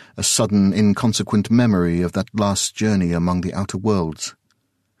me a sudden, inconsequent memory of that last journey among the outer worlds.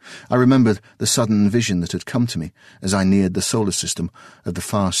 I remembered the sudden vision that had come to me as I neared the solar system of the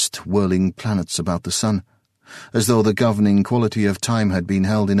fast, whirling planets about the sun, as though the governing quality of time had been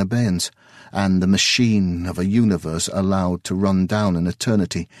held in abeyance, and the machine of a universe allowed to run down an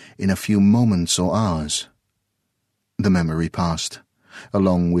eternity in a few moments or hours. The memory passed,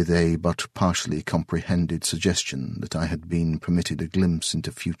 along with a but partially comprehended suggestion that I had been permitted a glimpse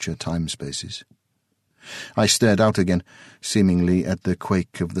into future time-spaces. I stared out again, seemingly at the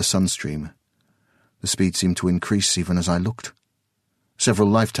quake of the sunstream. The speed seemed to increase even as I looked. Several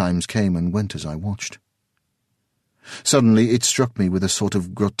lifetimes came and went as I watched. Suddenly it struck me with a sort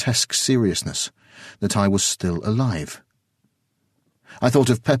of grotesque seriousness that I was still alive. I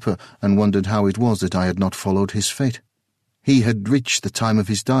thought of Pepper and wondered how it was that I had not followed his fate. He had reached the time of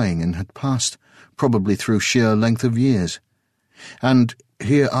his dying and had passed, probably through sheer length of years. And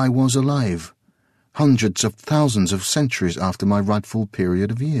here I was alive, hundreds of thousands of centuries after my rightful period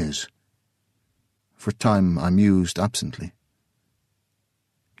of years. For a time I mused absently.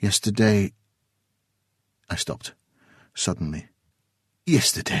 Yesterday... I stopped, suddenly.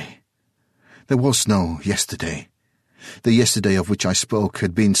 Yesterday. There was no yesterday. The yesterday of which I spoke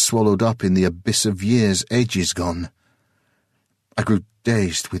had been swallowed up in the abyss of years ages gone. I grew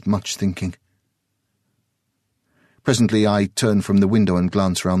dazed with much thinking. Presently I turned from the window and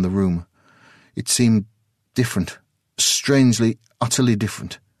glanced round the room. It seemed different, strangely, utterly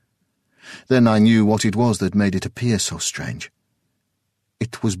different. Then I knew what it was that made it appear so strange.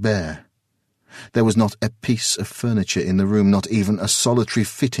 It was bare. There was not a piece of furniture in the room, not even a solitary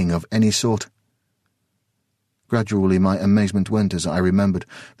fitting of any sort. Gradually my amazement went as I remembered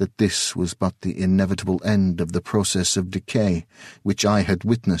that this was but the inevitable end of the process of decay which I had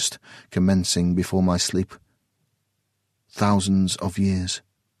witnessed commencing before my sleep. Thousands of years.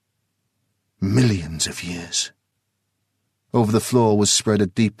 Millions of years. Over the floor was spread a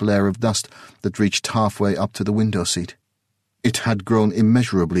deep layer of dust that reached halfway up to the window seat. It had grown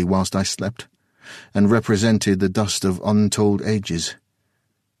immeasurably whilst I slept, and represented the dust of untold ages.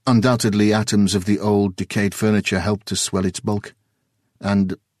 Undoubtedly atoms of the old, decayed furniture helped to swell its bulk,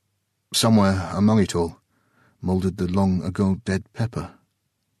 and, somewhere among it all, mouldered the long-ago dead Pepper.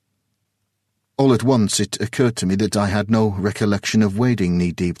 All at once it occurred to me that I had no recollection of wading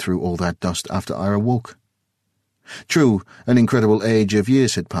knee-deep through all that dust after I awoke. True, an incredible age of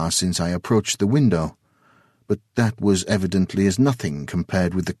years had passed since I approached the window, but that was evidently as nothing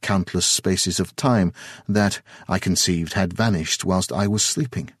compared with the countless spaces of time that, I conceived, had vanished whilst I was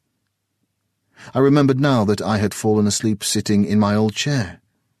sleeping. I remembered now that I had fallen asleep sitting in my old chair.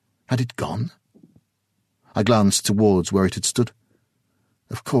 Had it gone? I glanced towards where it had stood.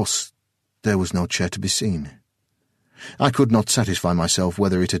 Of course, there was no chair to be seen. I could not satisfy myself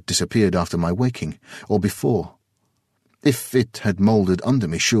whether it had disappeared after my waking, or before. If it had mouldered under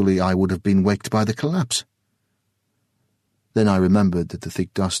me, surely I would have been waked by the collapse. Then I remembered that the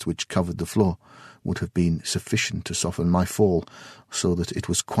thick dust which covered the floor would have been sufficient to soften my fall, so that it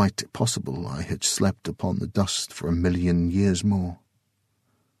was quite possible I had slept upon the dust for 1,000,000 years more.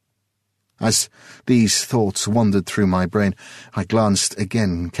 As these thoughts wandered through my brain, I glanced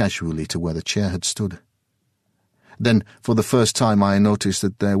again casually to where the chair had stood. Then, for the first time, I noticed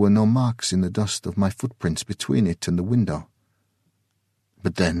that there were no marks in the dust of my footprints between it and the window.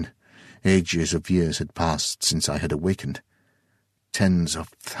 But then, ages of years had passed since I had awakened. Tens of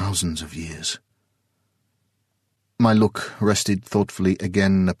thousands of years. My look rested thoughtfully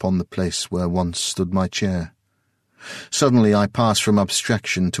again upon the place where once stood my chair. Suddenly I passed from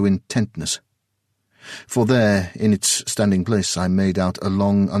abstraction to intentness. For there, in its standing place, I made out a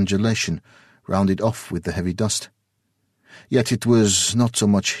long undulation, rounded off with the heavy dust. Yet it was not so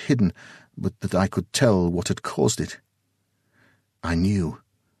much hidden, but that I could tell what had caused it. I knew,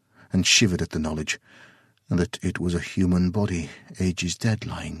 and shivered at the knowledge, that it was a human body, ages dead,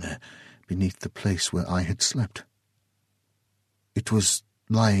 lying there, beneath the place where I had slept. It was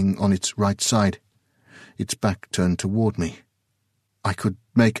lying on its right side, its back turned toward me. I could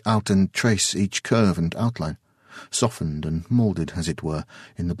make out and trace each curve and outline, softened and moulded, as it were,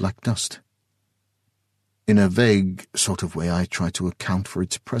 in the black dust. In a vague sort of way I tried to account for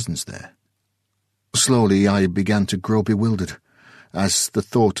its presence there. Slowly I began to grow bewildered, as the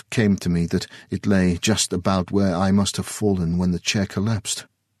thought came to me that it lay just about where I must have fallen when the chair collapsed.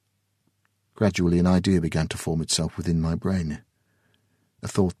 Gradually an idea began to form itself within my brain, a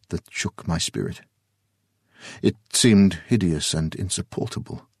thought that shook my spirit. It seemed hideous and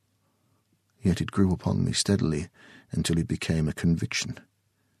insupportable, yet it grew upon me steadily until it became a conviction.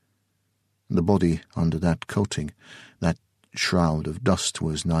 The body under that coating, that shroud of dust,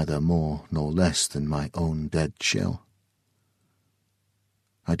 was neither more nor less than my own dead shell.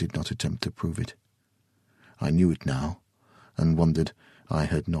 I did not attempt to prove it. I knew it now, and wondered I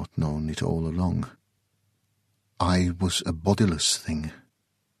had not known it all along. I was a bodiless thing.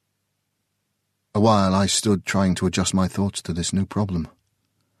 A while I stood trying to adjust my thoughts to this new problem.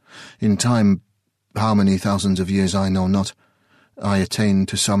 In time, how many thousands of years I know not, I attained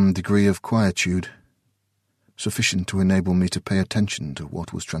to some degree of quietude, sufficient to enable me to pay attention to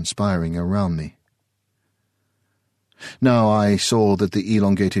what was transpiring around me. Now I saw that the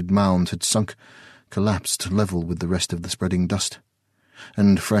elongated mound had sunk, collapsed level with the rest of the spreading dust,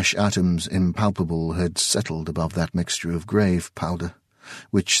 and fresh atoms impalpable had settled above that mixture of grave powder,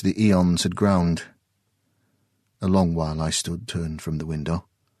 which the eons had ground. A long while I stood turned from the window.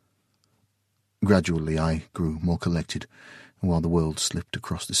 Gradually I grew more collected, while the world slipped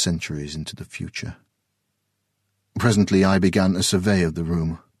across the centuries into the future. Presently I began a survey of the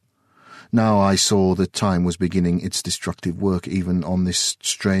room. Now I saw that time was beginning its destructive work even on this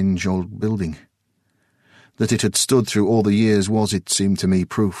strange old building. That it had stood through all the years was, it seemed to me,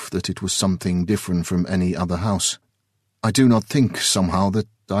 proof that it was something different from any other house. I do not think, somehow, that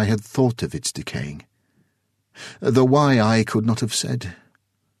I had thought of its decaying. Though why I could not have said.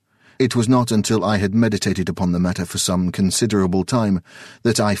 It was not until I had meditated upon the matter for some considerable time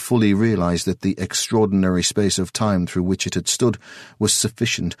that I fully realized that the extraordinary space of time through which it had stood was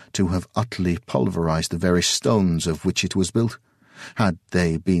sufficient to have utterly pulverized the very stones of which it was built, had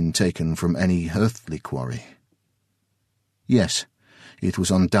they been taken from any earthly quarry. Yes, it was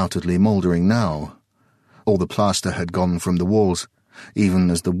undoubtedly mouldering now. All the plaster had gone from the walls,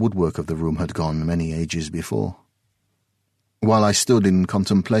 even as the woodwork of the room had gone many ages before. While I stood in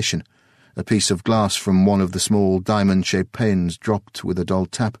contemplation, a piece of glass from one of the small diamond-shaped panes dropped with a dull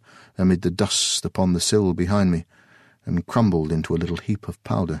tap amid the dust upon the sill behind me, and crumbled into a little heap of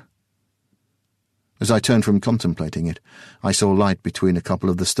powder. As I turned from contemplating it, I saw light between a couple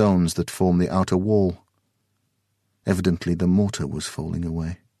of the stones that form the outer wall. Evidently the mortar was falling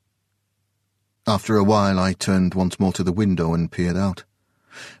away. After a while I turned once more to the window and peered out.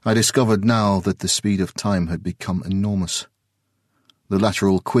 I discovered now that the speed of time had become enormous. The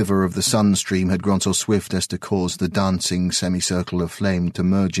lateral quiver of the sun stream had grown so swift as to cause the dancing semicircle of flame to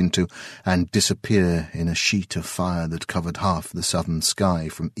merge into and disappear in a sheet of fire that covered half the southern sky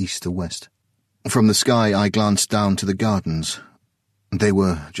from east to west. From the sky I glanced down to the gardens. They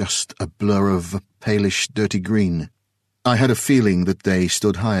were just a blur of a palish, dirty green. I had a feeling that they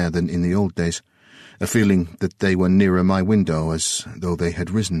stood higher than in the old days, a feeling that they were nearer my window, as though they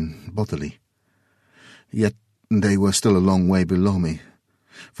had risen bodily. Yet they were still a long way below me,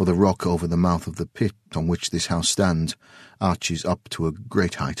 for the rock over the mouth of the pit on which this house stands arches up to a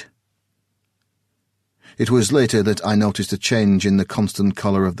great height. It was later that I noticed a change in the constant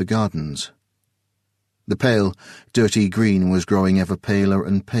colour of the gardens. The pale, dirty green was growing ever paler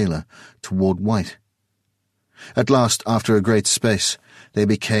and paler, toward white. At last, after a great space, they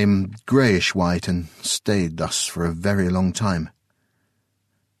became greyish-white and stayed thus for a very long time.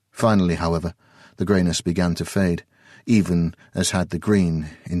 Finally, however, the greyness began to fade, even as had the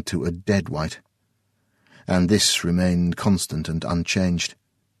green, into a dead white, and this remained constant and unchanged.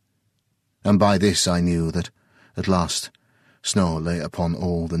 And by this I knew that, at last, snow lay upon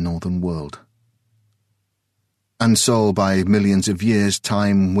all the northern world. And so, by millions of years,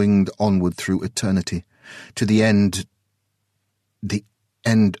 time winged onward through eternity, to the end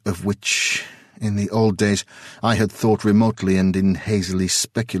of which, in the old days, I had thought remotely and in hazily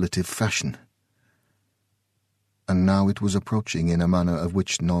speculative fashion. And now it was approaching in a manner of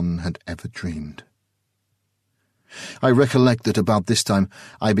which none had ever dreamed. I recollect that about this time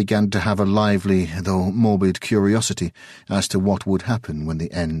I began to have a lively, though morbid, curiosity as to what would happen when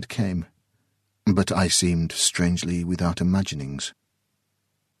the end came. But I seemed strangely without imaginings.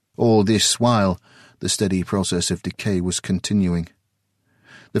 All this while the steady process of decay was continuing.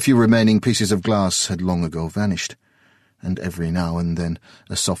 The few remaining pieces of glass had long ago vanished, and every now and then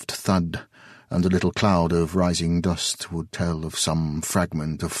a soft thud and a little cloud of rising dust would tell of some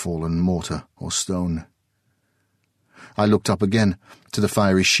fragment of fallen mortar or stone. I looked up again to the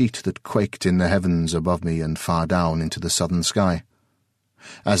fiery sheet that quaked in the heavens above me and far down into the southern sky.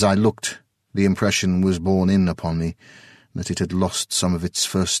 As I looked, the impression was borne in upon me that it had lost some of its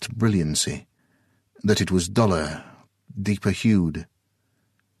first brilliancy, that it was duller, deeper-hued.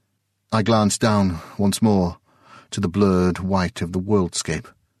 I glanced down once more to the blurred white of the worldscape.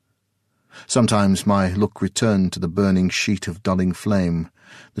 Sometimes my look returned to the burning sheet of dulling flame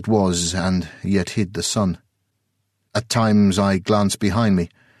that was and yet hid the sun. At times I glanced behind me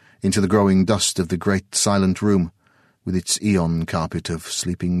into the growing dust of the great silent room with its eon carpet of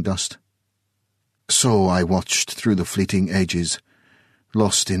sleeping dust. So I watched through the fleeting ages,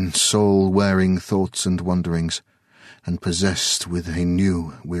 lost in soul-wearing thoughts and wonderings, and possessed with a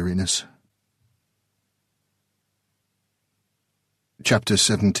new weariness. Chapter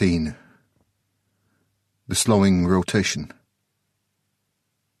 17. The Slowing Rotation.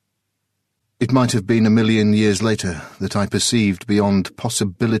 It might have been 1,000,000 years later that I perceived beyond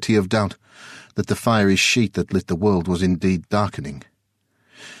possibility of doubt that the fiery sheet that lit the world was indeed darkening.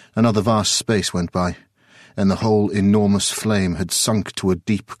 Another vast space went by, and the whole enormous flame had sunk to a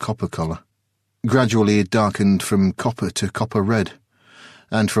deep copper colour. Gradually it darkened from copper to copper red,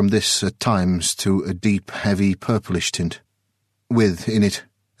 and from this at times to a deep, heavy purplish tint, with in it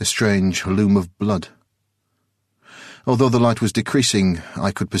a strange loom of blood. Although the light was decreasing,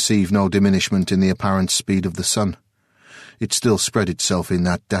 I could perceive no diminishment in the apparent speed of the sun. It still spread itself in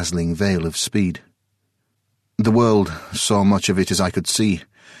that dazzling veil of speed. The world, so much of it as I could see,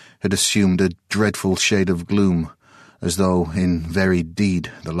 had assumed a dreadful shade of gloom, as though, in very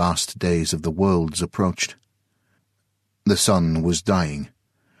deed, the last days of the worlds approached. The sun was dying.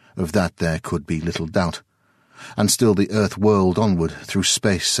 Of that there could be little doubt. And still the earth whirled onward through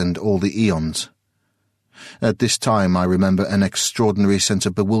space and all the eons. At this time I remember an extraordinary sense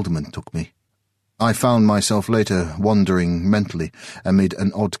of bewilderment took me. I found myself later wandering mentally amid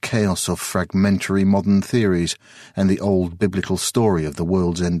an odd chaos of fragmentary modern theories and the old biblical story of the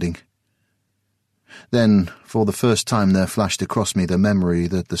world's ending. Then, for the first time, there flashed across me the memory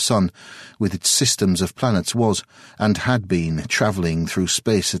that the sun, with its systems of planets, was, and had been, travelling through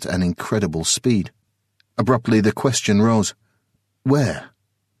space at an incredible speed. Abruptly the question rose, where?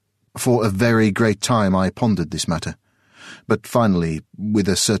 For a very great time I pondered this matter, but finally, with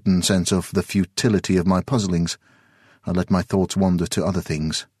a certain sense of the futility of my puzzlings, I let my thoughts wander to other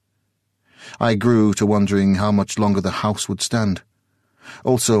things. I grew to wondering how much longer the house would stand.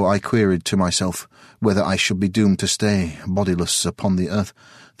 Also I queried to myself whether I should be doomed to stay bodiless upon the earth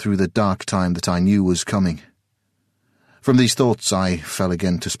through the dark time that I knew was coming. From these thoughts I fell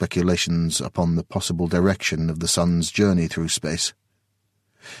again to speculations upon the possible direction of the sun's journey through space.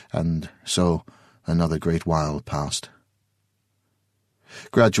 And so another great while passed.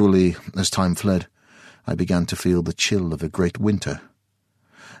 Gradually, as time fled, I began to feel the chill of a great winter.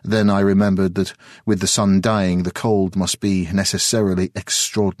 Then I remembered that with the sun dying the cold must be necessarily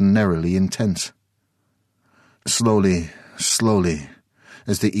extraordinarily intense. Slowly,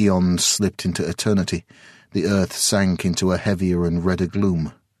 as the eons slipped into eternity, the earth sank into a heavier and redder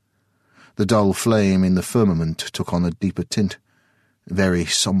gloom. The dull flame in the firmament took on a deeper tint, very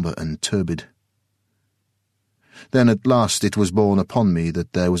sombre and turbid. Then at last it was borne upon me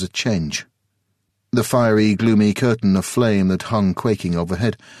that there was a change. The fiery, gloomy curtain of flame that hung quaking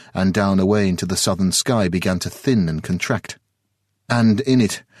overhead and down away into the southern sky began to thin and contract. And in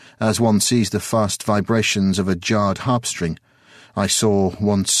it, as one sees the fast vibrations of a jarred harp-string, I saw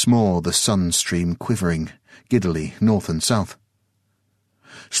once more the sun stream quivering, giddily, north and south.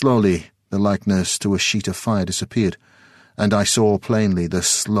 Slowly the likeness to a sheet of fire disappeared, and I saw plainly the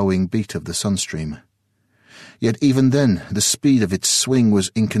slowing beat of the sunstream. Yet even then the speed of its swing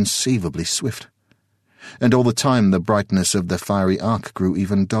was inconceivably swift, and all the time the brightness of the fiery arc grew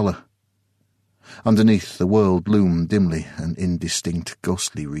even duller. Underneath the world loomed dimly an indistinct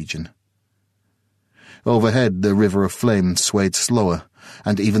ghostly region. Overhead the river of flame swayed slower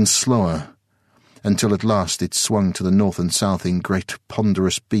and even slower, until at last it swung to the north and south in great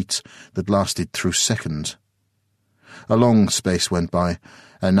ponderous beats that lasted through seconds. A long space went by,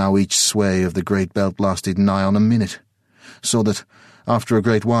 and now each sway of the great belt lasted nigh on a minute, so that, after a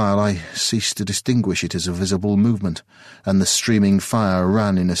great while, I ceased to distinguish it as a visible movement, and the streaming fire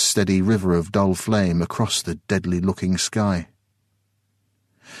ran in a steady river of dull flame across the deadly-looking sky.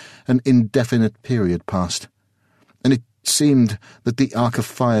 An indefinite period passed, and it seemed that the arc of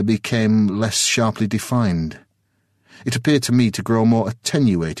fire became less sharply defined. It appeared to me to grow more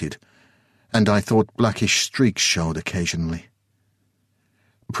attenuated, and I thought blackish streaks showed occasionally.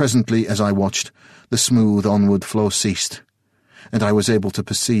 Presently, as I watched, the smooth onward flow ceased, and I was able to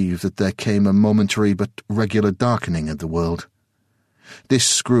perceive that there came a momentary but regular darkening of the world.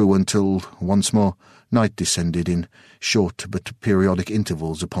 This grew until, once more, night descended in short but periodic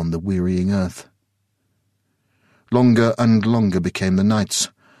intervals upon the wearying earth. Longer and longer became the nights,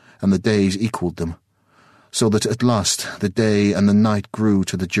 and the days equalled them, so that at last the day and the night grew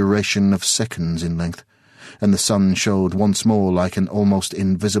to the duration of seconds in length, and the sun showed once more like an almost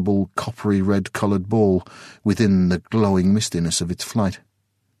invisible coppery red-coloured ball within the glowing mistiness of its flight.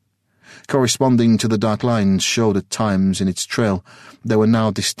 Corresponding to the dark lines showed at times in its trail, there were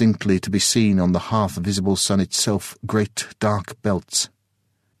now distinctly to be seen on the half-visible sun itself great dark belts.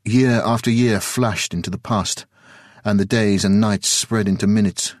 Year after year flashed into the past, and the days and nights spread into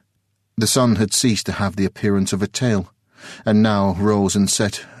minutes. The sun had ceased to have the appearance of a tail, and now rose and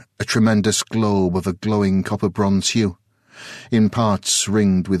set, a tremendous globe of a glowing copper-bronze hue, in parts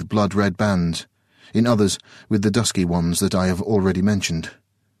ringed with blood-red bands, in others with the dusky ones that I have already mentioned.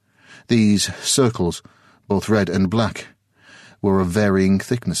 These circles, both red and black, were of varying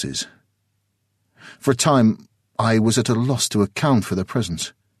thicknesses. For a time I was at a loss to account for their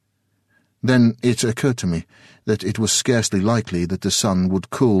presence. Then it occurred to me that it was scarcely likely that the sun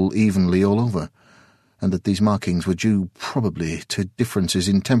would cool evenly all over, and that these markings were due probably to differences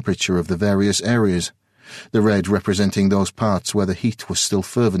in temperature of the various areas, the red representing those parts where the heat was still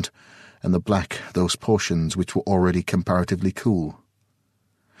fervent, and the black those portions which were already comparatively cool.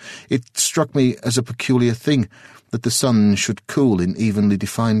 It struck me as a peculiar thing that the sun should cool in evenly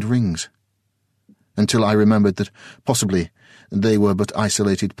defined rings, until I remembered that possibly they were but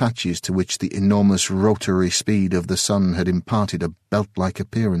isolated patches to which the enormous rotary speed of the sun had imparted a belt-like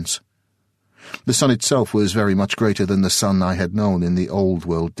appearance. The sun itself was very much greater than the sun I had known in the old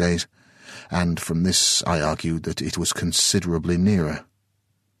world days, and from this I argued that it was considerably nearer.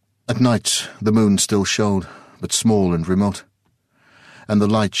 At night the moon still showed, but small and remote, and the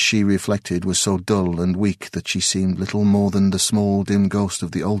light she reflected was so dull and weak that she seemed little more than the small dim ghost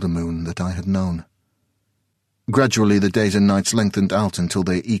of the older moon that I had known. Gradually the days and nights lengthened out until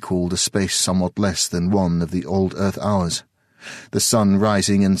they equalled a space somewhat less than one of the old earth hours, the sun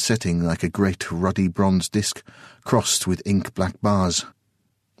rising and setting like a great ruddy bronze disk, crossed with ink-black bars.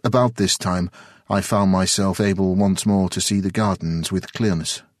 About this time I found myself able once more to see the gardens with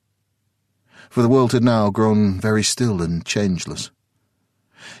clearness. For the world had now grown very still and changeless.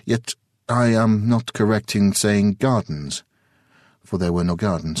 Yet I am not correct in saying gardens, for there were no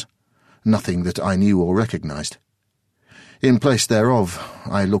gardens, nothing that I knew or recognized. In place thereof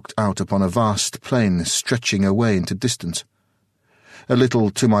I looked out upon a vast plain stretching away into distance. A little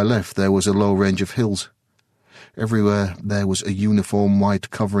to my left there was a low range of hills. Everywhere there was a uniform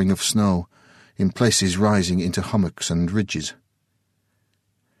white covering of snow, in places rising into hummocks and ridges.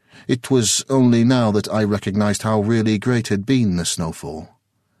 It was only now that I recognized how really great had been the snowfall.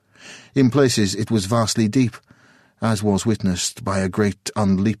 In places it was vastly deep, as was witnessed by a great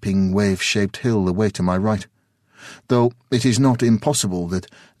unleaping wave-shaped hill away to my right, though it is not impossible that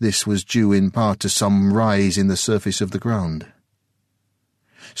this was due in part to some rise in the surface of the ground.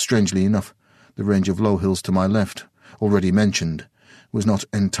 Strangely enough, the range of low hills to my left, already mentioned, was not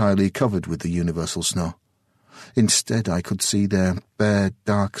entirely covered with the universal snow. Instead I could see their bare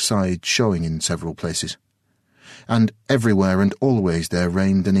dark sides showing in several places, and everywhere and always there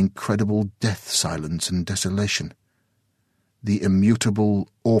reigned an incredible death silence and desolation, the immutable,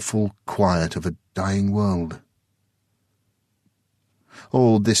 awful quiet of a dying world.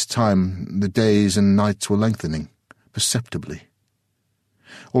 All this time the days and nights were lengthening, perceptibly.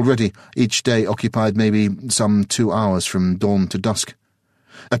 Already each day occupied maybe some 2 hours from dawn to dusk.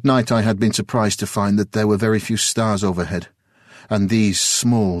 At night I had been surprised to find that there were very few stars overhead, and these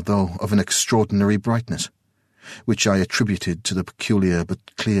small, though of an extraordinary brightness, which I attributed to the peculiar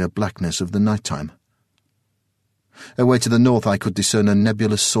but clear blackness of the night-time. Away to the north I could discern a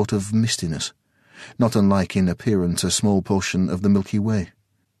nebulous sort of mistiness, not unlike in appearance a small portion of the Milky Way.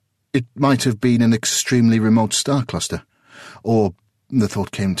 It might have been an extremely remote star cluster, or, the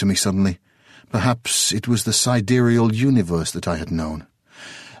thought came to me suddenly, perhaps it was the sidereal universe that I had known,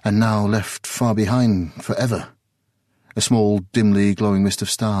 and now left far behind for ever, a small dimly glowing mist of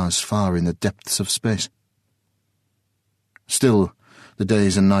stars far in the depths of space. Still, the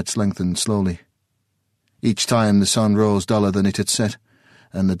days and nights lengthened slowly. Each time the sun rose duller than it had set,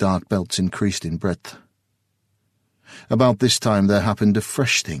 and the dark belts increased in breadth. About this time there happened a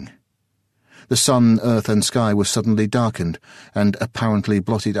fresh thing. The sun, earth, and sky were suddenly darkened, and apparently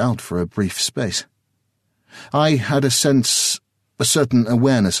blotted out for a brief space. I had a sense, a certain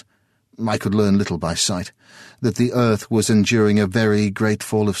awareness, I could learn little by sight, that the earth was enduring a very great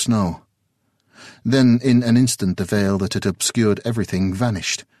fall of snow. Then in an instant the veil that had obscured everything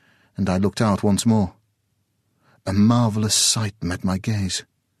vanished, and I looked out once more. A marvellous sight met my gaze.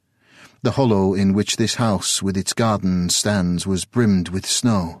 The hollow in which this house with its garden stands was brimmed with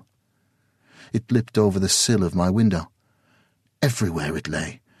snow. It lipped over the sill of my window. Everywhere it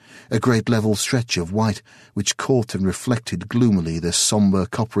lay, a great level stretch of white which caught and reflected gloomily the sombre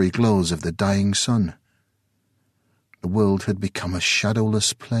coppery glows of the dying sun. The world had become a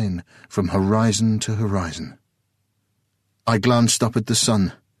shadowless plain from horizon to horizon. I glanced up at the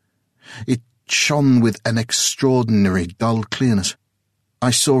sun. It shone with an extraordinary dull clearness.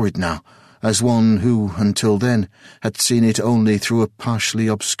 I saw it now, as one who, until then, had seen it only through a partially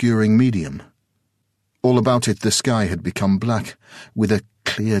obscuring medium. All about it the sky had become black, with a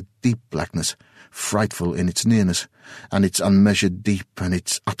clear, deep blackness, frightful in its nearness, and its unmeasured deep and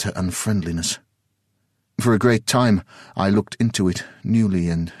its utter unfriendliness. For a great time I looked into it, newly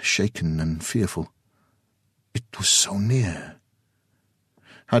and shaken and fearful. It was so near.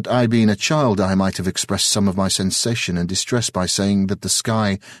 Had I been a child, I might have expressed some of my sensation and distress by saying that the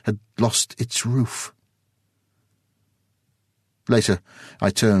sky had lost its roof. Later, I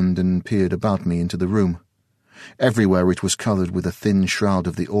turned and peered about me into the room. Everywhere it was covered with a thin shroud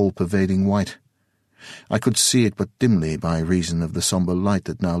of the all-pervading white. I could see it but dimly by reason of the sombre light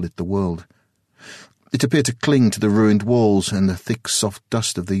that now lit the world. It appeared to cling to the ruined walls, and the thick, soft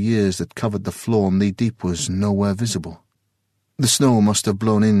dust of the years that covered the floor knee-deep was nowhere visible. The snow must have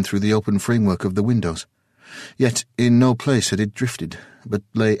blown in through the open framework of the windows. Yet in no place had it drifted, but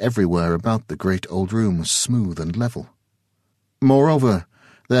lay everywhere about the great old room, smooth and level. Moreover,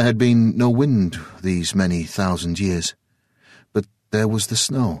 there had been no wind these many 1,000 years, but there was the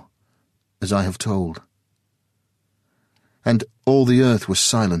snow, as I have told. And all the earth was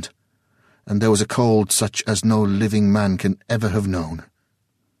silent, and there was a cold such as no living man can ever have known.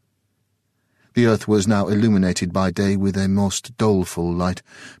 The earth was now illuminated by day with a most doleful light,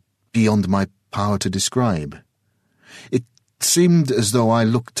 beyond my power to describe. It seemed as though I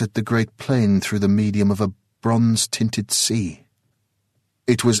looked at the great plain through the medium of a bronze-tinted sea.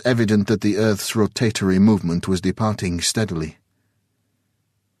 It was evident that the earth's rotatory movement was departing steadily.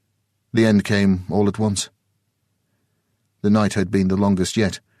 The end came all at once. The night had been the longest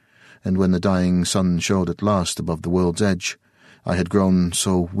yet, and when the dying sun showed at last above the world's edge, I had grown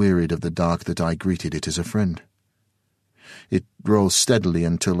so wearied of the dark that I greeted it as a friend. It rose steadily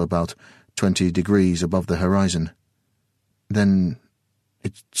until about 20 degrees above the horizon. Then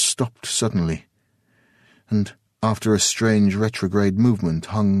it stopped suddenly, and after a strange retrograde movement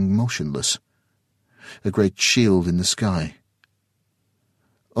hung motionless, a great shield in the sky.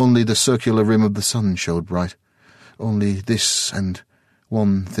 Only the circular rim of the sun showed bright, only this and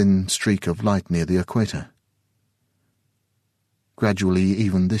one thin streak of light near the equator. Gradually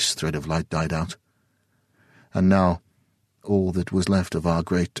even this thread of light died out, and now all that was left of our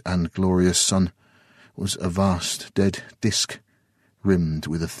great and glorious sun was a vast dead disk, rimmed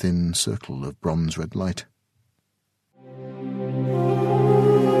with a thin circle of bronze-red light.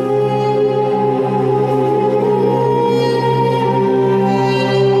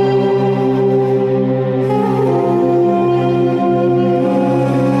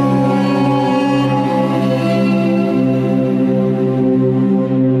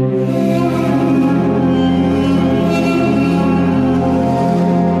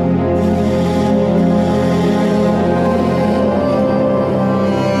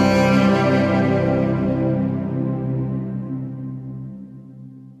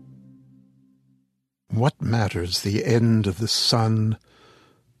 What matters the end of the sun,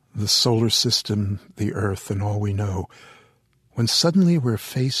 the solar system, the earth, and all we know, when suddenly we're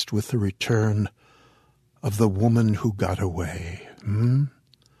faced with the return of the woman who got away?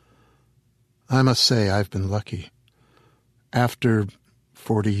 I must say I've been lucky. After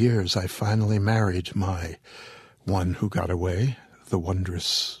 40 years, I finally married my one who got away, the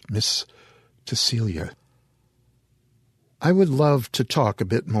wondrous Miss Cecilia. I would love to talk a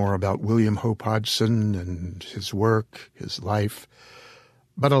bit more about William Hope Hodgson and his work, his life,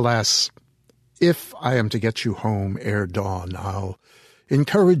 but alas, if I am to get you home ere dawn, I'll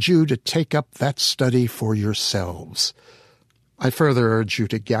encourage you to take up that study for yourselves. I further urge you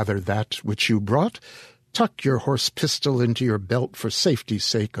to gather that which you brought, tuck your horse pistol into your belt for safety's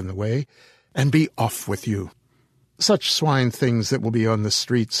sake on the way, and be off with you. Such swine things that will be on the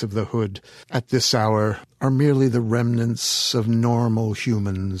streets of the hood at this hour are merely the remnants of normal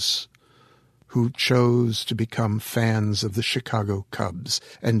humans who chose to become fans of the Chicago Cubs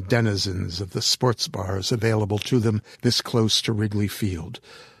and denizens of the sports bars available to them this close to Wrigley Field.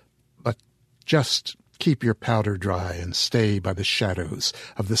 But just keep your powder dry and stay by the shadows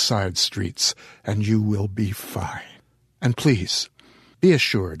of the side streets, and you will be fine. And please, be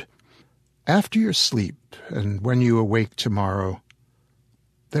assured, after your sleep, and when you awake tomorrow,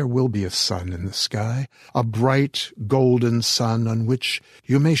 there will be a sun in the sky, a bright, golden sun on which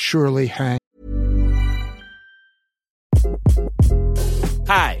you may surely hang.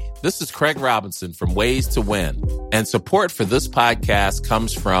 Hi, this is Craig Robinson from Ways to Win, and support for this podcast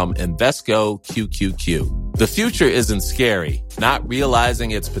comes from Invesco QQQ. The future isn't scary. Not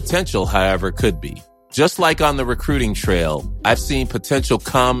realizing its potential, however, could be. Just like on the recruiting trail, I've seen potential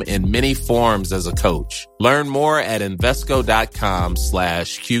come in many forms as a coach. Learn more at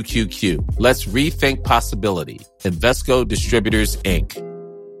Invesco.com/QQQ. Let's rethink possibility. Invesco Distributors, Inc.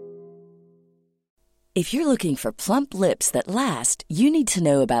 If you're looking for plump lips that last, you need to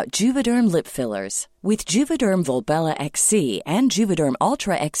know about Juvederm lip fillers. With Juvederm Volbella XC and Juvederm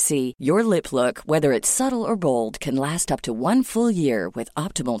Ultra XC, your lip look, whether it's subtle or bold, can last up to 1 full year with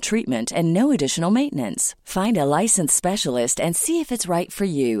optimal treatment and no additional maintenance. Find a licensed specialist and see if it's right for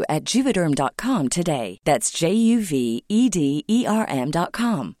you at Juvederm.com today. That's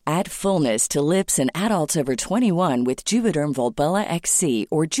JUVEDERM.com. Add fullness to lips in adults over 21 with Juvederm Volbella XC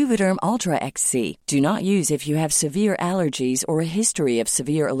or Juvederm Ultra XC. Do not use if you have severe allergies or a history of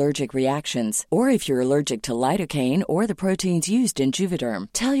severe allergic reactions, or if you're allergic to lidocaine or the proteins used in Juvederm.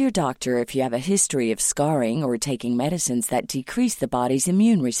 Tell your doctor if you have a history of scarring or taking medicines that decrease the body's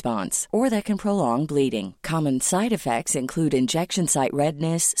immune response or that can prolong bleeding. Common side effects include injection site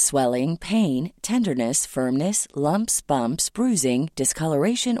redness, swelling, pain, tenderness, firmness, lumps, bumps, bruising,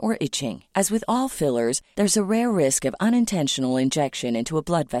 discoloration, or itching. As with all fillers, there's a rare risk of unintentional injection into a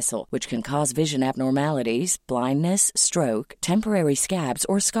blood vessel, which can cause vision abnormalities, blindness, stroke, temporary scabs,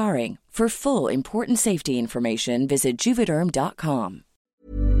 or scarring. For full important safety information, visit Juvederm.com.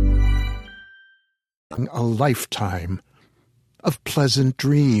 A lifetime of pleasant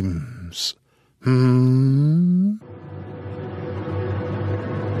dreams.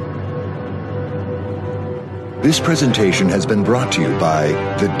 This presentation has been brought to you by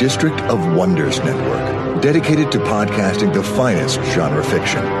the District of Wonders Network, dedicated to podcasting the finest genre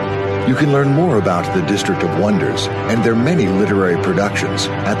fiction. You can learn more about the District of Wonders and their many literary productions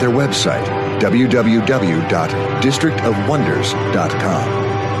at their website,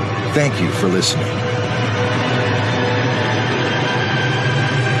 www.districtofwonders.com. Thank you for listening.